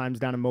lot of good times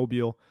down in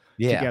Mobile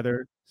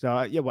together. So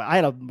I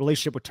had a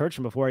relationship with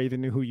Turchin before I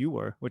even knew who you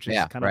were, which is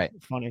kind of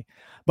funny.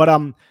 But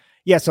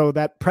so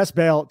that press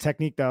bail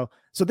technique though.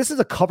 So this is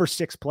a cover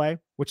 6 play,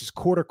 which is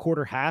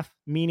quarter, half,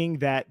 meaning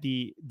that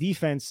the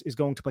defense is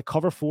going to play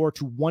cover 4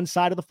 to one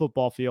side of the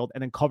football field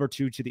and then cover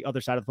 2 to the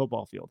other side of the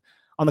football field.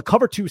 On the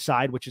cover 2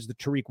 side, which is the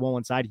Tariq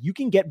Woolen side, you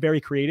can get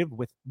very creative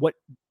with what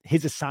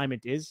his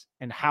assignment is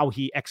and how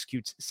he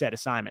executes said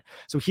assignment.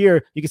 So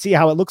here you can see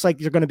how it looks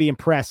like you're going to be in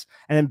press,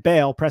 and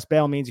then press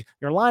bail means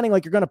you're aligning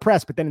like you're going to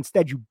press, but then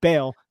instead you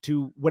bail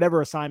to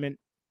whatever assignment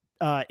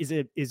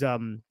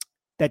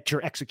that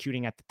you're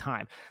executing at the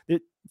time.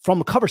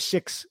 From a cover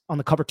 6 on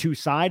the cover 2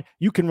 side,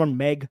 you can run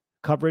Meg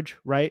coverage,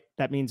 right?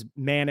 That means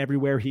man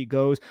everywhere he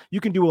goes.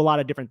 You can do a lot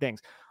of different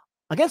things.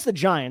 Against the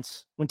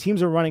Giants, when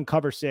teams are running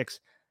cover 6,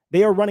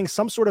 they are running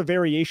some sort of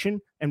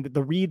variation, and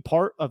the read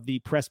part of the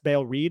press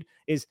bail read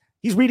is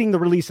he's reading the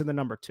release of the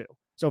number 2.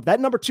 So if that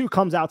number 2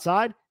 comes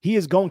outside, he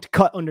is going to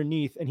cut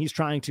underneath, and he's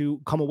trying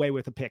to come away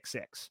with a pick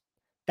 6.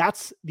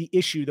 That's the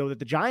issue, though, that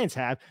the Giants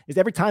have, is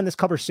every time this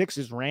cover 6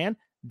 is ran,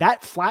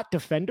 That flat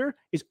defender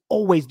is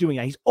always doing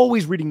that. He's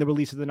always reading the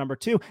release of the number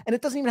 2, and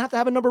it doesn't even have to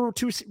have a number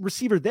 2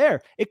 receiver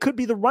there. It could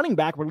be the running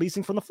back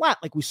releasing from the flat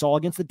like we saw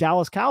against the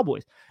Dallas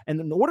Cowboys.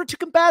 And in order to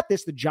combat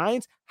this, the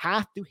Giants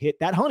have to hit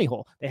that honey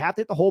hole. They have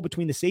to hit the hole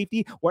between the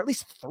safety or at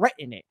least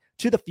threaten it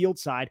to the field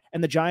side,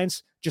 and the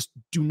Giants just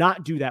do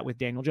not do that with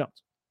Daniel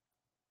Jones.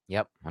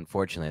 Yep.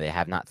 Unfortunately, they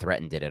have not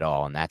threatened it at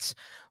all, and that's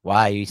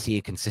why you see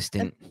a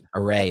consistent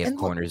array of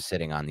corners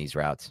sitting on these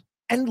routes.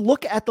 And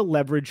look at the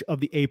leverage of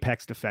the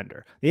apex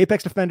defender. The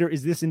apex defender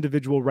is this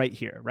individual right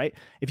here, right?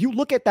 If you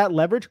look at that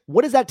leverage,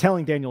 what is that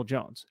telling Daniel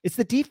Jones? It's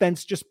the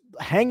defense just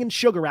hanging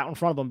sugar out in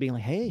front of him, being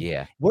like,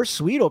 hey, we're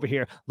sweet over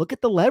here. Look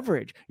at the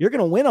leverage. You're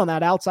going to win on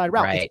that outside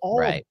route. It's all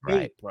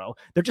bait, bro.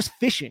 They're just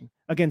fishing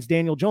against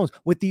Daniel Jones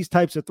with these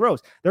types of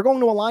throws. They're going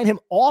to align him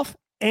off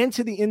and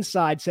to the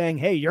inside saying,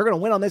 hey, you're going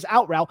to win on this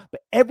out route,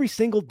 but every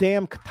single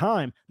damn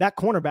time that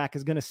cornerback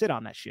is going to sit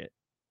on that shit.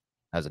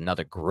 That was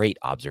another great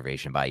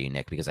observation by you,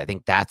 Nick, because I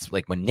think that's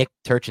like when Nick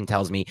Turchin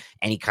tells me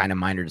any kind of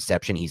minor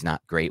deception he's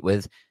not great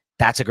with,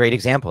 that's a great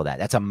example of that.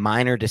 That's a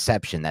minor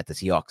deception that the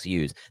Seahawks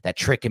use that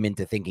trick him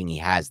into thinking he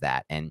has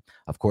that. And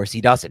of course he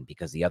doesn't,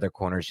 because the other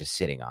corner is just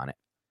sitting on it.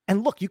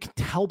 And look, you can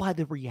tell by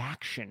the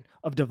reaction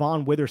of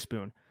Devon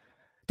Witherspoon.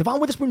 Devon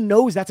Witherspoon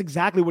knows that's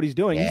exactly what he's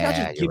doing. He's not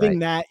just giving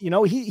that, he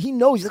knows.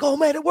 He's like, oh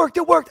man, it worked.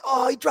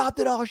 Oh, he dropped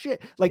it. Oh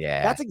shit.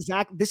 That's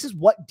exactly, this is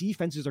what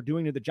defenses are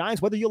doing to the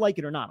Giants, whether you like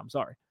it or not. I'm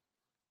sorry.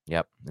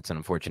 Yep, it's an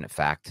unfortunate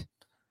fact.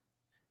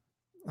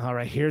 All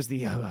right, here's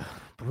the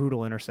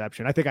brutal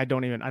interception. I think I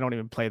don't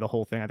even play the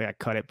whole thing. I think I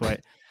cut it, but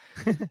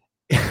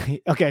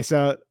okay.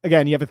 So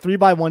again, you have a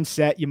 3-by-1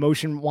 set. You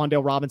motion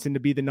Wan'Dale Robinson to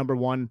be the number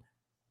 1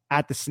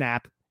 at the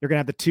snap. You're going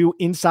to have the 2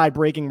 inside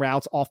breaking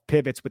routes off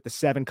pivots with the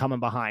 7 coming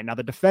behind. Now,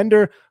 the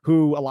defender,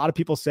 who a lot of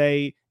people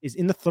say is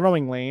in the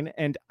throwing lane,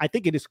 and I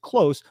think it is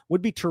close,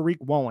 would be Tariq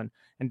Woolen.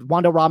 And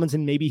Wan'Dale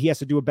Robinson, maybe he has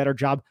to do a better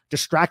job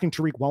distracting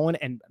Tariq Woolen,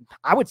 and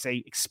I would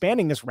say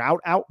expanding this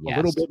route out a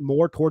little bit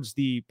more towards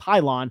the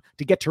pylon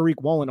to get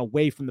Tariq Woolen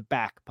away from the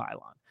back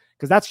pylon.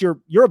 Because that's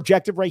your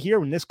objective right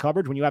here in this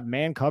coverage. When you have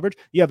man coverage,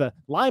 you have a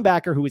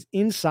linebacker who is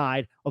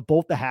inside of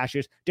both the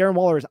hashes. Darren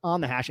Waller is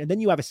on the hash, and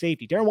then you have a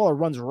safety. Darren Waller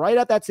runs right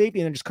at that safety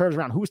and then just curves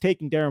around. Who's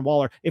taking Darren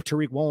Waller if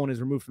Tariq Woolen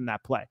is removed from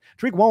that play?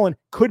 Tariq Woolen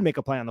could make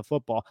a play on the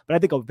football, but I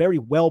think a very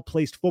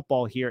well-placed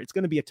football here, it's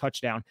going to be a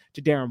touchdown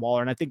to Darren Waller,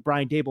 and I think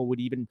Brian Dable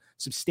would even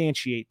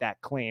substantiate that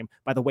claim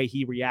by the way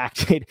he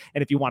reacted,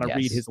 and if you want to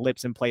read his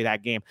lips and play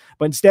that game.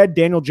 But instead,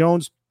 Daniel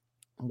Jones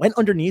went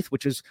underneath,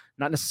 which is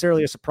not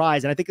necessarily a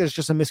surprise. And I think there's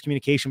just a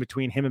miscommunication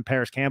between him and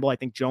Paris Campbell. I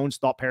think Jones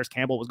thought Paris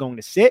Campbell was going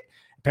to sit.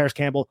 Paris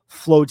Campbell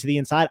flowed to the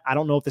inside. I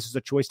don't know if this is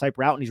a choice type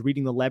route and he's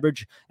reading the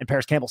leverage, and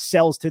Paris Campbell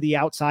sells to the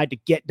outside to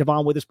get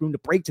Devon Witherspoon to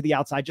break to the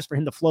outside just for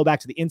him to flow back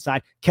to the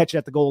inside, catch it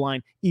at the goal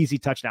line, easy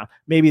touchdown.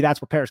 Maybe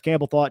that's what Paris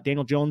Campbell thought.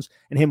 Daniel Jones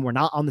and him were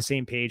not on the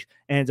same page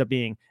and ends up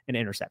being an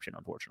interception,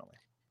 unfortunately.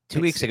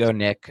 2 weeks ago,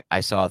 Nick, I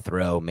saw a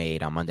throw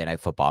made on Monday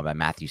Night Football by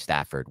Matthew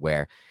Stafford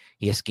where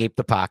he escaped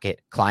the pocket,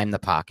 climbed the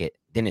pocket,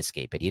 didn't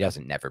escape it. He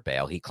doesn't never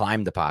bail. He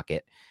climbed the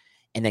pocket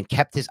and then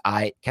kept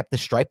the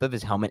stripe of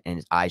his helmet and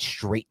his eyes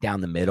straight down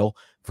the middle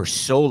for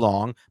so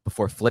long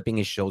before flipping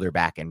his shoulder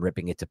back and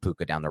ripping it to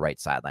Puka down the right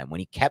sideline.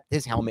 When he kept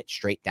his helmet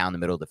straight down the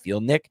middle of the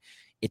field, Nick,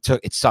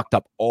 it sucked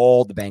up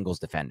all the Bengals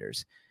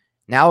defenders.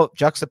 Now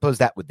juxtapose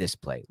that with this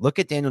play. Look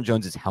at Daniel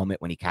Jones's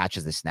helmet when he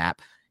catches the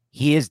snap.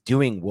 He is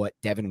doing what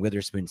Devon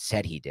Witherspoon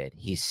said he did.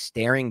 He's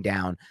staring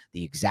down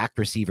the exact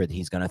receiver that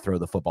he's going to throw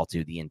the football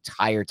to the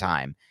entire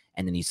time,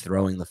 and then he's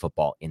throwing the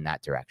football in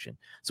that direction.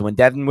 So when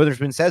Devon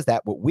Witherspoon says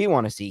that, what we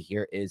want to see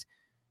here is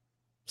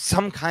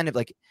some kind of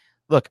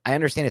look, I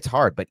understand it's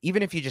hard, but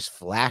even if you just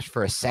flash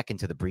for a second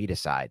to the Breida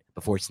side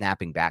before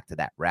snapping back to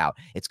that route,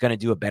 it's going to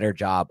do a better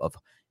job of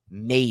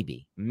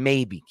maybe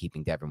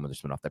keeping Devon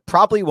Witherspoon off. That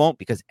probably won't,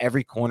 because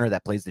every corner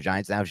that plays the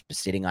Giants now is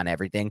just sitting on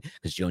everything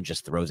because Jones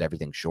just throws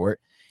everything short.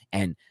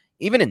 And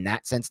even in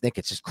that sense, Nick,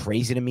 it's just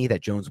crazy to me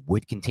that Jones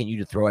would continue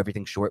to throw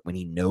everything short when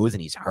he knows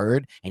and he's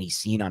heard and he's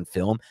seen on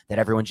film that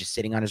everyone's just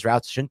sitting on his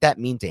routes. Shouldn't that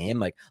mean to him,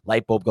 like,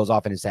 light bulb goes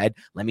off in his head?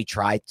 Let me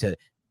try to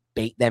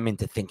bait them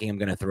into thinking I'm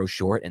going to throw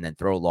short and then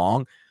throw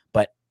long.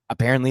 But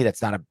apparently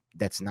that's not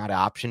an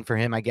option for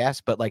him, I guess.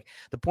 But like,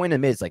 the point of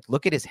him is, like,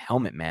 look at his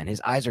helmet, man.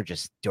 His eyes are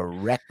just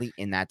directly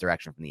in that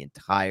direction from the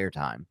entire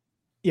time.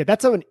 Yeah,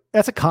 that's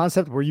a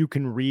concept where you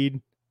can read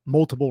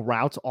multiple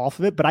routes off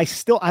of it, but I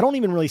don't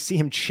even really see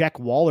him check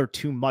Waller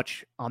too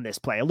much on this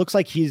play. It looks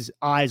like his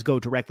eyes go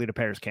directly to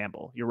Paris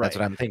Campbell. You're right. That's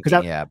what I'm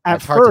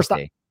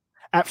thinking.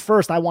 At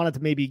first I wanted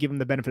to maybe give him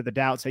the benefit of the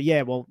doubt, say,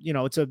 yeah, well,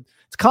 it's a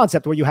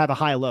concept where you have a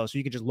high low, so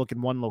you can just look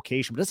in one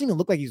location, but it doesn't even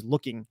look like he's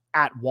looking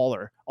at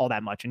Waller all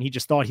that much. And he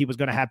just thought he was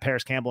going to have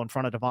Paris Campbell in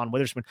front of Devon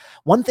Witherspoon.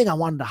 One thing I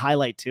wanted to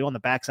highlight too on the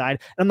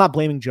backside, and I'm not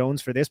blaming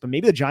Jones for this, but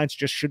maybe the Giants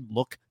just should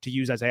look to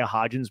use Isaiah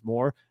Hodgins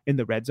more in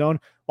the red zone.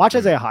 Watch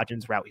Isaiah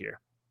Hodgins route here.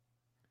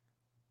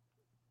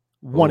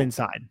 One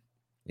inside.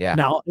 Yeah.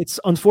 Now, it's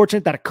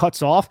unfortunate that it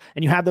cuts off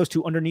and you have those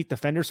two underneath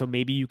defenders, so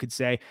maybe you could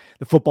say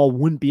the football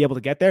wouldn't be able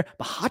to get there.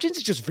 But Hodgins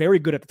is just very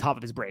good at the top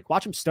of his break.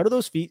 Watch him stutter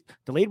those feet,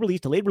 delayed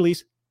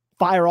release,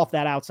 fire off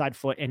that outside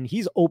foot, and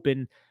he's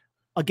open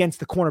against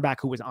the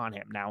cornerback who was on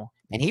him now.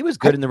 And he was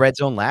good in the red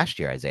zone last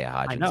year, Isaiah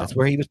Hodgins. That's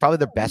where he was probably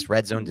the best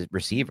red zone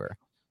receiver.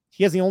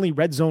 He has the only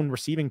red zone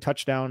receiving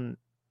touchdown.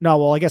 No,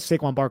 well, I guess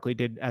Saquon Barkley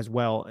did as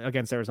well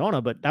against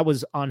Arizona, but that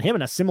was on him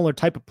in a similar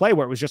type of play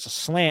where it was just a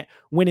slant,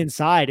 went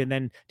inside, and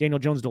then Daniel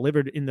Jones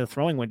delivered in the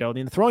throwing window.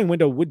 The throwing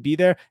window would be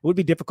there. It would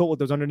be difficult with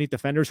those underneath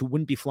defenders who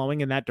wouldn't be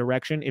flowing in that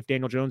direction if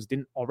Daniel Jones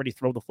didn't already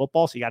throw the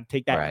football. So you got to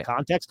take that in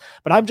context.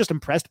 But I'm just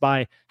impressed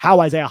by how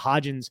Isaiah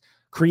Hodgins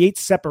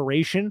creates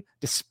separation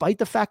despite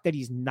the fact that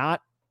he's not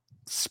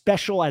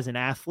special as an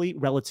athlete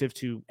relative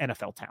to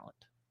NFL talent.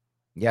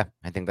 Yeah,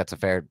 I think that's a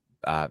fair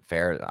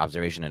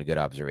observation and a good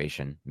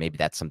observation. Maybe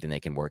that's something they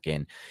can work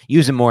in.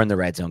 Use him more in the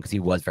red zone because he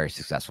was very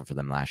successful for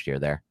them last year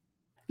there.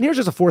 And here's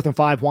just a 4th and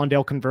 5.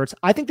 Wan'Dale converts.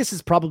 I think this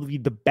is probably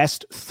the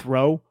best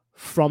throw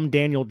from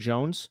Daniel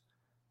Jones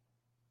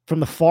from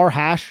the far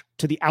hash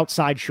to the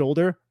outside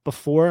shoulder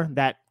before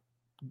that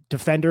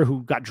defender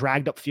who got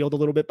dragged upfield a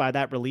little bit by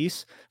that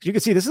release. As you can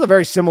see, this is a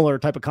very similar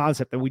type of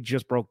concept that we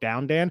just broke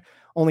down, Dan.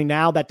 Only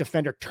now that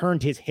defender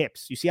turned his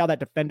hips. You see how that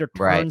defender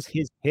turns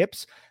his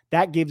hips?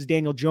 That gives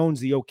Daniel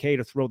Jones the okay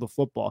to throw the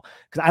football.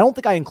 Because I don't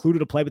think I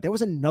included a play, but there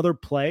was another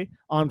play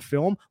on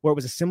film where it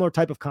was a similar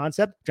type of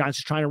concept. Giants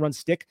just trying to run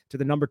stick to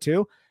the number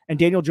 2. And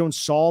Daniel Jones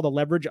saw the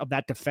leverage of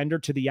that defender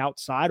to the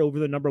outside over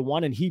the number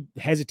 1, and he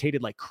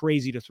hesitated like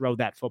crazy to throw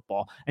that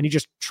football. And he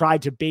just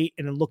tried to bait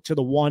and then look to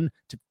the 1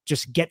 to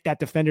just get that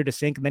defender to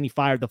sink, and then he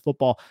fired the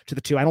football to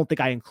the 2. I don't think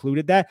I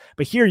included that.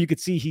 But here you could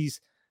see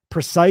he's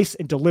precise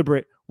and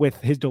deliberate with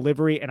his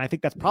delivery, and I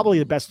think that's probably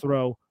the best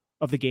throw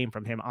of the game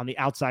from him on the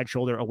outside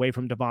shoulder away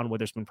from Devon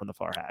Witherspoon from the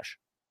far hash.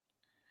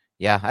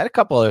 Yeah, I had a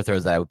couple other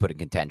throws that I would put in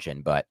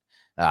contention, but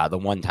the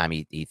one time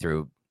he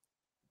threw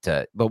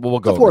but we'll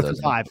go over those.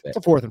 It's a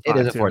 4th and 5.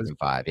 It is a 4th and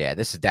 5. Yeah,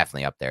 this is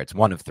definitely up there. It's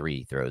one of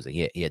 3 throws.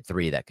 He had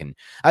 3 that can.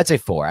 I'd say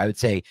 4. I would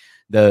say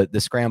the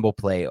scramble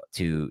play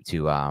to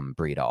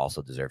Breida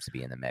also deserves to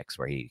be in the mix,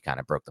 where he kind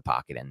of broke the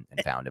pocket and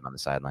found him on the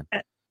sideline.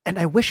 And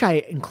I wish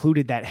I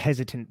included that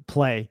hesitant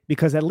play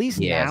because at least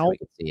now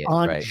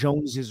on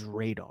Jones's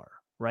radar,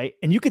 right?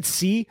 And you could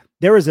see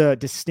there is a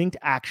distinct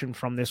action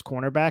from this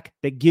cornerback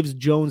that gives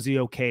Jones the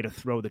okay to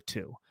throw the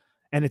 2.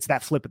 And it's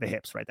that flip of the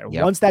hips right there.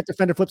 Yep. Once that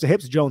defender flips the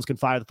hips, Jones can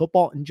fire the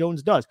football, and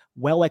Jones does.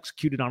 Well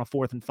executed on a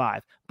 4th and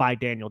 5 by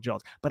Daniel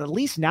Jones. But at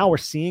least now we're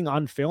seeing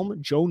on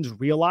film Jones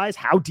realize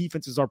how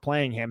defenses are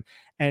playing him.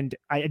 And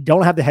I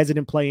don't have the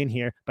hesitant play in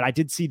here, but I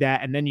did see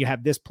that. And then you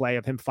have this play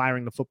of him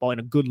firing the football in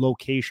a good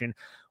location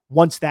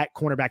once that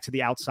cornerback to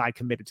the outside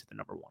committed to the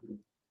number 1.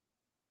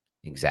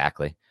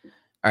 Exactly.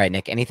 All right,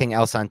 Nick, anything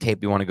else on tape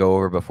you want to go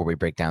over before we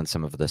break down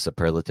some of the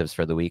superlatives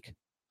for the week?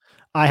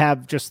 I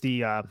have just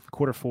the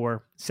quarter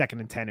 4, 2nd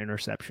and 10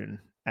 interception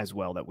as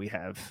well that we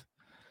have.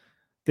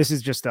 This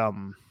is just,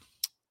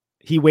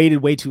 he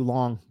waited way too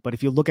long. But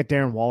if you look at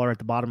Darren Waller at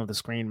the bottom of the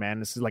screen, man,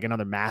 this is like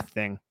another math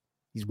thing.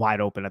 He's wide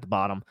open at the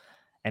bottom.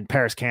 And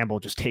Paris Campbell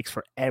just takes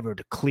forever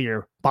to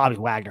clear. Bobby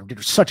Wagner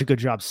did such a good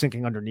job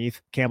sinking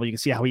underneath Campbell. You can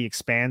see how he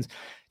expands.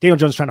 Daniel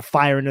Jones trying to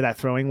fire into that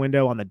throwing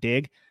window on the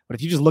dig. But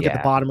if you just look at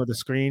the bottom of the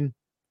screen,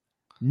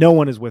 no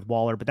one is with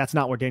Waller, but that's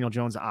not where Daniel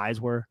Jones'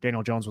 eyes were.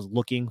 Daniel Jones was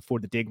looking for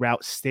the dig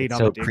route, stayed on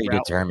the dig route. So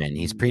predetermined.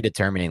 He's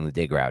predetermining the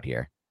dig route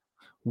here.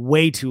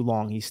 Way too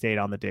long he stayed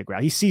on the dig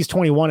route. He sees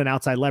 21 in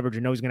outside leverage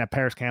and knows he's going to have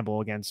Paris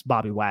Campbell against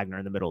Bobby Wagner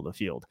in the middle of the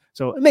field.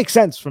 So it makes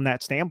sense from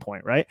that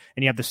standpoint, right?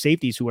 And you have the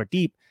safeties who are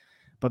deep.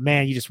 But,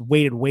 man, you just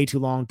waited way too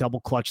long,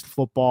 double-clutched the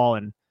football,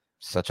 and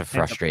such a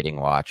frustrating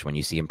watch when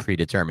you see him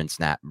predetermined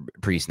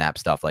pre-snap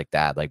stuff like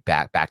that, like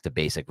back to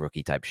basic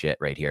rookie type shit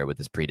right here with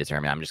this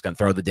predetermined. I'm just going to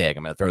throw the dig.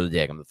 I'm going to throw the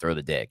dig. I'm going to throw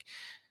the dig.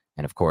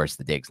 And of course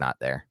the dig's not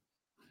there.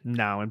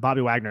 No. And Bobby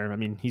Wagner, I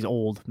mean, he's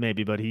old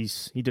maybe, but he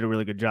did a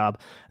really good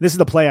job. This is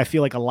the play I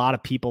feel like a lot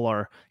of people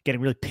are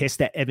getting really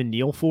pissed at Evan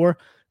Neal for,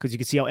 because you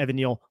can see how Evan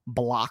Neal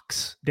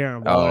blocks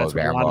Darren Waller. Oh,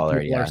 Darren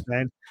Waller, yeah.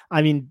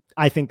 I mean,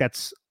 I think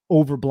that's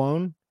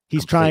overblown.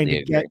 He's trying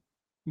to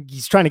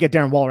get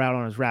Darren Waller out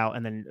on his route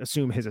and then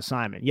assume his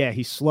assignment. Yeah,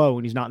 he's slow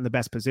and he's not in the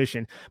best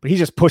position, but he's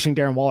just pushing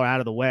Darren Waller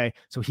out of the way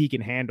so he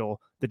can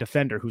handle the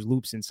defender who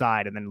loops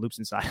inside and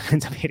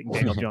ends up hitting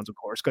Daniel Jones, of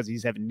course, because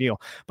he's Evan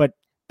Neal. But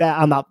that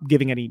I'm not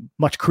giving any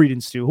much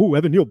credence to.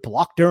 Evan Neal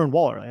blocked Darren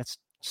Waller. That's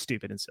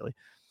stupid and silly.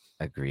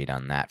 Agreed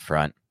on that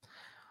front.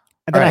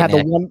 And then I had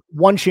the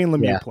one Shane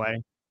Lemieux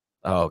play.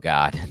 Oh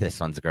God,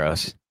 this one's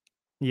gross.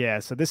 Yeah,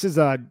 so this is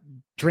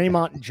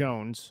Draymond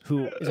Jones,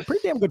 who is a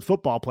pretty damn good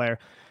football player.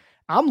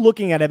 I'm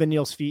looking at Evan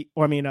Neal's feet,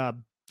 Shane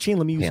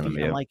Lemieux's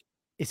feet. I'm like,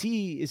 is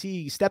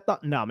he stepped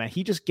up? No, man.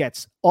 He just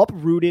gets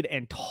uprooted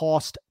and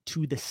tossed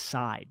to the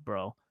side,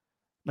 bro.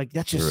 Like,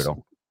 that's just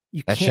brutal.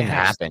 That shouldn't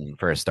happen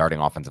for a starting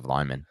offensive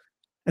lineman.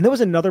 And there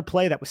was another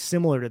play that was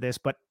similar to this,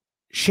 but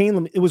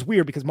it was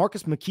weird because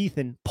Marcus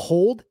McKeithen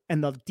pulled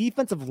and the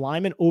defensive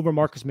lineman over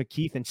Marcus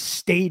McKeithen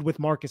stayed with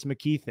Marcus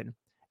McKeithen.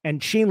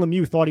 and Shane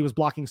Lemieux thought he was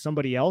blocking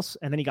somebody else,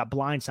 and then he got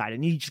blindsided,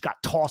 and he just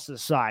got tossed to the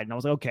side. And I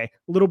was like, okay,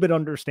 a little bit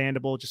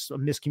understandable, just a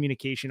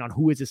miscommunication on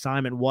who his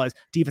assignment was.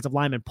 Defensive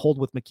lineman pulled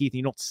with McKeith, and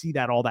you don't see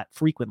that all that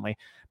frequently.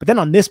 But then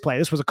on this play,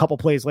 this was a couple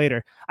plays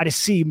later, I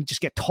just see him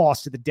just get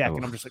tossed to the deck,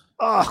 and I'm just like,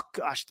 oh,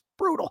 gosh, it's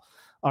brutal.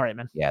 All right,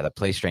 man. Yeah, the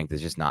play strength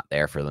is just not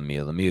there for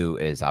Lemieux.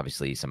 Lemieux is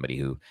obviously somebody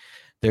who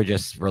they're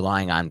just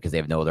relying on because they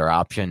have no other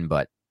option,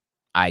 but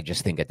I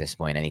just think at this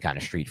point, any kind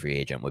of street free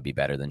agent would be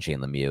better than Shane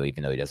Lemieux,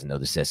 even though he doesn't know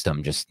the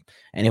system. Just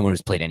anyone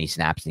who's played any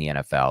snaps in the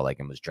NFL, like,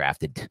 and was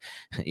drafted,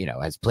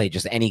 has played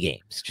just any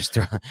games, just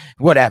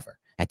whatever.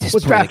 At this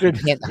point,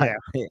 drafted,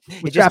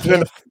 was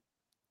drafted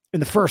in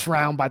the first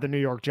round by the New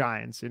York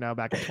Giants,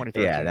 back in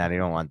 2013. Yeah, that, I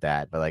don't want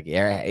that. But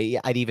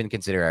I'd even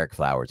consider Eric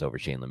Flowers over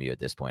Shane Lemieux at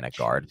this point at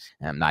guard.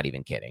 And I'm not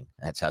even kidding.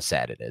 That's how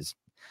sad it is.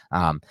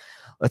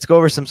 Let's go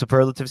over some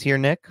superlatives here,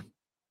 Nick.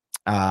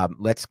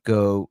 Let's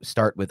go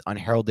start with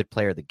unheralded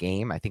player of the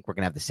game. I think we're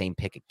going to have the same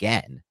pick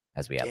again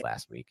as we had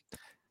last week.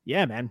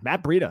 Yeah, man.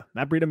 Matt Breida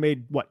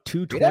made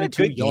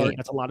 222 yards. Game.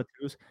 That's a lot of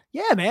twos.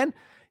 Yeah, man.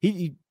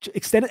 He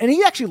extended, and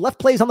he actually left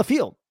plays on the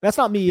field. That's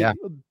not me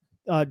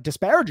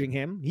disparaging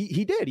him.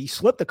 He did. He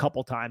slipped a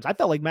couple times. I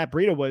felt like Matt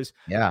Breida was.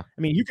 Yeah.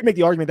 I mean, you can make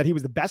the argument that he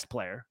was the best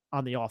player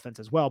on the offense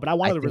as well, but I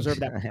wanted to reserve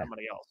that for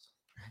somebody else.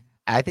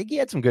 I think he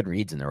had some good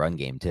reads in the run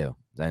game too,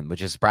 which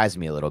has surprised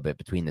me a little bit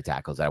between the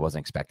tackles. I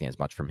wasn't expecting as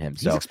much from him.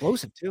 He's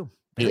explosive too.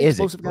 He is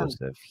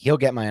explosive. He'll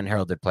get my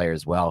unheralded player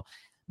as well.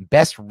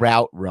 Best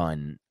route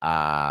run.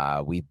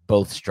 We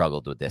both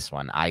struggled with this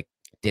one. I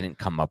didn't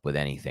come up with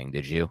anything.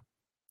 Did you?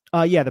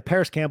 Yeah, the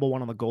Paris Campbell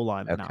one on the goal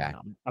line. Okay.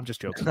 No, I'm just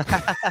joking. It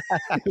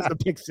was a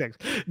pick six.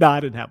 No,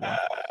 I didn't have one.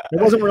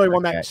 There wasn't really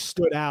one that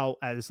stood out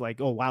as like,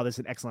 oh, wow, this is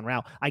an excellent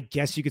route. I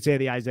guess you could say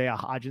the Isaiah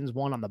Hodgins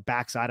one on the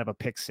backside of a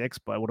pick six,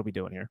 but what are we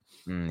doing here?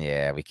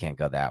 Yeah, we can't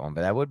go that one,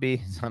 but that would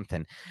be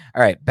something.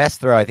 All right,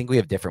 best throw. I think we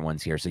have different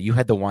ones here. So you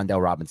had the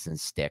Wan'Dale Robinson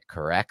stick,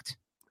 correct?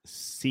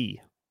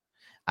 C.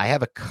 I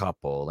have a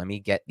couple. Let me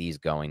get these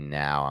going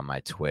now on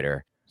my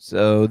Twitter.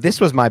 So this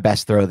was my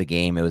best throw of the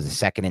game. It was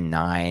a 2nd and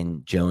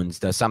 9. Jones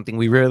does something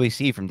we rarely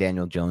see from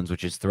Daniel Jones,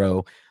 which is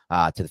throw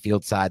to the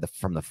field side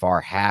from the far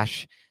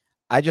hash.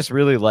 I just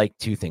really like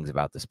two things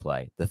about this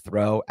play. The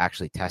throw,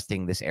 actually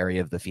testing this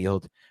area of the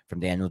field from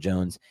Daniel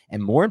Jones.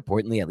 And more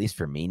importantly, at least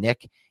for me,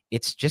 Nick,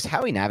 it's just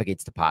how he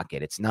navigates the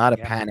pocket. It's not a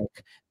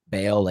panic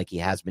bail like he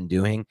has been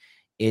doing.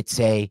 It's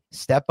a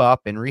step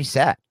up and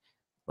reset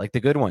like the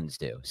good ones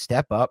do.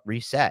 Step up,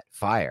 reset,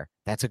 fire.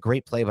 That's a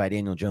great play by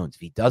Daniel Jones.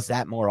 If he does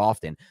that more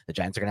often, the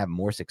Giants are going to have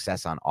more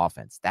success on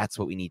offense. That's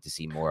what we need to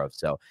see more of.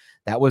 So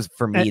that was,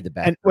 for me, the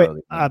best.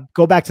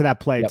 Go back to that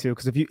play, too,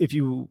 because if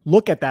you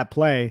look at that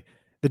play,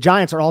 the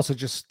Giants are also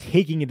just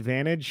taking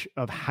advantage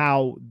of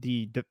how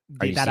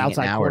that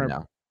outside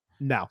corner.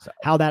 No,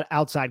 how that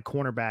outside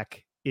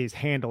cornerback is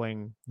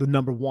handling the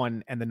number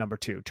 1 and the number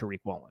 2, Tariq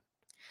Woolen.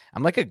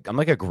 I'm like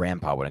a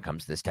grandpa when it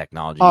comes to this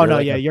technology. Oh, no,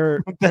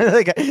 you're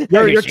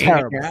you're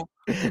terrible.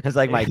 It's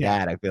like my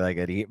dad. I feel like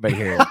but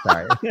here,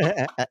 sorry.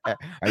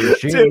 Are you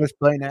streaming this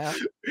play now?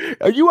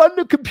 Are you on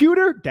the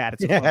computer, Dad?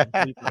 It's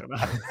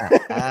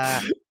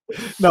a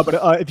No,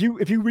 but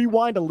if you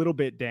rewind a little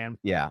bit, Dan,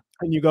 and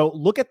you go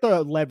look at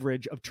the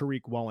leverage of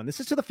Tariq Woolen. This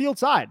is to the field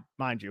side,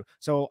 mind you.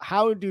 So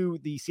how do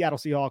the Seattle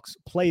Seahawks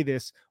play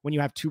this when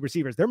you have 2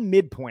 receivers? They're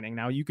midpointing.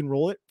 Now you can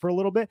roll it for a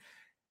little bit.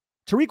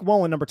 Tariq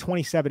Woolen, number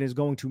 27, is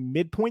going to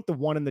midpoint the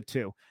 1 and the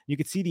 2. You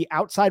can see the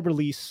outside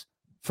release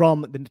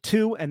from the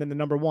 2 and then the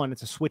number 1.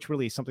 It's a switch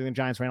release, something the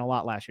Giants ran a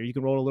lot last year. You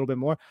can roll it a little bit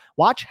more.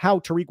 Watch how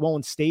Tariq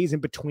Woolen stays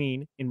in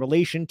between in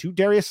relation to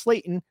Darius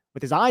Slayton,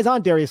 with his eyes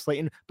on Darius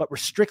Slayton, but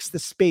restricts the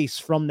space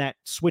from that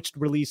switched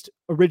released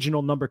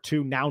original number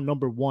 2, now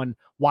number 1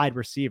 wide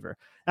receiver.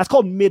 That's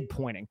called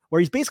midpointing, where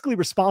he's basically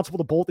responsible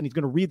to both, and he's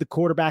going to read the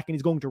quarterback and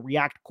he's going to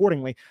react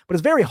accordingly. But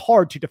it's very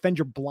hard to defend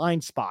your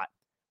blind spot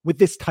with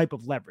this type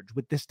of leverage,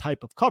 with this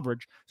type of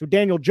coverage. So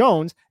Daniel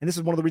Jones, and this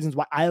is one of the reasons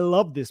why I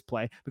love this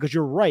play, because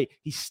you're right.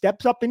 He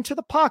steps up into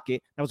the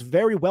pocket. That was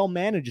very well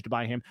managed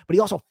by him, but he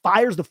also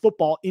fires the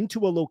football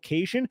into a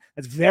location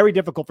that's very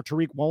difficult for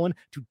Tariq Woolen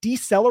to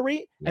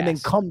decelerate and then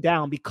come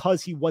down,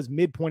 because he was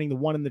midpointing the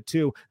 1 and the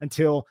 2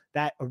 until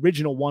that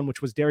original 1,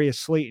 which was Darius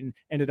Slayton,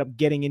 ended up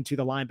getting into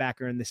the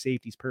linebacker and the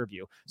safety's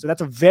purview. So that's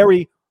a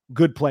very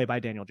good play by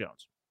Daniel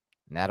Jones.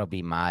 And that'll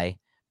be my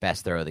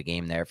best throw of the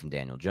game there from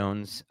Daniel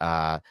Jones.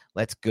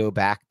 Let's go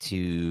back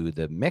to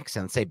the mix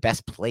and say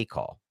best play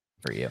call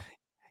for you.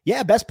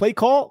 Yeah, best play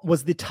call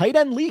was the tight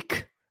end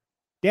leak.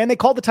 Dan, they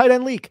called the tight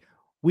end leak.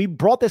 We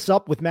brought this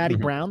up with Matty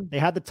Brown. They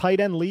had the tight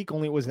end leak,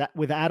 only it was that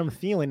with Adam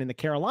Thielen in the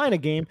Carolina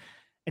game,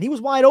 and he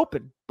was wide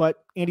open,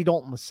 but Andy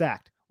Dalton was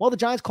sacked. Well, the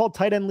Giants called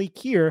tight end leak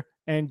here,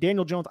 and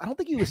Daniel Jones, I don't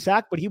think he was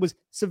sacked, but he was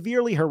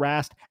severely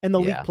harassed, and the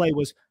leak play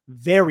was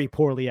very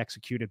poorly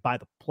executed by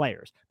the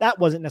players. That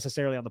wasn't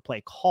necessarily on the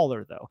play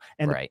caller, though.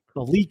 And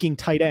the leaking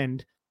tight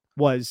end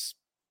was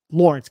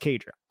Lawrence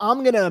Cager.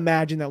 I'm going to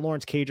imagine that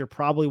Lawrence Cager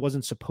probably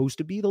wasn't supposed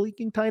to be the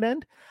leaking tight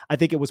end. I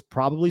think it was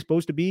probably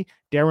supposed to be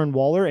Darren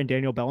Waller, and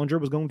Daniel Bellinger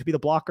was going to be the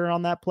blocker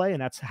on that play,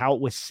 and that's how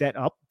it was set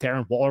up.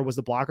 Darren Waller was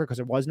the blocker because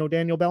there was no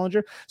Daniel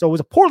Bellinger. So it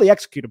was a poorly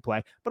executed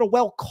play, but a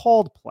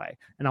well-called play,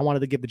 and I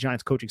wanted to give the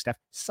Giants coaching staff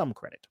some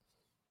credit.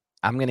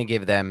 I'm going to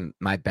give them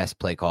my best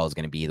play call is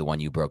going to be the one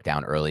you broke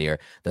down earlier,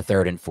 the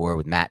 3rd and 4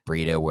 with Matt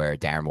Breida, where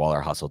Darren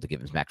Waller hustled to give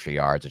him some extra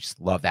yards. I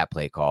just love that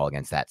play call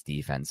against that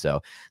defense.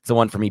 So it's the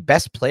one for me.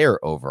 Best player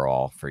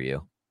overall for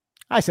you.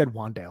 I said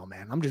Wan'Dale,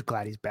 man. I'm just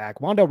glad he's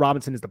back. Wan'Dale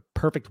Robinson is the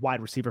perfect wide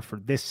receiver for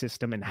this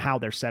system and how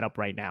they're set up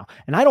right now.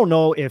 And I don't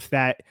know if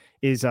that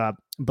is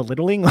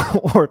belittling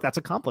or if that's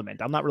a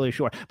compliment. I'm not really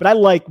sure. But I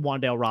like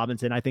Wan'Dale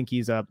Robinson. I think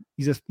he's a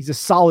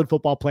solid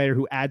football player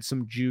who adds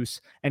some juice,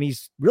 and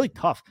he's really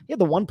tough. He had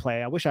the one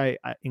play I wish I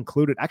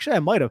included. Actually, I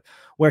might have,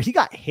 where he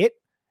got hit.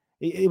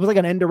 It was like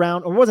an end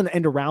around, or it wasn't an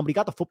end around, but he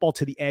got the football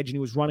to the edge and he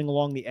was running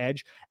along the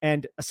edge,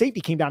 and a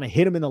safety came down and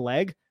hit him in the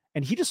leg,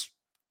 and he just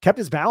kept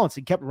his balance.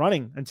 He kept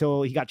running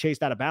until he got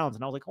chased out of bounds.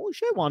 And I was like, holy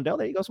shit, Wan'Dale,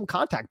 there you go. Some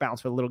contact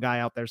balance for the little guy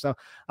out there. So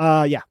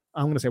yeah,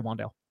 I'm going to say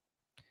Wan'Dale.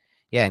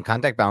 Yeah, and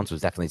contact balance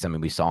was definitely something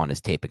we saw on his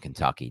tape in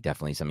Kentucky.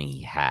 Definitely something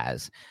he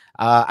has.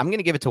 I'm going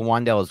to give it to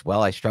Wan'Dale as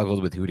well. I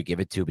struggled with who to give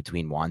it to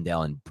between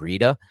Wan'Dale and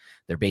Breida.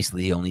 They're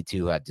basically the only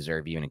two who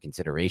deserve even a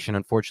consideration,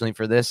 unfortunately,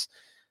 for this.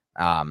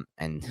 And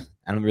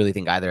I don't really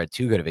think either had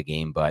too good of a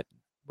game, but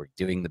we're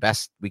doing the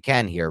best we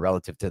can here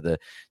relative to the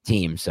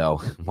team. So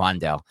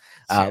Wan'Dale,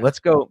 let's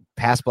go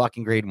pass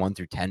blocking grade 1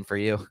 through 10 for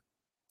you.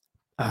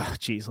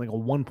 Geez, like a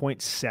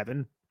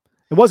 1.7.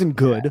 It wasn't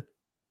good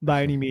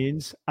by any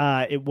means.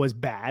 It was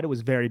bad. It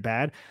was very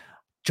bad.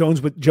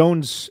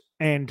 Jones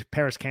and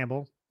Paris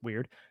Campbell,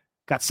 weird,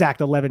 got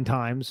sacked 11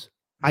 times.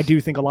 I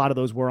do think a lot of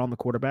those were on the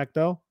quarterback,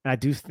 though. And I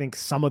do think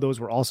some of those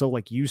were also,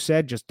 like you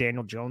said, just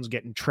Daniel Jones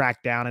getting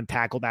tracked down and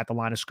tackled at the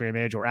line of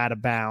scrimmage or out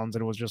of bounds.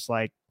 And it was just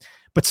like,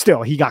 but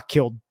still, he got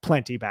killed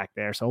plenty back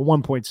there. So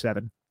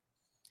 1.7.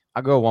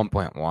 I'll go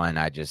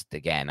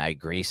 1.1. I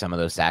agree. Some of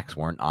those sacks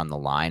weren't on the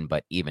line,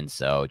 but even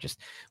so,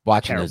 just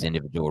watching those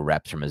individual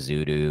reps from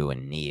Azudu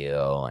and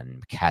Neal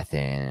and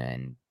Kethin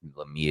and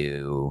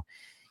Lemieux,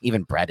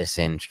 even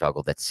Bredesen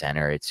struggled at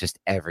center. It's just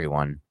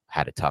everyone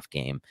had a tough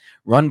game.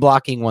 Run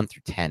blocking 1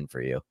 through 10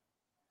 for you.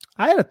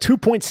 I had a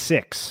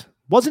 2.6.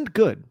 Wasn't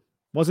good.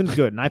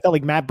 And I felt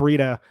like Matt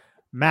Breida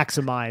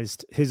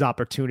maximized his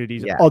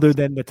opportunities other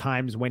than the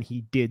times when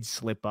he did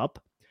slip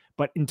up.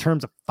 But in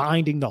terms of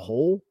finding the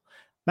hole,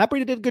 Matt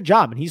Breida did a good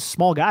job, and he's a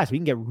small guy, so he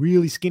can get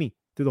really skinny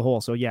through the hole.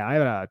 So yeah, I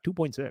had a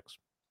 2.6.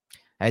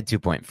 I had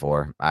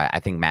 2.4. I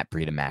think Matt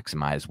Breida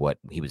maximized what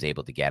he was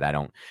able to get. I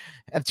don't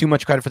have too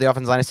much credit for the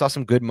offensive line. I saw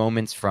some good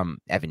moments from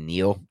Evan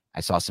Neal.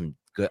 I saw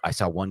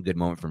one good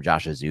moment from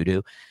Josh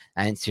Azudu.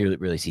 I didn't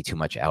really see too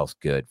much else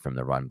good from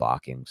the run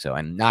blocking. So,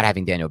 and not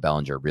having Daniel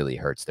Bellinger really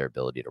hurts their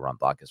ability to run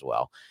block as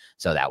well.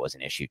 So that was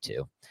an issue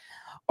too.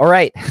 All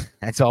right.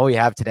 That's all we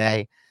have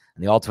today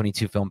on the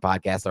All-22 Film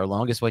Podcast, our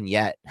longest one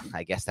yet.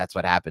 I guess that's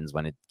what happens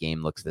when a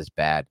game looks this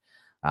bad.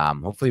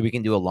 Hopefully we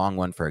can do a long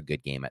one for a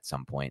good game at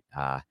some point.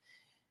 I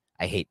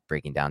hate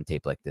breaking down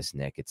tape like this,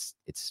 Nick.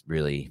 It's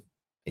really,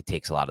 it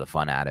takes a lot of the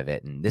fun out of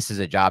it. And this is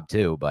a job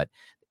too, but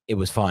it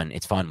was fun.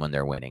 It's fun when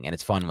they're winning, and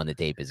it's fun when the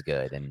tape is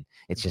good. And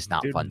it's just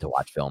not fun to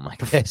watch film like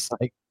this.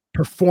 Like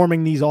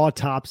performing these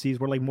autopsies.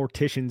 We're like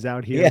morticians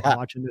out here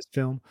watching this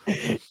film.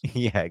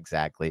 Yeah,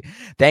 exactly.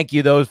 Thank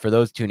you for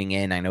those tuning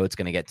in. I know it's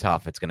going to get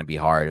tough. It's going to be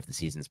hard if the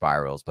season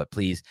spirals, but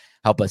please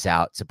help us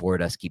out,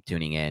 support us, keep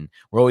tuning in.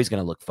 We're always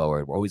going to look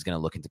forward. We're always going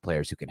to look into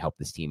players who can help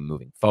this team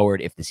moving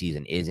forward. If the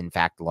season is in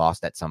fact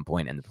lost at some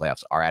point and the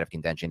playoffs are out of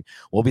contention,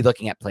 we'll be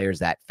looking at players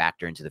that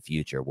factor into the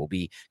future. We'll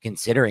be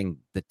considering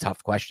the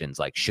tough questions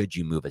like, should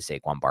you move a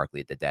Saquon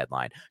Barkley at the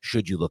deadline?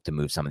 Should you look to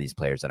move some of these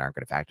players that aren't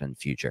going to factor in the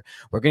future?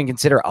 We're going to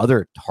consider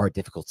other hard,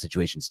 difficult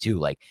situations too.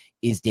 Like,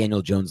 is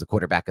Daniel Jones the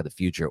quarterback of the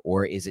future,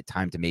 or is it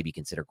time to maybe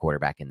consider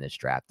quarterback in this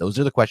draft? Those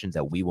are the questions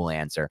that we will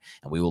answer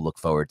and we will look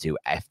forward to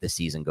if the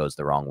season goes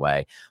the wrong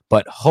way.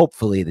 But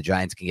hopefully the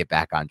Giants can get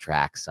back on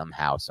track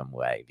somehow, some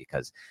way,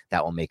 because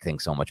that will make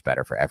things so much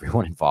better for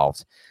everyone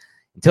involved.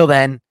 Until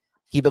then,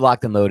 keep it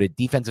locked and loaded.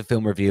 Defensive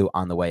film review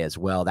on the way as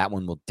well. That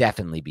one will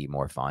definitely be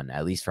more fun,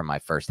 at least from my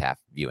first half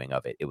viewing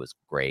of it. It was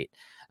great.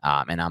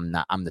 And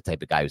I'm the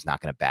type of guy who's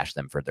not going to bash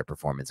them for their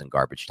performance in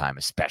garbage time,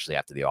 especially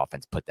after the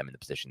offense put them in the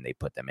position they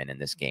put them in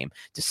this game.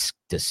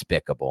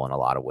 Despicable in a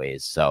lot of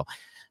ways. So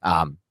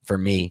for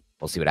me,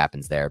 we'll see what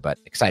happens there, but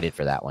excited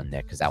for that one,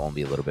 Nick, because that one will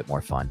be a little bit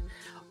more fun.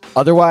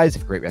 Otherwise,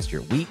 have a great rest of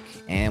your week,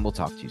 and we'll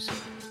talk to you soon.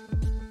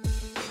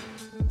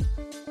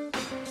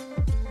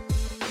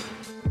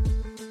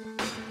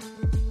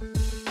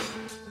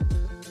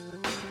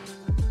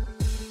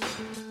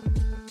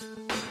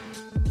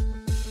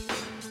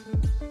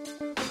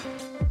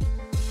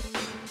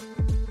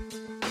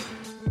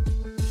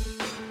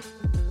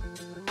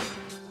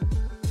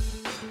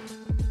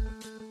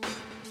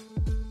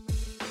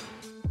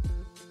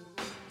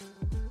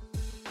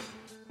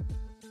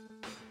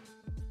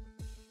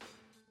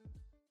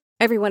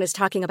 Everyone is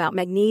talking about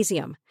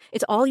magnesium.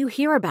 It's all you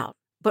hear about.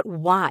 But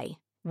why?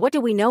 What do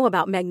we know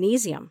about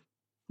magnesium?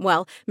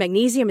 Well,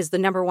 magnesium is the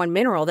number one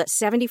mineral that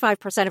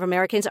 75% of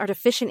Americans are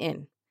deficient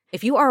in.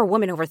 If you are a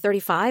woman over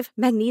 35,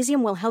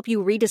 magnesium will help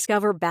you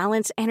rediscover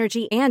balance,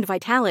 energy, and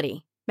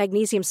vitality.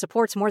 Magnesium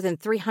supports more than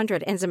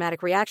 300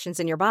 enzymatic reactions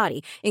in your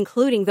body,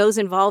 including those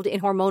involved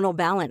in hormonal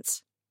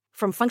balance.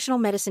 From functional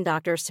medicine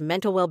doctors to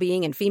mental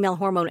well-being and female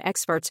hormone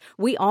experts,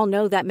 we all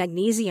know that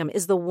magnesium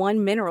is the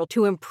one mineral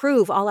to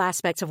improve all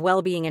aspects of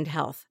well-being and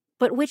health.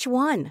 But which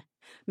one?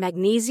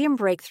 Magnesium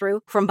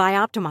Breakthrough from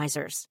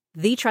Bioptimizers,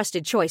 the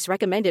trusted choice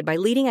recommended by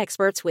leading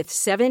experts with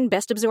 7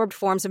 best-absorbed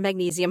forms of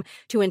magnesium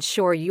to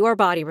ensure your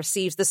body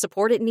receives the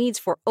support it needs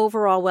for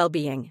overall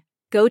well-being.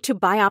 Go to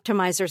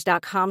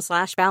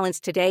bioptimizers.com/balance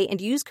today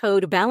and use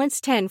code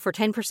BALANCE10 for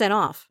 10%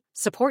 off.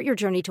 Support your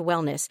journey to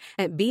wellness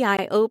at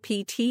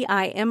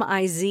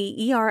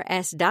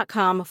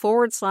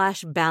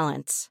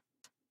bioptimizers.com/balance.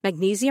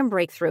 Magnesium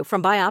Breakthrough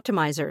from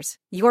Bioptimizers,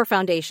 your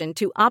foundation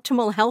to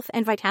optimal health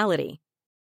and vitality.